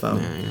fingers and the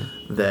thumb.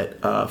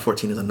 That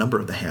 14 is a number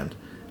of the hand,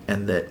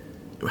 and that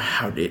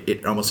how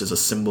it almost is a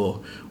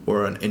symbol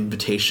or an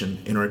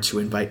invitation. In order to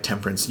invite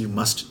temperance, you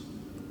must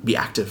be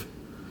active.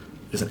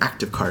 It is an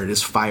active card. It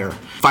is fire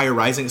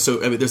rising.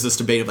 So I mean, there's this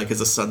debate of like, is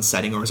the sun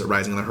setting or is it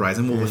rising on the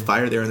horizon? Well, with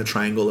fire there in the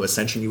triangle of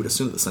ascension, you would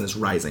assume that the sun is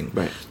rising,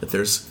 right? That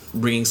there's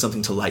bringing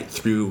something to light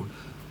through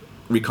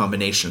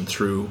recombination,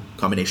 through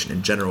combination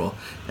in general,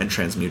 and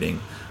transmuting.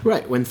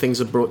 Right, when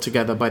things are brought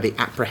together by the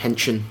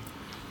apprehension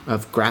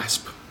of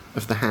grasp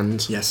of the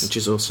hand, yes, which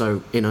is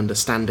also in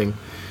understanding,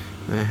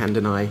 hand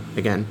and eye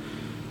again,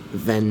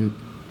 then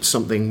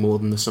something more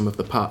than the sum of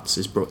the parts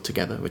is brought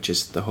together, which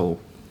is the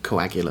whole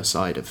coagular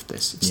side of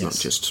this. It's not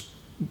just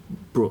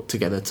brought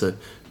together to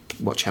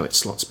watch how it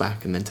slots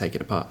back and then take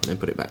it apart and then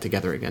put it back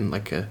together again,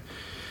 like a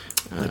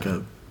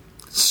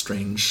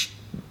strange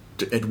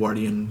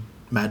Edwardian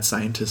mad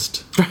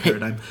scientist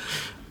paradigm.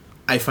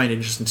 I find it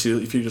interesting too,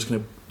 if you're just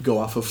going to go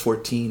off of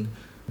 14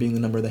 being the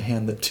number of the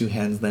hand, that two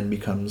hands then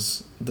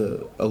becomes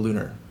a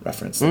lunar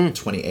reference, like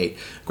 28,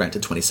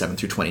 granted 27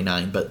 through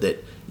 29, but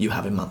that you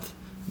have a month,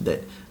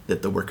 that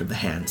the work of the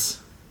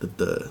hands, that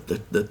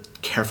the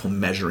careful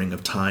measuring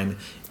of time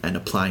and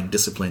applying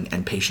discipline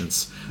and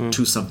patience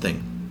to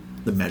something,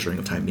 the measuring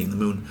of time being the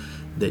moon,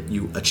 that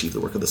you achieve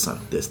the work of the sun.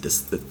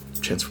 The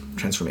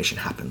transformation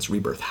happens,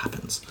 rebirth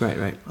happens.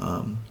 Right.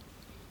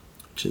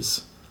 Which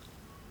is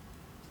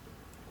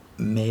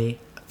me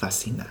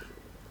fascina.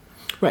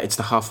 Right, it's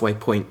the halfway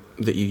point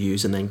that you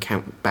use and then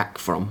count back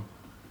from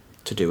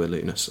to do a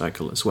lunar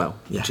cycle as well,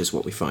 which is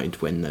what we find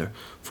when they're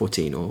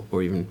 14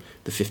 or even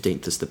the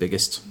 15th is the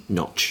biggest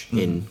notch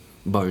in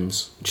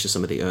bones, which is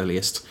some of the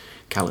earliest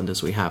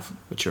calendars we have,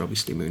 which are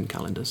obviously moon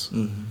calendars,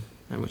 and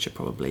which are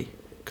probably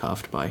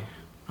carved by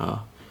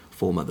our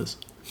foremothers.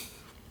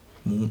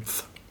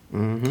 Month.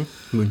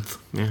 Month,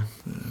 yeah.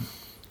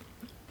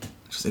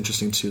 It's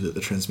interesting too that the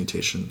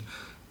transmutation,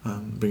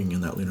 bringing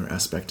in that lunar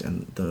aspect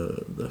and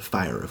the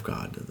fire of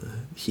God,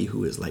 he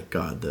who is like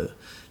God,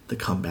 the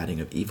combating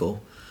of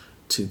evil,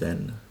 to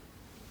then,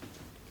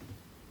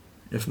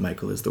 if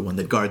Michael is the one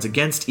that guards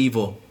against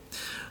evil,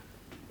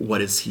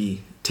 what is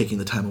he taking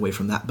the time away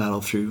from that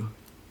battle through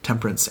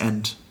temperance?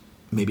 And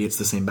maybe it's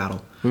the same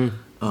battle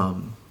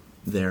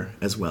there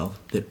as well,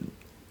 that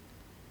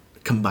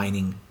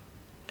combining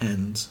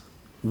and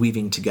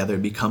weaving together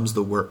becomes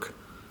the work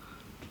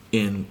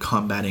in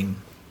combating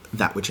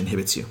that which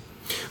inhibits you.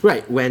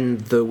 Right, when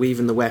the weave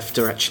and the weft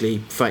are actually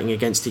fighting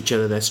against each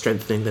other, they're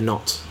strengthening the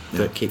knot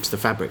that keeps the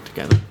fabric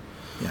together.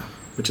 Yeah,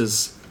 which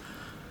is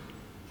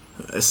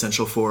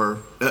essential for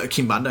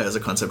Kimbanda as a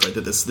concept, right?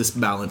 That this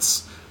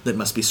balance that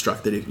must be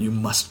struck, that you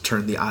must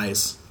turn the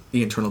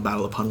internal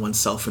battle upon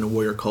oneself in a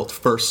warrior cult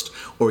first,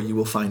 or you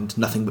will find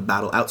nothing but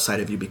battle outside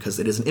of you, because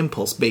it is an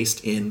impulse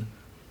based in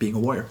being a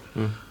warrior.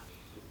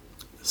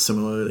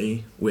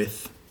 Similarly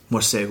with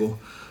Morcego,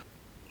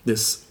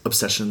 this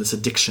obsession, this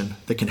addiction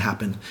that can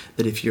happen,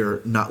 that if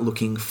you're not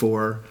looking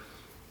for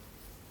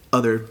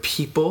other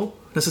people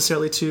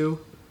necessarily to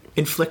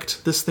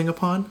inflict this thing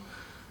upon,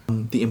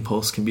 the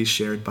impulse can be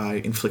shared by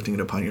inflicting it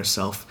upon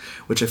yourself,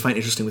 which I find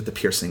interesting with the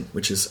piercing,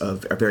 which is a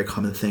very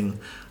common thing,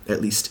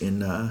 at least in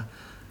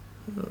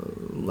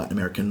Latin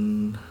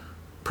American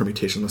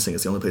permutations. I'm not saying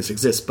it's the only place it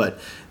exists, but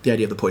the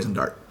idea of the poison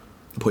dart,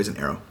 the poison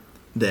arrow,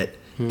 that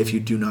if you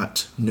do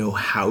not know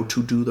how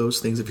to do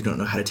those things, if you don't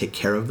know how to take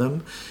care of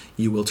them,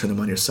 you will turn them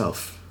on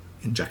yourself.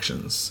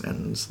 Injections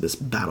and this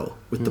battle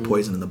with the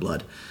poison in the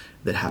blood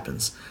that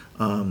happens.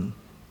 And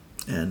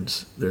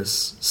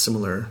there's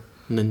similar...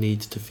 And the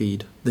need to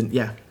feed. And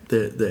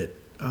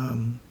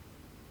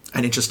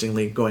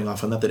interestingly, going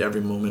off on that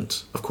every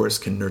moment, of course,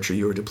 can nurture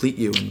you or deplete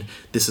you. And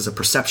this is a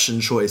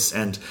perception choice.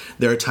 And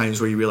there are times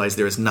where you realize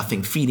there is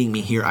nothing feeding me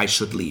here, I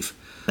should leave.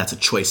 That's a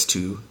choice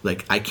to,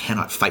 I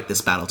cannot fight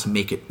this battle to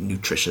make it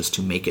nutritious,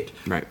 to make it,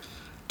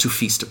 to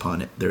feast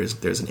upon it.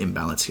 There's an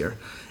imbalance here.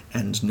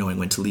 And knowing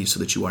when to leave so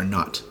that you are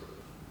not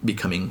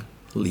becoming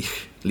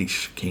Lich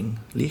King.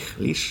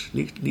 Lich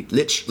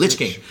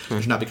King.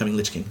 You're not becoming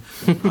Lich King.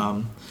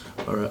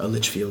 Or a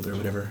Litchfield or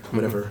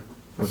whatever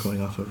we're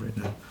going off of right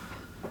now.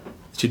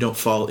 That you don't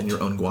fall in your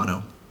own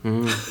guano.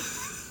 It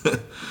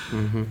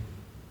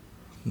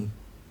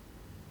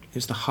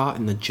was the heart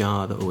in the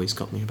jar that always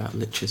got me about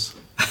liches.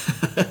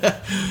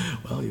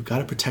 Well, you've got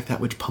to protect that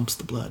which pumps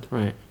the blood.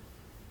 Right.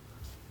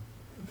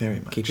 Very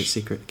much. Keep it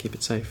secret, keep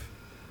it safe.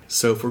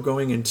 So if we're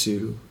going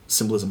into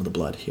symbolism of the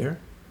blood here,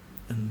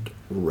 and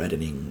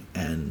reddening,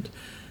 and,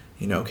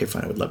 okay,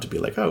 fine, I would love to be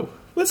like, oh,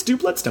 let's do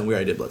Bloodstone. We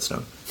already did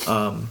Bloodstone.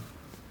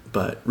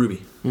 But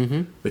Ruby,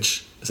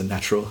 which is a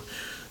natural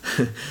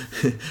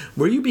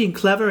were you being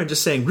clever and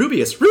just saying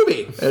Rubius,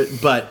 Ruby?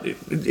 But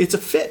it's a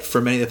fit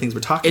for many of the things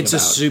we're talking about. It's a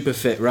super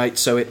fit, right?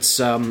 So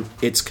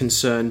it's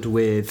concerned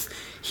with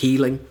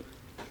healing.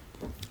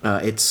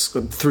 It's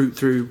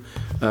through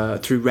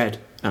red.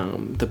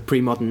 The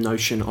pre-modern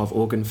notion of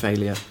organ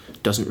failure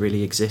doesn't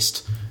really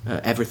exist.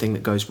 Everything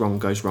that goes wrong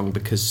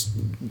because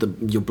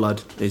your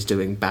blood is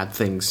doing bad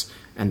things,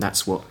 and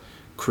that's what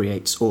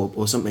creates,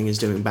 or something is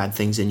doing bad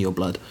things in your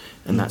blood,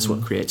 and that's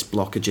what creates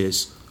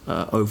blockages,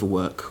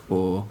 overwork,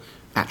 or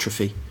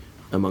atrophy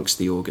amongst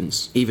the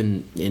organs.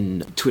 Even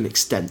to an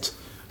extent,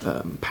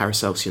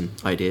 Paracelsian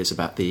ideas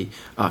about the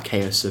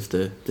archaeus of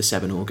the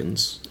seven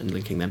organs and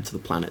linking them to the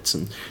planets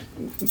and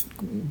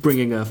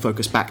bringing a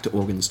focus back to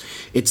organs.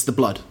 It's the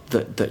blood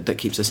that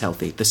keeps us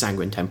healthy. The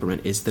sanguine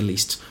temperament is the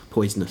least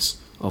poisonous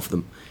of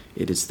them.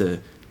 It is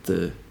the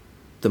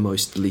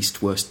most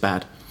least worst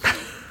bad.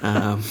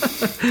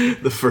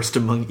 The first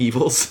among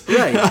evils.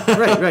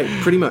 right.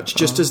 Pretty much.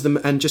 Just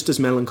as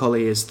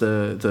melancholy is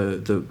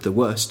the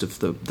worst of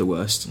the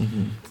worst,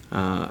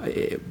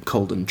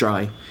 cold and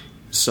dry.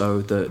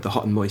 So the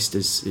hot and moist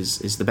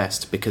is the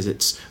best because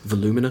it's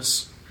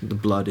voluminous.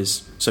 Blood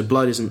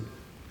isn't,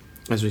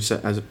 as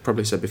I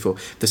probably said before,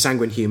 the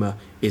sanguine humour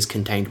is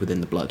contained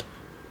within the blood.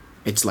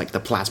 It's like the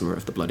plasma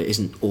of the blood. It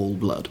isn't all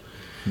blood,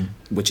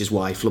 which is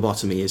why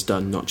phlebotomy is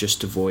done not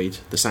just to void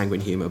the sanguine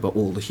humour, but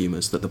all the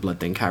humours that the blood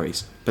then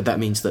carries. But that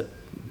means that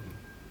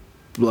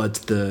blood,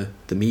 the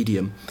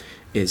medium,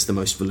 is the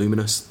most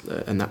voluminous,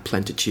 and that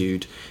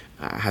plentitude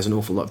has an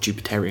awful lot of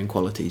Jupiterian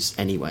qualities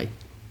anyway.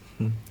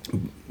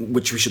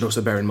 Which we should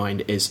also bear in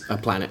mind is a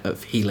planet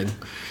of healing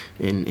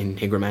in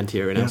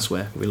Hygromantia and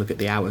elsewhere. We look at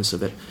the hours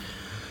of it.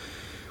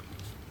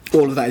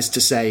 All of that is to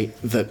say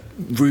that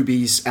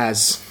rubies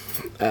as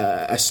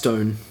a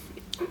stone,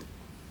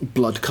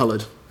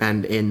 blood-coloured,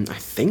 and I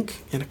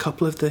think in a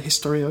couple of the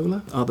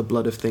Historiola, are the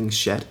blood of things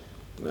shed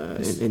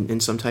in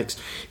some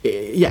texts.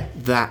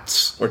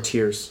 That's... Or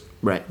tears.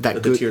 Right.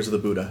 The tears of the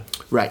Buddha.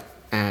 Right.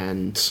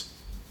 And...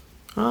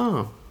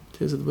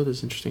 tears of the Buddha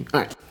is interesting. All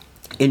right.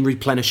 In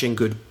replenishing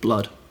good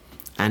blood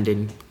and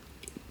in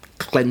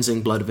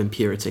cleansing blood of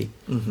impurity,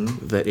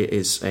 that it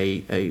is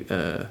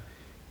a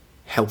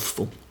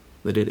healthful,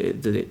 that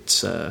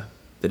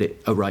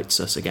it arights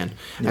us again,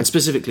 and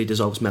specifically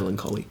dissolves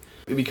melancholy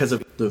because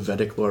of the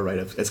Vedic lore, right?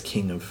 As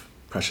king of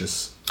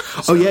precious.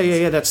 Stones.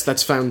 Yeah.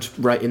 That's found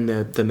right in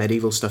the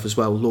medieval stuff as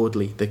well.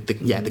 Lordly,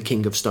 the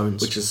king of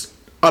stones, which is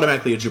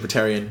automatically a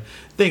Jupiterian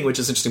thing, which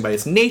is interesting by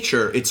its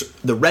nature. It's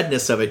the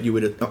redness of it, you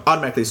would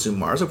automatically assume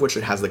Mars, of which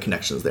it has the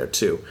connections there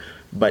too.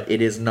 But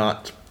it is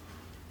not...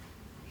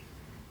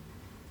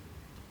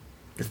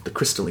 It's the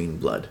crystalline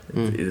blood.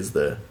 It is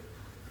the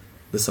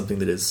something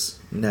that is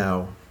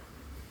now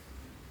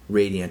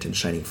radiant and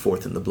shining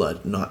forth in the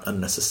blood, not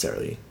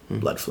unnecessarily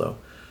blood flow.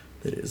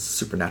 That is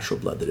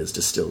supernatural blood that is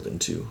distilled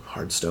into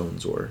hard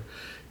stones or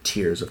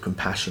tears of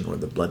compassion or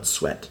the blood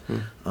sweat.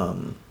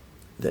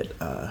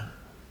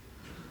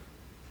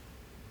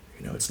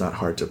 It's not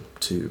hard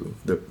to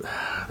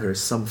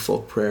there's some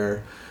folk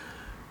prayer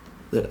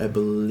that I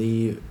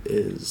believe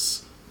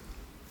is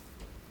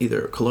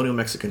either colonial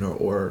Mexican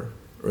or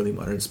early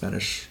modern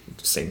Spanish,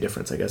 same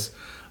difference, I guess,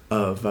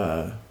 of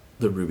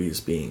the rubies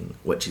being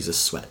what Jesus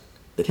sweat.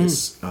 That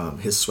his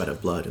sweat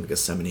of blood in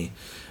Gethsemane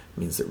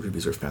means that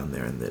rubies are found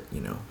there, and that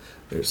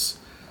there's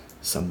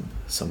some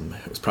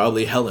it was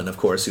probably Helen, of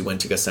course, who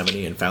went to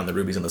Gethsemane and found the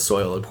rubies in the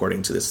soil,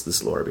 according to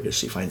this lore, because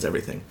she finds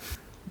everything.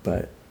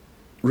 But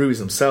rubies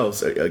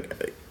themselves,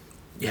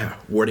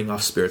 warding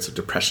off spirits of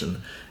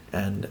depression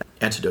and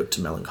antidote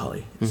to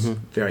melancholy. It's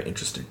very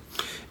interesting.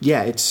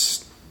 Yeah,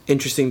 it's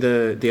interesting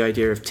the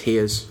idea of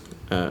tears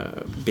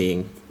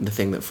being the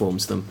thing that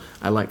forms them.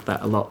 I like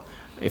that a lot.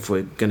 If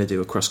we're going to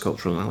do a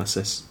cross-cultural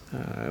analysis,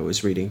 I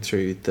was reading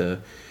through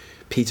the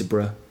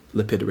Peterborough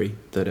lapidary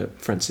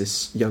that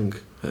Francis Young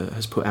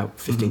has put out,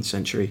 15th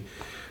century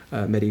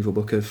medieval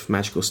book of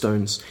magical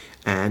stones,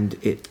 and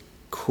it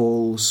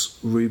calls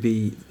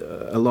ruby,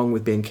 along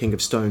with being king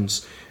of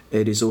stones,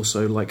 it is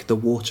also like the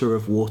water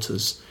of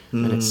waters.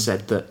 And it's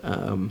said that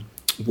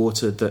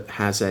water that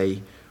has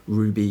a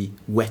ruby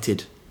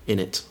wetted in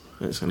it,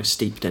 it's kind of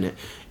steeped in it,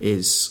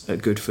 is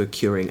good for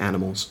curing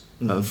animals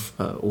of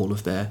all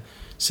of their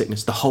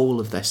sickness. The whole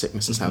of their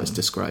sickness is how it's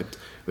described,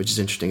 which is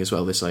interesting as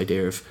well, this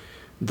idea of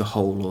the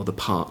whole or the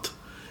part.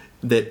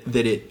 That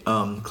it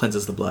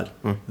cleanses the blood,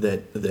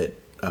 that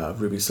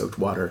ruby-soaked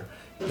water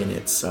in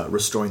its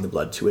restoring the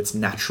blood to its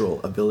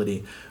natural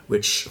ability,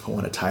 which I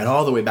want to tie it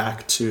all the way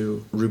back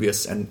to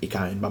Rubius and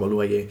Ika and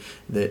Babaloye,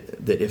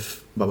 that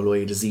if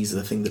Babaloye disease is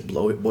the thing that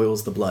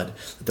boils the blood,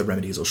 that the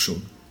remedy is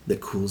Oshun, that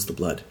cools the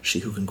blood, she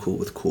who can cool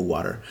with cool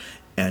water,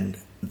 and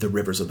the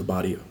rivers of the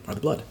body are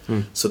the blood.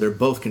 So they're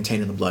both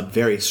contained in the blood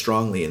very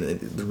strongly, and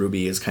the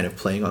ruby is kind of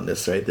playing on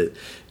this, right? That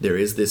there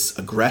is this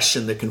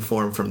aggression that can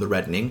form from the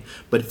reddening,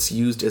 but it's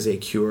used as a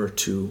cure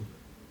to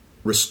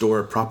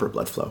restore proper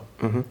blood flow.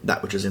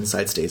 That which is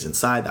inside stays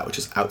inside, that which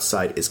is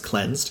outside is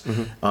cleansed,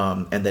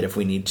 and that if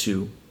we need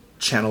to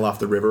channel off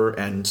the river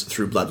and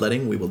through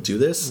bloodletting, we will do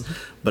this.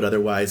 But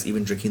otherwise,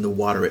 even drinking the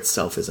water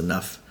itself is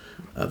enough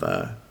of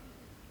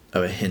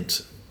a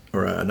hint,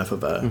 or enough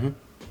of a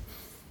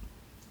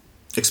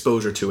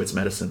exposure to its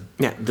medicine.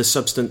 Yeah, the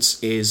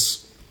substance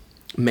is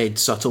made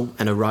subtle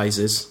and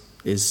arises,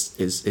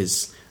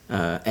 is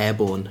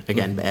airborne,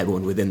 again,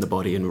 airborne within the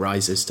body, and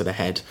rises to the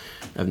head,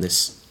 and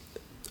this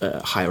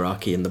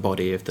hierarchy in the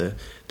body of the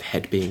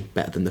head being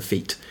better than the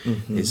feet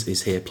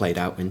is here played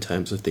out in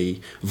terms of the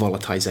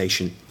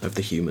volatilization of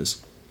the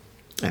humours,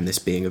 and this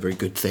being a very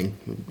good thing.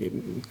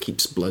 It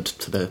keeps blood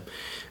to the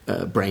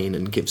brain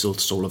and gives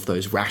us all of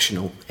those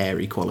rational,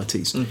 airy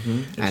qualities.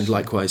 And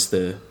likewise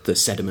the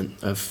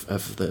sediment of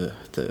the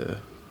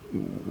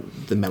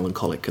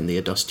melancholic and the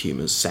adust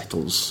humours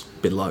settles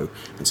below,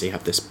 and so you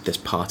have this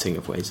parting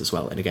of ways as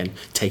well, and again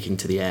taking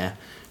to the air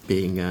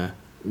being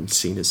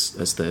seen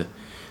as the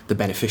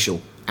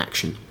beneficial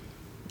action.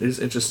 It is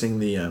interesting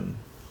the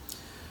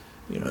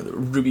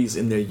rubies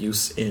in their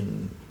use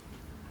in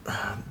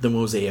the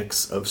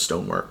mosaics of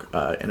stonework,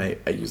 and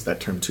I use that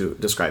term to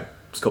describe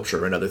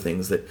sculpture and other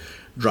things, that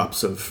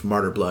drops of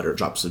martyr blood or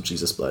drops of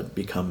Jesus blood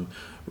become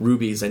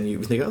rubies, and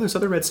you think, oh, there's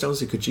other red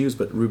stones you could use,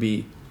 but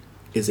ruby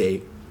is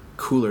a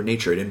cooler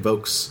nature. It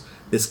invokes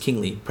this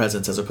kingly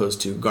presence as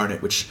opposed to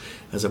garnet, which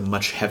has a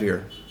much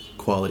heavier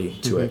quality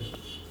to it,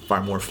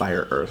 far more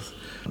fire earth,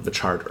 the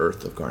charred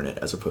earth of garnet,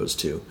 as opposed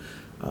to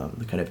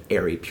the kind of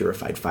airy,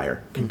 purified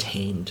fire,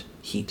 contained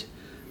heat,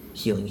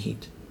 healing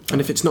heat.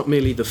 And if it's not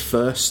merely the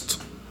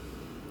first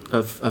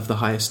of the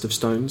highest of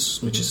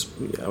stones, which is,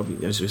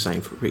 as we were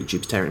saying, for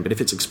Jupiterian, but if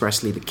it's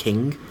expressly the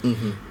king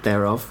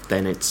thereof,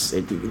 then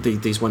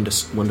these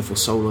wonderful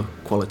solar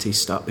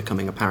qualities start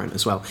becoming apparent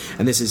as well.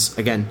 And this is,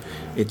 again,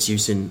 it's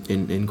used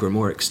in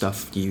Grimoire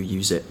stuff. You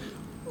use it,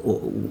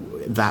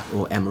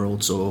 or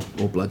emeralds or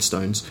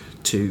bloodstones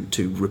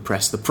to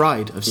repress the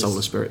pride of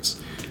solar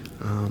spirits,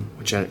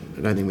 which I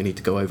don't think we need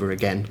to go over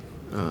again,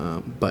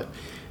 but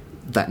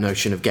that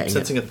notion of getting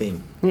sensing a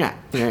theme. Yeah.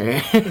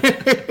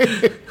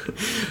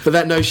 But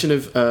that notion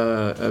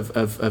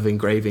of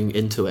engraving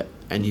into it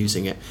and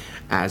using it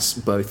as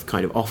both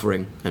kind of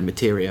offering and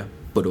materia,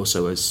 but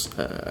also as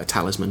a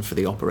talisman for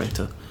the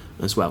operator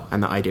as well.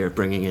 And the idea of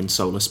bringing in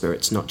solar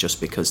spirits, not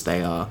just because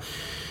they are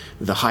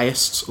the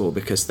highest or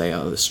because they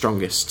are the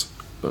strongest,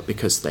 but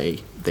because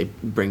they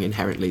bring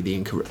inherently the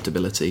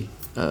incorruptibility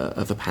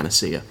of a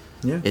panacea.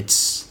 Yeah.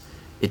 It's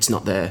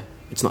not their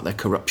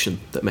corruption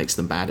that makes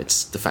them bad.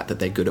 It's the fact that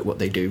they're good at what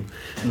they do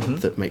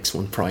that makes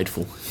one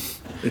prideful.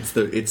 It's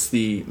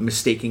the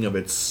mistaking of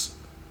its.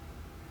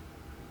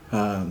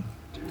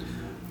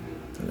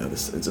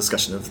 This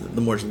discussion of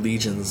the more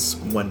legions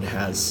one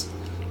has,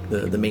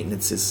 the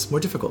maintenance is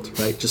more difficult,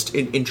 right? Just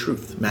in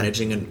truth,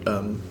 managing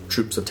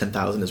troops of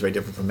 10,000 is very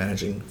different from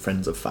managing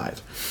friends of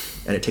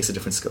 5, and it takes a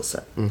different skill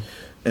set. And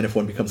if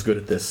one becomes good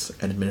at this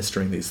and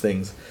administering these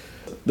things,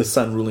 the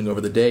sun ruling over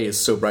the day is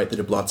so bright that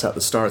it blots out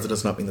the stars. It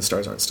does not mean the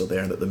stars aren't still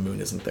there and that the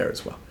moon isn't there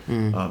as well.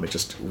 It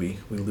just we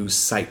lose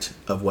sight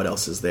of what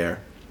else is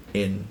there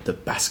in the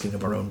basking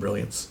of our own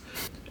brilliance,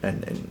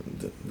 and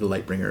the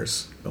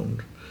Lightbringer's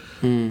own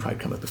pride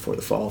cometh before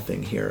the fall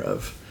thing here.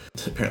 Of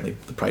apparently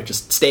the pride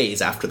just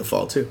stays after the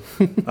fall too,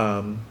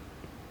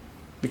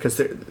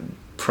 because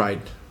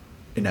pride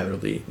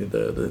inevitably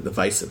the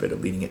vice of it,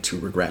 of leading it to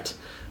regret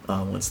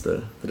once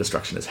the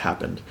destruction has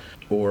happened,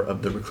 or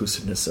of the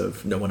reclusiveness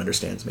of no one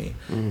understands me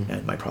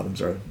and my problems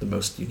are the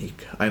most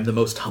unique. I am the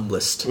most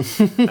humblest.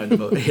 I'm the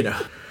most,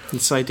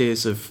 It's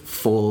ideas of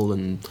fall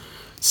and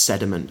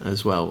sediment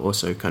as well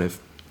also kind of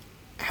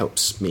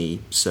helps me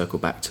circle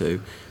back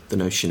to the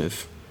notion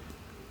of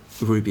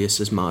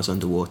Rubeus as Mars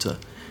underwater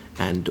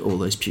and all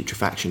those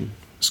putrefaction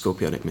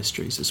scorpionic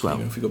mysteries as well.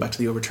 If we go back to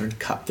the overturned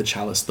cup, the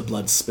chalice, the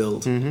blood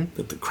spilled,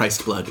 the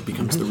Christ blood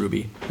becomes the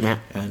ruby,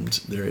 and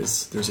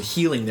there's a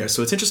healing there.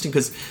 So it's interesting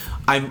because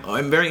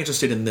I'm very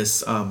interested in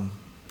this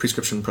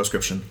prescription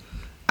proscription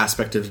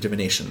aspect of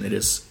divination. It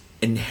is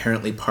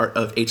inherently part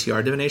of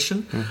ATR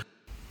divination,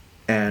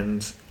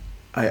 and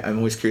I'm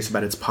always curious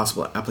about its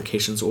possible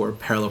applications or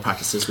parallel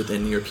practices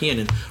within European.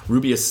 And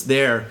Rubeus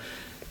there,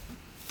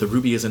 the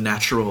ruby is a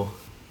natural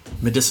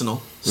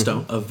medicinal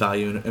stone of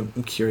value, and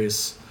I'm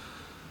curious.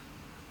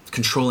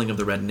 Controlling of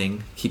the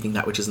reddening, keeping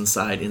that which is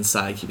inside,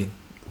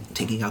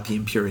 taking out the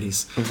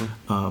impurities.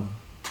 It's one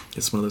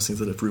of those things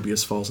that if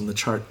Rubeus falls in the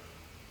chart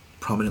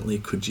prominently,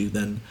 could you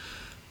then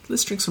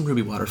let's drink some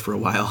ruby water for a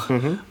while?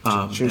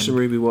 Drink some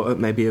ruby water.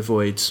 Maybe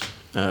avoid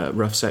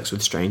rough sex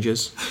with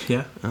strangers.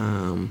 Yeah.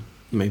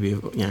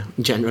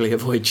 Generally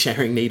avoid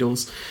sharing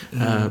needles.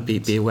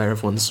 Be aware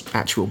of one's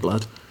actual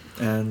blood,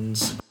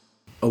 and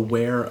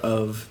aware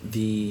of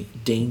the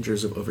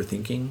dangers of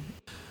overthinking.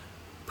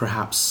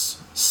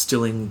 Perhaps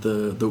stilling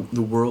the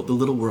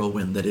little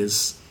whirlwind that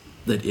is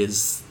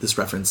this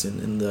reference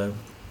in the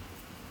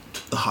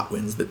hot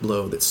winds that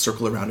blow, that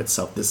circle around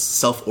itself, this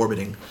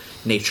self-orbiting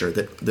nature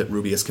that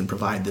Rubeus can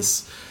provide,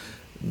 this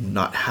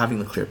not having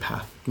the clear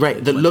path.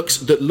 Right, that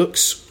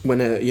looks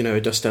when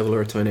a dust devil or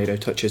a tornado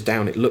touches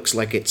down, it looks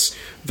like it's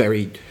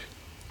very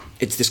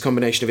it's this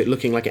combination of it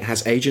looking like it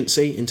has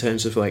agency in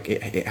terms of like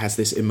it has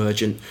this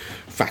emergent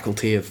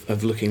faculty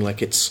of looking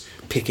like it's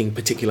picking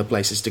particular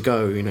places to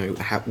go. You know,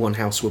 one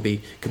house will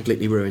be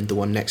completely ruined, the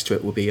one next to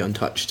it will be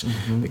untouched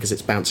because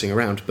it's bouncing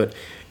around. But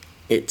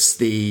it's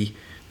the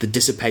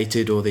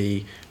dissipated or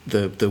the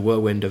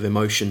whirlwind of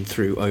emotion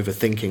through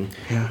overthinking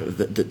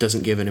that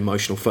doesn't give an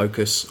emotional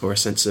focus or a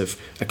sense of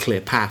a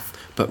clear path,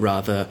 but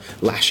rather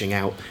lashing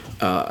out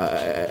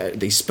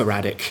these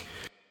sporadic,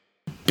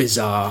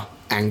 bizarre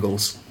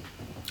angles.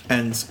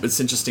 And it's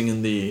interesting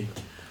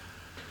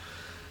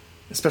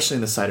especially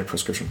in the side of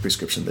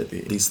prescription, that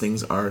these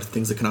things are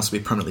things that can also be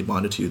permanently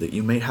bonded to you, that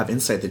you may have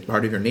insight that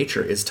part of your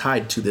nature is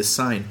tied to this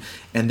sign,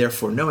 and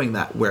therefore knowing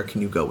that, where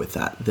can you go with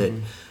that? That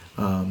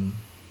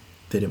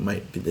it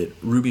might be that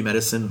ruby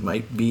medicine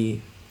might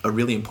be a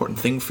really important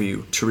thing for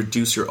you to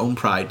reduce your own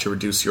pride, to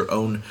reduce your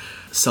own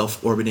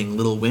self-orbiting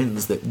little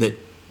wins that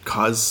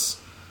cause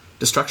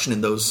destruction in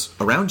those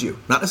around you,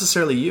 not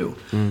necessarily you,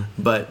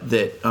 but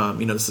that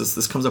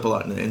this comes up a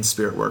lot in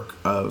spirit work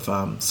of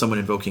someone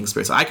invoking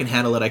spirits. I can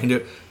handle it, I can do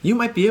it. You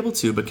might be able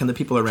to, but can the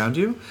people around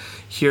you?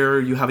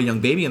 Here you have a young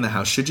baby in the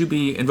house. Should you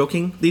be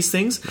invoking these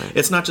things? Right.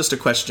 It's not just a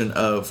question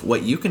of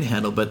what you can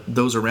handle, but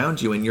those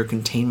around you and your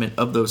containment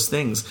of those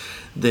things.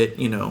 That,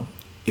 you know,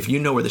 if you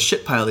know where the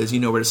shit pile is, you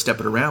know where to step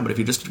it around. But if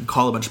you just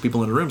call a bunch of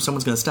people in a room,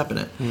 someone's going to step in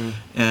it.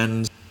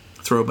 And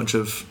throw a bunch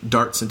of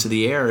darts into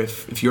the air.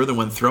 If you're the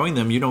one throwing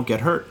them, you don't get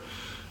hurt.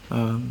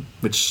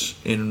 Which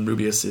in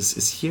Rubius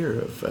is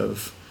here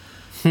of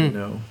you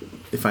know,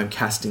 if I'm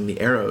casting the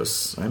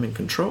arrows, I'm in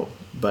control.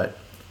 But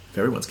if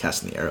everyone's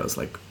casting the arrows,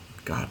 like,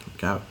 God,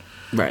 look out.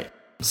 Right.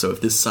 So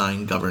if this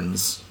sign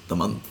governs the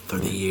month or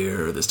the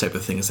year or this type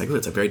of thing, it's like, oh,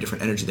 it's a very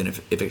different energy than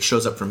if it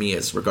shows up for me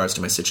as regards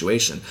to my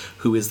situation.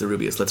 Who is the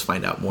Rubius? Let's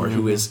find out more.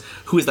 Who is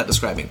that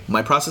describing?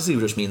 My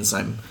processes, which means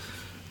I'm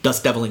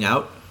dust deviling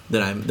out,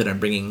 that I'm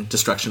bringing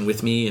destruction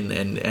with me,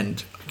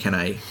 and can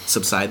I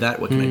subside that?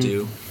 What can I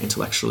do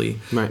intellectually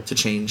to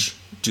change?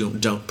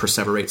 Don't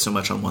perseverate so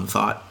much on one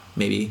thought.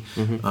 Maybe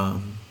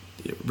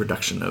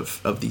reduction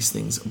of these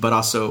things, but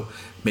also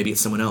maybe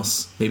it's someone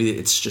else. Maybe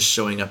it's just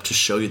showing up to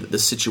show you that the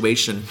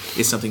situation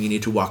is something you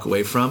need to walk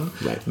away from.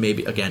 Right.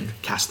 Maybe again,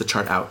 cast the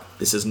chart out.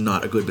 This is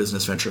not a good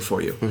business venture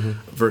for you.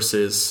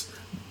 Versus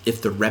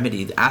if the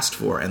remedy asked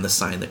for and the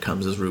sign that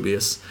comes is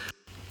Rubius,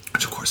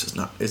 which of course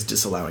is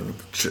disallowing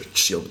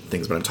shield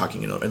things, but I'm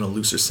talking in a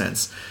looser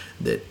sense,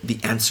 that the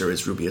answer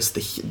is Rubius,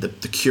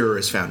 the cure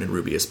is found in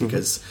Rubius,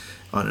 because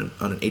on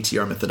an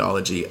ATR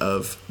methodology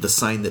of the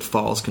sign that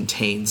falls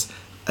contains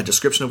a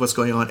description of what's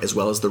going on as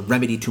well as the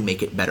remedy to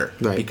make it better,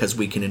 because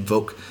we can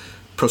invoke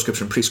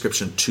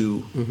prescription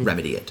to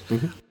remedy it.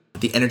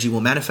 The energy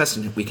will manifest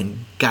and we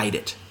can guide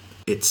it.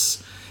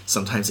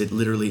 Sometimes it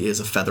literally is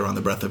a feather on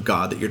the breath of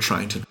God that you're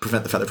trying to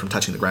prevent the feather from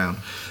touching the ground,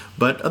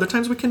 but other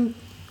times we can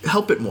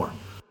help it more.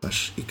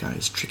 Ikai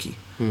is tricky.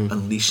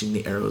 Unleashing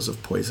the arrows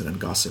of poison and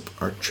gossip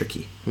are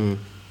tricky.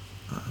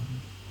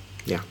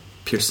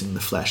 Piercing the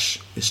flesh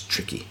is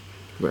tricky.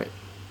 Right.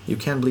 You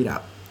can bleed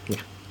out.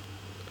 Yeah.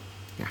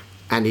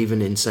 And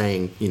even in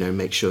saying, you know,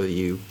 make sure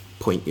you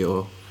point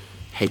your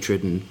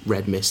hatred and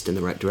red mist in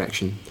the right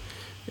direction.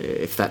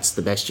 If that's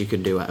the best you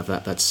can do out of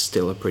that, that's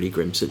still a pretty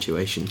grim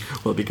situation.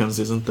 Well, it becomes,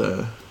 is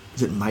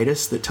it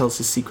Midas that tells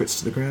his secrets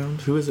to the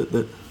ground? Who is it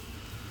that...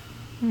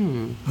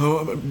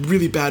 Oh,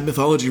 really bad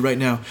mythology right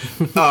now.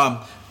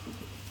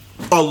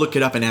 I'll look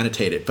it up and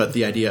annotate it, but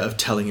the idea of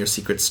telling your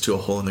secrets to a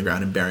hole in the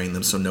ground and burying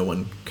them so no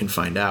one can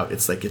find out,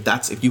 it's like,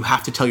 if you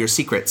have to tell your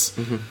secrets,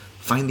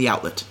 find the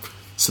outlet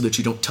so that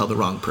you don't tell the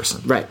wrong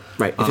person. Right.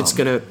 If it's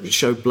going to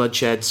show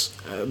bloodsheds,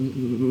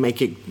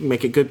 make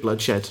it good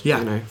bloodshed. Yeah,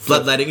 you know,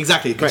 bloodletting,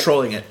 exactly,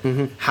 controlling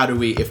it. How do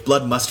we, if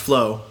blood must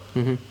flow,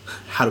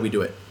 how do we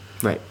do it?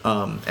 Right.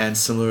 And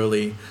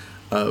similarly,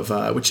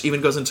 which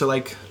even goes into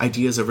like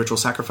ideas of ritual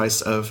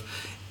sacrifice of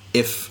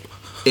if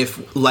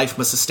life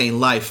must sustain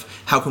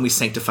life, how can we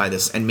sanctify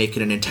this and make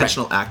it an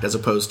intentional act as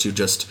opposed to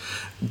just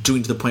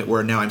doing to the point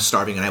where now I'm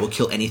starving and I will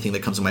kill anything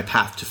that comes in my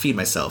path to feed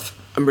myself.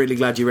 I'm really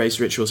glad you raised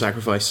ritual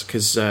sacrifice,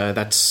 because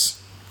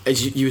that's,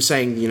 as you were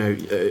saying, you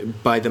know,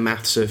 by the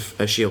maths of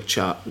a shield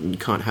chart, you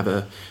can't have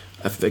a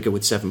figure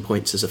with 7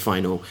 points as a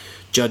final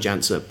judge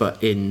answer,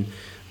 but in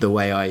the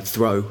way I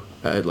throw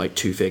like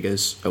two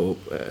figures, or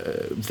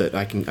that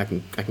I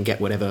can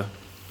get whatever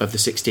of the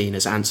 16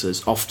 as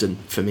answers. Often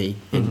for me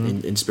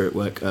in spirit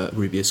work,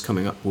 Rubius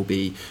coming up will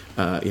be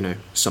you know,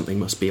 something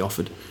must be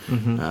offered.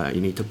 You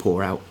need to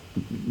pour out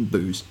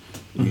booze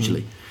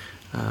usually.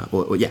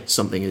 Or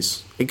something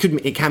is. It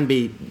can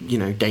be, you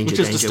know, danger. Which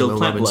is danger, distilled Will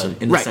plant Robinson.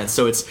 blood in a sense.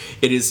 So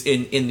it is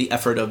in the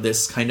effort of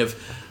this kind of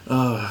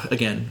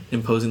again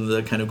imposing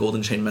the kind of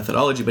golden chain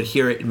methodology. But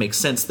here it makes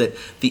sense that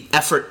the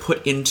effort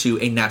put into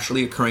a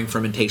naturally occurring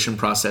fermentation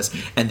process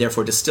and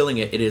therefore distilling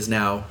it is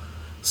now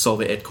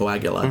solve et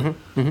coagula.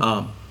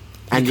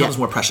 And becomes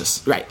more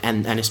precious, right?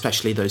 And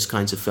especially those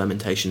kinds of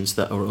fermentations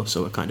that are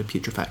also a kind of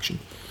putrefaction.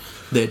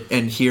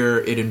 And here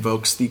it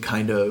invokes the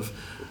kind of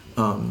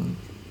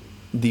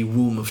the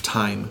womb of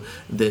time,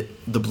 that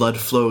the blood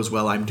flows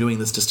while I'm doing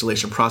this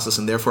distillation process,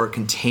 and therefore it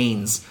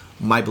contains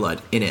my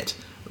blood in it,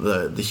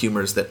 the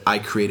humors that I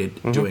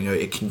created doing it.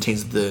 It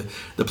contains the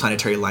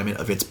planetary alignment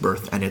of its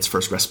birth and its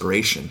first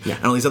respiration,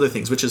 and all these other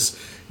things, which is,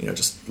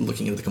 just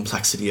looking at the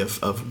complexity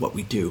of what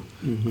we do.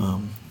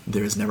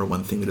 There is never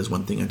one thing that is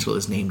one thing until it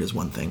is named as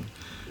one thing.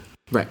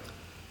 Right.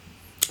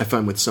 I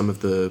find with some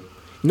of the,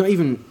 not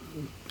even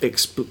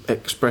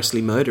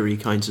expressly murdery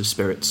kinds of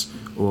spirits,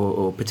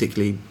 or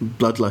particularly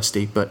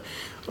bloodlusty, but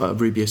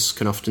Rubius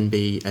can often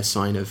be a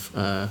sign of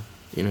a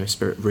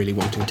spirit really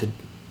wanting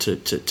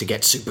to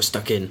get super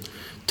stuck in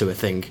to a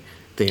thing.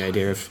 The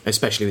idea of,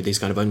 especially with these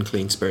kind of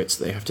unclean spirits,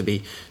 they have to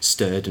be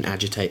stirred and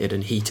agitated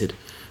and heated,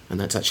 and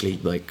that's actually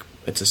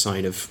it's a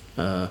sign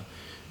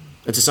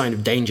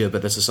of danger,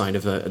 but that's a sign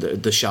of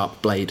the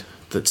sharp blade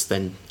that's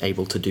then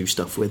able to do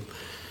stuff with.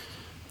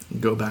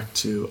 Go back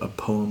to a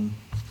poem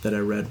that I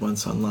read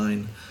once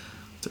online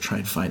to try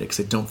and find it, because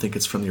I don't think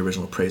it's from the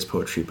original praise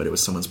poetry, but it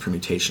was someone's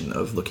permutation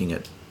of looking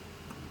at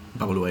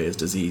Babalué as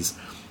disease,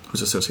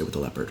 who's associated with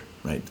the leopard,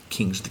 right?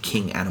 The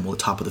king animal, the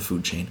top of the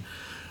food chain.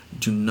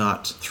 Do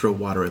not throw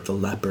water at the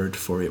leopard,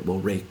 for it will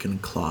rake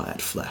and claw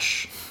at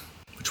flesh.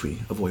 Which we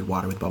avoid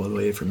water with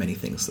Babalué for many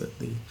things. That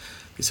the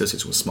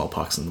association with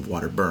smallpox and the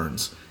water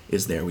burns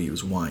is there. We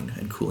use wine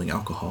and cooling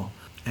alcohol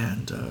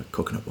and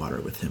coconut water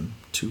with him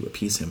to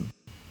appease him.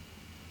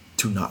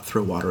 Do not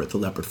throw water at the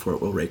leopard, for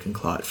it will rake and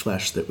claw at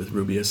flesh. That with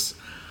Rubius,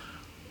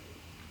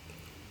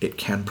 it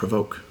can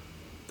provoke,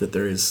 that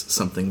there is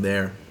something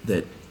there,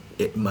 that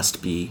it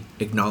must be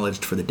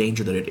acknowledged for the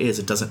danger that it is.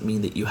 It doesn't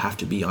mean that you have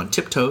to be on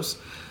tiptoes,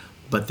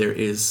 but there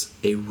is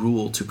a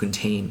rule to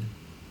contain.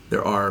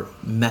 There are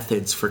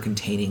methods for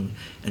containing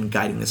and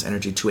guiding this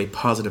energy to a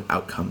positive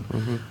outcome.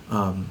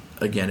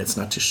 Again, it's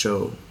not to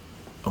show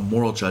a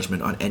moral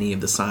judgment on any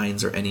of the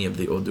signs or any of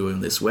the Odu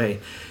in this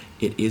way.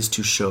 It is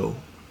to show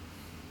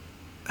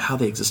how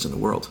they exist in the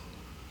world.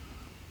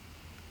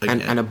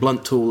 And a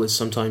blunt tool is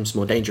sometimes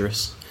more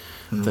dangerous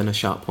than a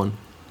sharp one.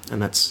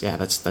 And that's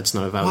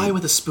not a value. Why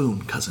with a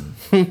spoon, cousin?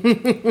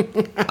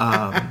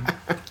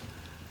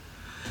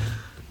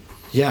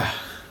 Yeah.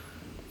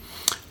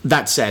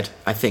 That said,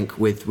 I think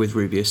with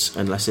Rubius,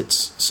 unless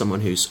it's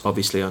someone who's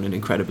obviously on an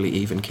incredibly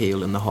even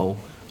keel in the whole,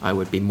 I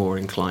would be more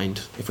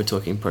inclined, if we're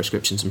talking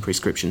proscriptions and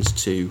prescriptions,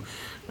 to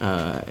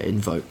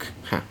invoke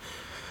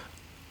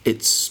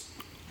its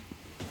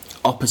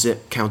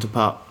opposite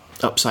counterpart,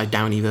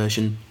 upside-downy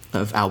version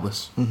of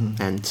Albus,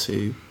 and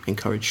to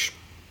encourage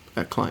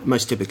a client,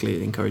 most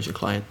typically encourage a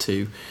client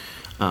to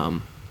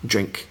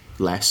drink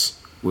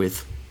less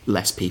with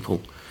less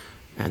people,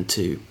 and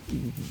to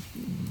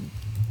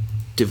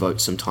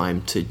devote some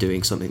time to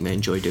doing something they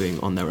enjoy doing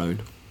on their own,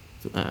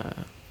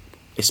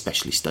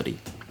 especially study.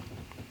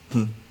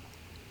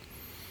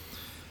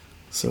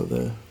 So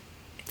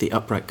the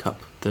upright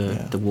cup,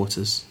 the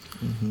waters,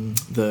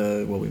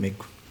 we make.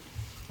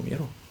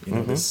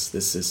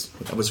 This is.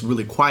 I was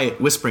really quiet,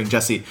 whispering,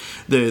 Jesse.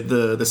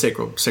 The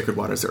sacred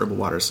waters, the herbal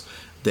waters,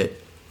 that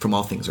from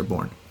all things are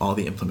born. All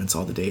the implements,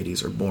 all the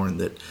deities are born.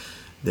 That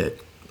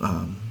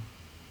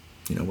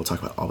we'll talk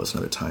about all this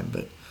another time.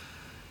 But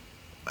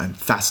I'm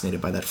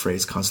fascinated by that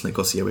phrase, constantly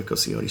kosi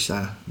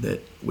orisha,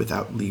 that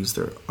without leaves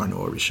there are no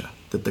orisha.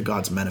 That the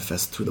gods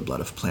manifest through the blood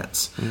of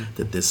plants.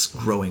 That this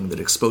growing, that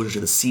exposure to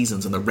the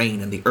seasons and the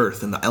rain and the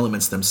earth and the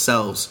elements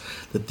themselves.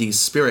 That these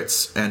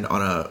spirits, and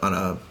on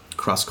a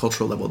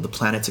cross-cultural level, the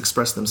planets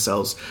express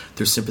themselves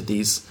through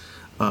sympathies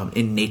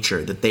in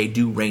nature, that they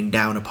do rain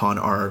down upon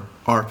our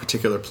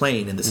particular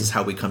plane, and this is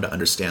how we come to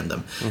understand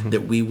them.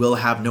 That we will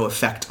have no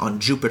effect on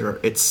Jupiter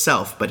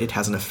itself, but it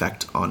has an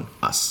effect on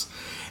us,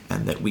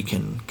 and that we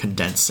can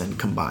condense and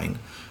combine,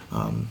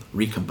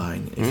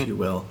 recombine, if you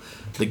will,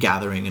 the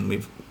gathering, and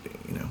we've,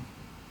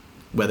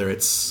 whether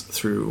it's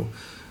through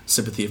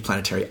sympathy of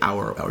planetary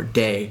hour or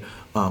day,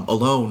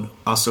 alone,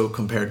 also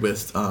compared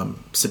with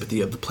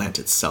sympathy of the plant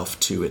itself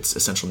to its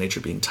essential nature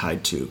being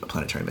tied to a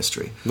planetary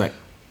mystery. Right.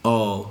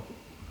 All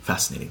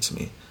fascinating to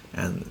me.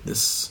 And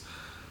this,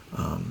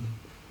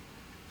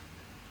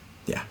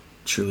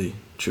 truly,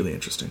 truly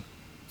interesting.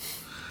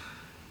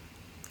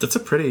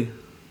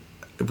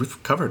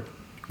 We've covered.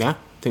 Yeah, I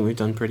think we've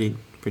done pretty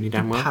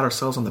damn well. Pat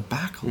ourselves on the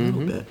back a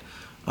little bit.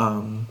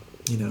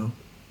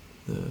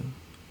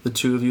 The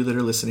two of you that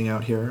are listening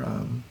out here,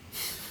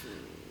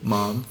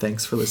 Mom,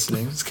 thanks for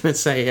listening. I was going to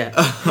say, yeah.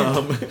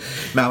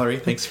 Mallory,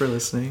 thanks for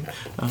listening.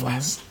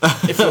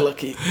 If we're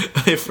lucky.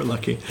 If we're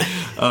lucky.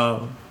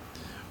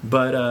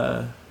 But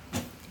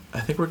I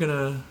think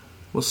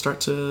we'll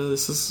start to,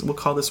 we'll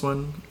call this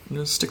one,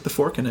 stick the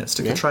fork in it,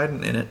 stick the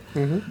trident in it.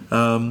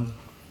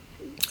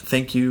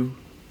 Thank you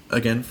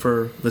again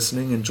for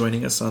listening and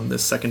joining us on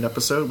this second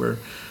episode where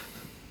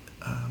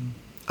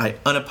I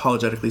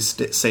unapologetically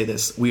say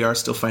this, we are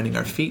still finding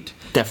our feet.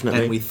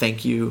 Definitely. And we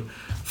thank you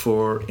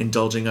for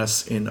indulging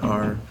us in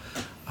our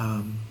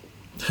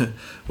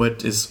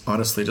what is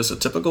honestly just a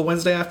typical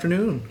Wednesday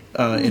afternoon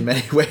in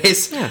many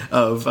ways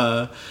of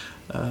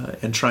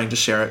and trying to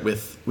share it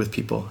with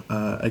people.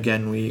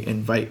 Again, we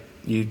invite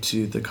you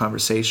to the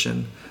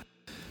conversation.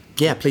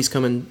 yeah, please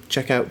come and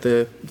check out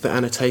the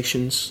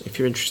annotations if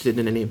you're interested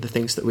in any of the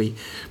things that we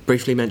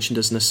briefly mentioned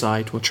as an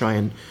aside. We'll try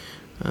and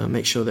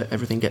make sure that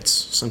everything gets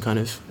some kind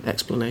of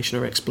explanation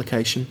or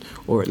explication,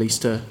 or at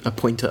least a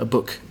point at a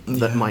book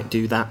that might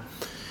do that.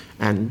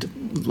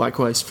 And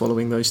likewise,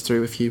 following those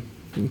through, if you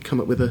can come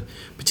up with a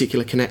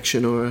particular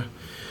connection or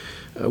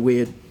a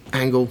weird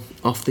angle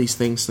off these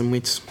things, then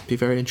we'd be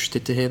very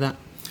interested to hear that.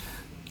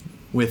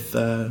 With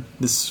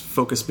this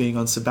focus being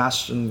on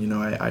Sebastian,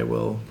 I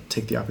will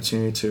take the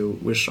opportunity to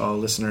wish all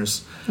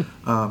listeners,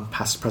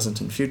 past, present,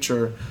 and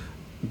future,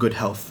 good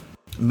health.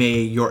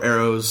 May your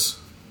arrows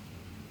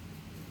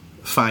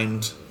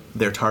find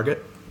their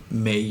target.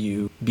 May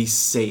you be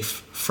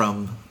safe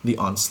from the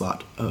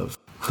onslaught of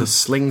the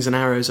slings and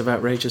arrows of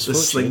outrageous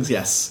fortune. Slings,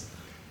 yes.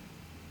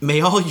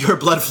 May all your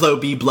blood flow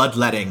be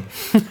bloodletting.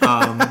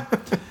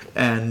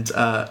 And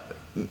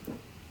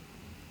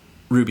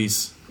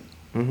rubies.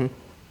 Mm-hmm.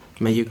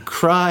 May you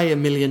cry a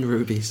million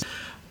rubies.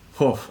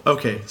 Oh,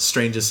 okay.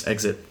 Strangest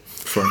exit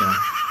for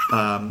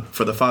now.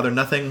 For the Father,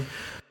 nothing.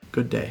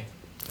 Good day.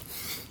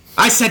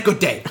 I said good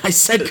day. I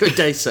said good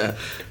day, sir.